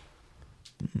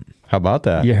 How about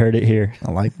that? You heard it here.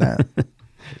 I like that.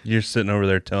 You're sitting over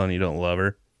there telling you don't love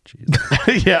her.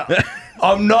 Jeez. Yeah.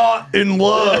 I'm not in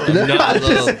love.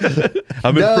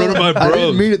 I'm in front of my I didn't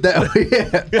bros. mean it that way.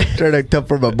 Yeah. Trying to act tough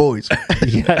for my boys.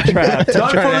 Yeah, trapped.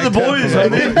 Not in front of the boys,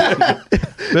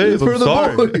 honey. Babe, For I'm the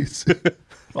sorry. boys.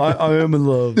 I am in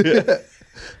love.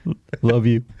 Love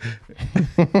you.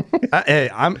 Hey,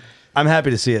 I'm happy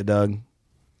to see it, Doug.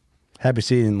 Happy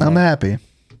seeing you. I'm happy.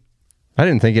 I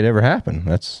didn't think it ever happened.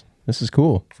 This is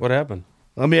cool. What happened?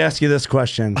 Let me ask you this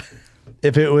question.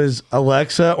 If it was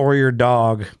Alexa or your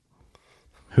dog,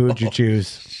 who would you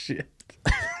choose? Shit.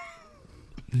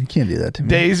 You can't do that to me.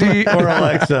 Daisy or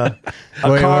Alexa?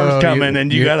 A Wait, car's whoa, coming you-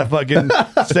 and you gotta fucking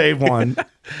save one.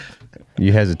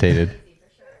 You hesitated.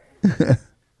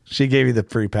 She gave you the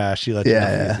free pass. She let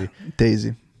Yeah, you yeah.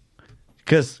 Daisy.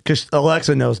 Because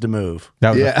Alexa knows to move. That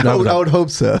was Yeah, a, that was I a, would hope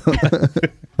so. that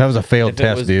was a failed If it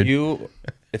test, was dude.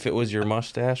 if it was your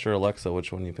mustache or Alexa,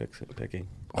 which one you picking?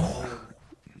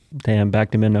 Damn,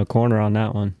 backed him into a corner on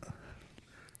that one.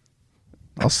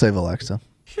 I'll save Alexa.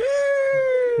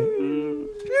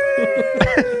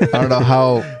 I don't know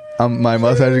how my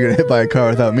mustache is going to hit by a car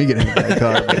without me getting hit by a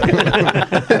car.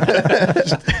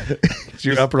 It's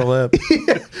your upper lip.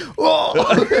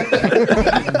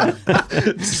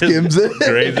 Skims it.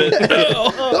 Graze it.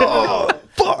 Oh,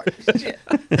 fuck.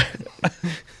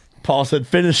 Paul said,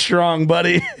 finish strong,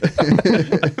 buddy.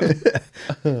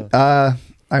 I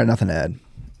got nothing to add.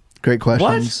 Great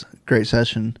questions. Great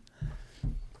session.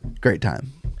 Great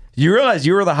time. You realize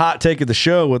you were the hot take of the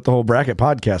show with the whole bracket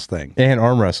podcast thing And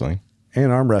arm wrestling.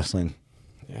 and arm wrestling.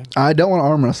 I don't want to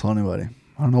arm wrestle anybody.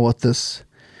 I don't know what this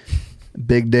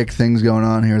big dick thing's going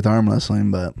on here with arm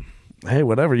wrestling, but Hey,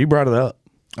 whatever. You brought it up.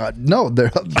 no, the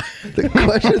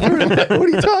questions were, what are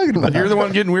you talking about? You're the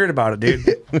one getting weird about it,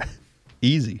 dude.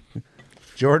 Easy.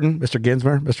 Jordan, Mr.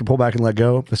 Ginsmer, Mr. Pull Back and Let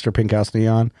Go, Mr. Pink House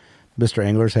Neon, Mr.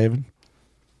 Angler's Haven.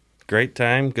 Great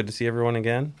time. Good to see everyone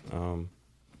again.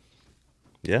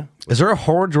 Yeah. Is there a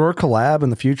horror drawer collab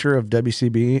in the future of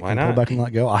WCB Why and not? Pull Back and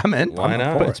Let Go? I'm in. Why I'm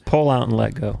not? for Let's it. pull out and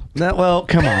let go. Well,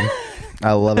 come on.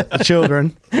 I love it.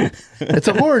 Children. It's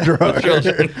a horror drawer.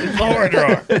 Horror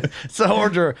drawer. It's a horror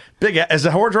drawer. Is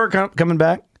the horror drawer coming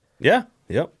back? Yeah.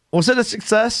 Yep. Was it a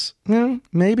success?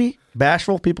 Maybe.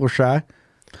 Bashful. People are shy.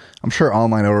 I'm sure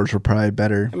online orders were probably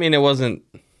better. I mean, it wasn't.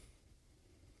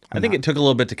 I think it took a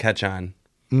little bit to catch on,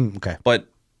 Okay. but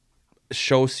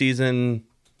show season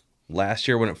last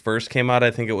year when it first came out, I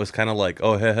think it was kind of like,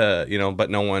 oh, but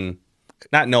no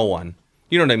one.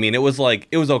 You know what I mean? It was like,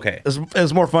 it was okay. It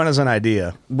was more fun as an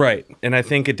idea. Right. And I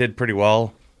think it did pretty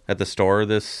well at the store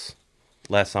this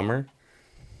last summer.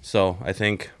 So I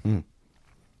think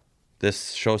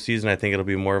this show season, I think it'll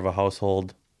be more of a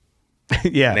household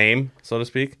Yeah. name, so to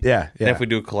speak. Yeah. And if we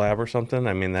do a collab or something,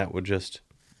 I mean, that would just,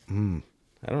 I don't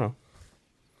know.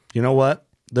 You know what?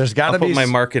 There's got to I'll be put my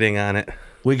marketing on it.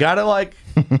 we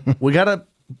gotta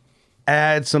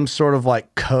add some sort of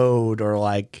like code or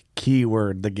like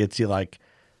keyword that gets you like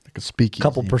Like a speakeasy. a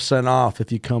couple % off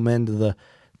if you come into the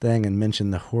thing and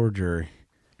mention the horror jury.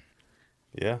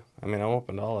 Yeah. I mean, I'm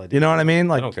open to all ideas. You know what I mean?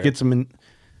 don't Like care. get some,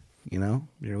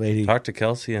 your lady. Talk to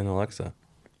Kelsey and Alexa.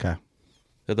 Okay.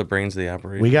 They're the brains of the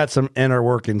operation. We got some inner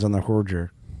workings on the horror jury.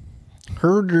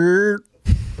 Herder.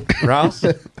 Rouse,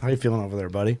 how you feeling over there,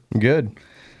 buddy? Good.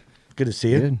 Good to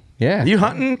see you. Good. Yeah. Are you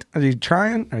hunting? Are you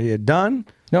trying? Are you done?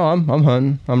 No, I'm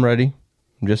hunting. I'm ready.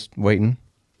 I'm just waiting.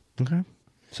 Okay.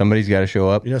 Somebody's got to show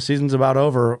up. Season's about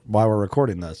over while we're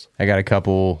recording this. I got a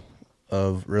couple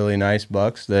of really nice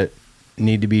bucks that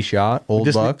need to be shot.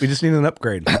 Old bucks. We just need an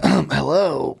upgrade.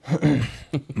 Hello.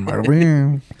 Right over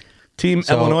here. Team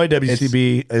So, Illinois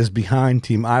WCB is behind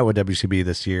Team Iowa WCB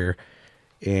this year,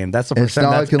 and that's the first It's time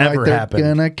not that's looking ever like they're happened.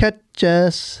 gonna catch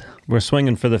us. We're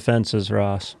swinging for the fences,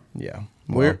 Ross. Yeah.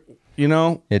 We're, you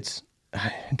know, it's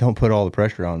don't put all the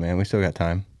pressure on, man. We still got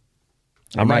time.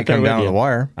 I'm might right there come with down to you. the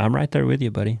wire. I'm right there with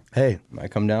you, buddy. hey,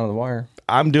 Might come down to the wire.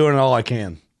 I'm doing all I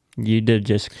can. You did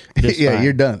just yeah, fine.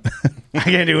 you're done. I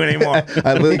can't do any more.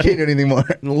 I literally can't do anything more.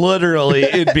 Literally,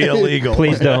 it'd be illegal.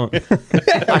 Please don't.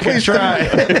 I can try.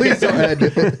 Please don't add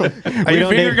it. Are you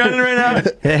finger gunning right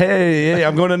now? Hey,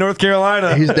 I'm going to North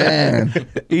Carolina. He's down.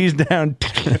 He's down.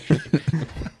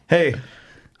 Hey,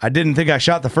 I didn't think I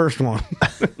shot the first one.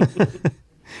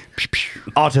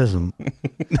 Autism.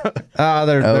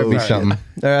 There'd be shit. something.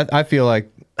 I feel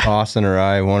like Austin or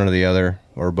I, one or the other,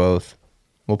 or both,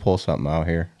 we'll pull something out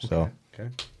here. So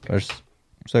there's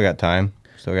still got time.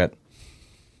 Still got.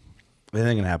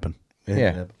 Anything can happen. Yeah.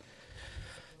 Can happen.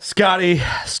 Scotty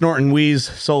Snorton Wheeze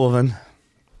Sullivan.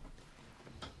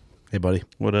 Hey, buddy.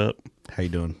 What up? How you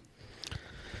doing?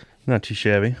 Not too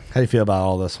shabby. How do you feel about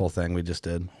all this whole thing we just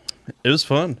did? It was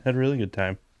fun. Had a really good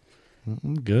time.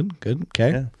 Good.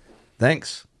 Okay. Yeah.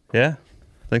 Thanks. Yeah.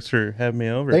 Thanks for having me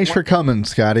over. Thanks for coming,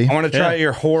 Scotty. I want to try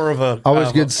your whore of a. Always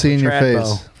of good a seeing your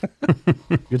trad face.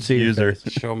 bow. Good seeing User. your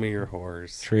face. Show me your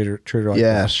horse. Treat her like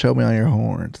Yeah, that. show me on your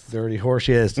horns. Dirty horse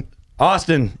she is.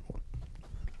 Austin,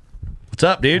 what's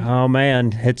up, dude? Oh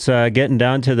man, it's getting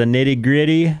down to the nitty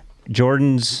gritty.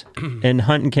 Jordan's in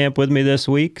hunting camp with me this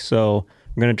week, so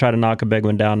we're gonna try to knock a big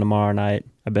one down tomorrow night.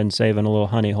 I've been saving a little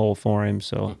honey hole for him,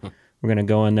 so we're gonna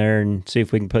go in there and see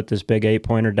if we can put this big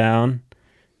 8-pointer down,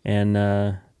 and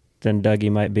then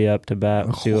Dougie might be up to bat.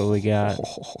 We'll see what we got.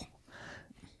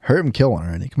 Heard him kill one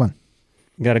already. Come on.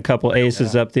 Got a couple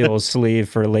aces up the old sleeve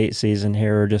for late season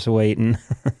here. We're just waiting.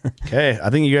 Okay, I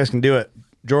think you guys can do it.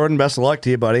 Jordan, best of luck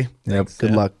to you, buddy. Yep.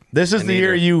 Good luck. This is the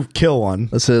year you kill one.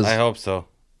 This is I hope so.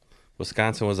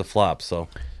 Wisconsin was a flop, so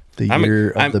the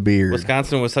year of the beard.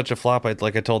 Wisconsin was such a flop.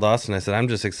 Like I told Austin, I said I'm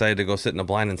just excited to go sit in a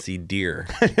blind and see deer.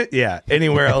 Yeah,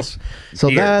 anywhere else. So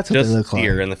Deer. that's what just they look like.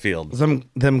 deer in the field.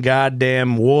 Them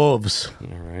goddamn wolves.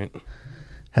 All right.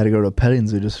 Had to go to a petting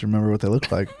zoo just to remember what they look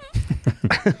like.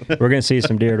 We're gonna see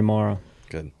some deer tomorrow.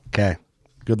 Good. Okay.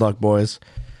 Good luck, boys.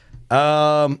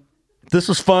 This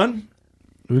was fun.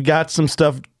 We got some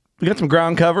stuff. We got some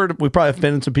ground covered. We probably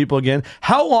offended some people again.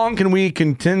 How long can we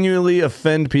continually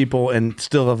offend people and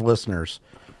still have listeners?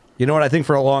 You know what? I think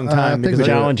for a long time. I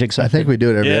think we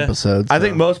do it every episode. I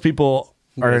think so. most people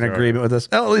are in guys are agreement with us.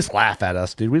 Oh, at least laugh at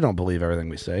us, dude. We don't believe everything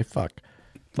we say. Fuck.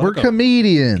 We're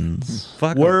comedians.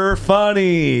 Fuck. We're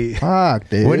funny. Fuck,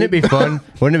 dude. Wouldn't it be fun?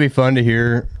 Wouldn't it be fun to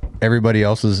hear everybody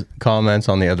else's comments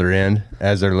on the other end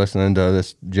as they're listening to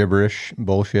this gibberish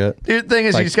bullshit? Dude, the thing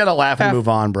is, Like, you just got to laugh and move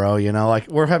on, bro. You know, like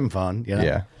we're having fun. You know?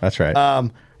 Yeah, that's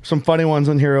right. Some funny ones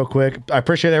in here real quick. I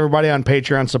appreciate everybody on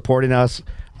Patreon supporting us.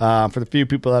 For the few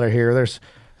people that are here, there's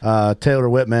Taylor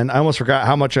Whitman. I almost forgot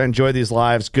how much I enjoy these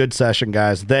lives. Good session,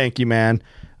 guys. Thank you, man.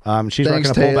 She's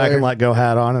rocking a pull back and let go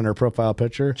hat on in her profile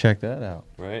picture. Check that out.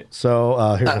 Right.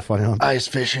 So here's a funny one. Ice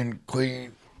fishing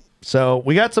queen. So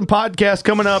we got some podcasts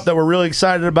coming up that we're really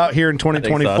excited about here in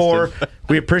 2024.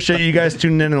 We appreciate you guys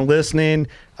tuning in and listening.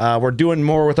 We're doing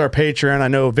more with our Patreon. I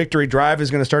know Victory Drive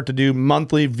is going to start to do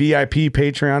monthly VIP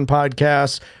Patreon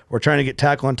podcasts. We're trying to get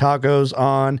Tackle and Tacos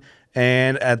on.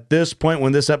 And at this point,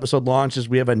 when this episode launches,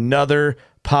 we have another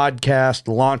podcast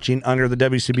launching under the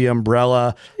WCB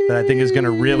umbrella that I think is going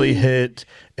to really hit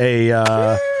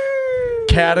a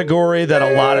category that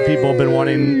a lot of people have been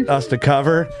wanting us to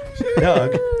cover.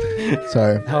 Doug.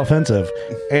 Sorry. How offensive.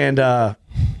 And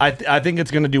I think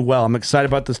it's going to do well. I'm excited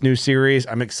about this new series.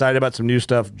 I'm excited about some new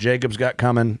stuff Jacob's got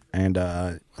coming. And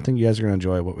I think you guys are going to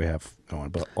enjoy what we have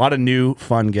going. But a lot of new,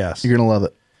 fun guests. You're going to love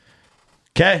it.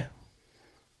 Okay.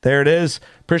 There it is.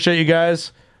 Appreciate you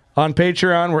guys. On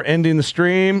Patreon, we're ending the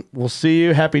stream. We'll see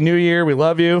you. Happy New Year. We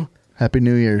love you. Happy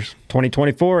New Year's.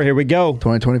 2024, here we go.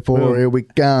 2024, Boom. here we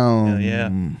go. Hell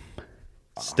yeah.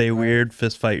 Stay weird.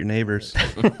 Fist fight your neighbors.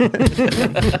 What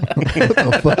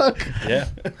the fuck? Yeah.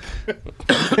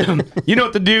 You know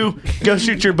what to do. Go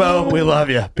shoot your bow. We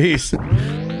love you. Peace.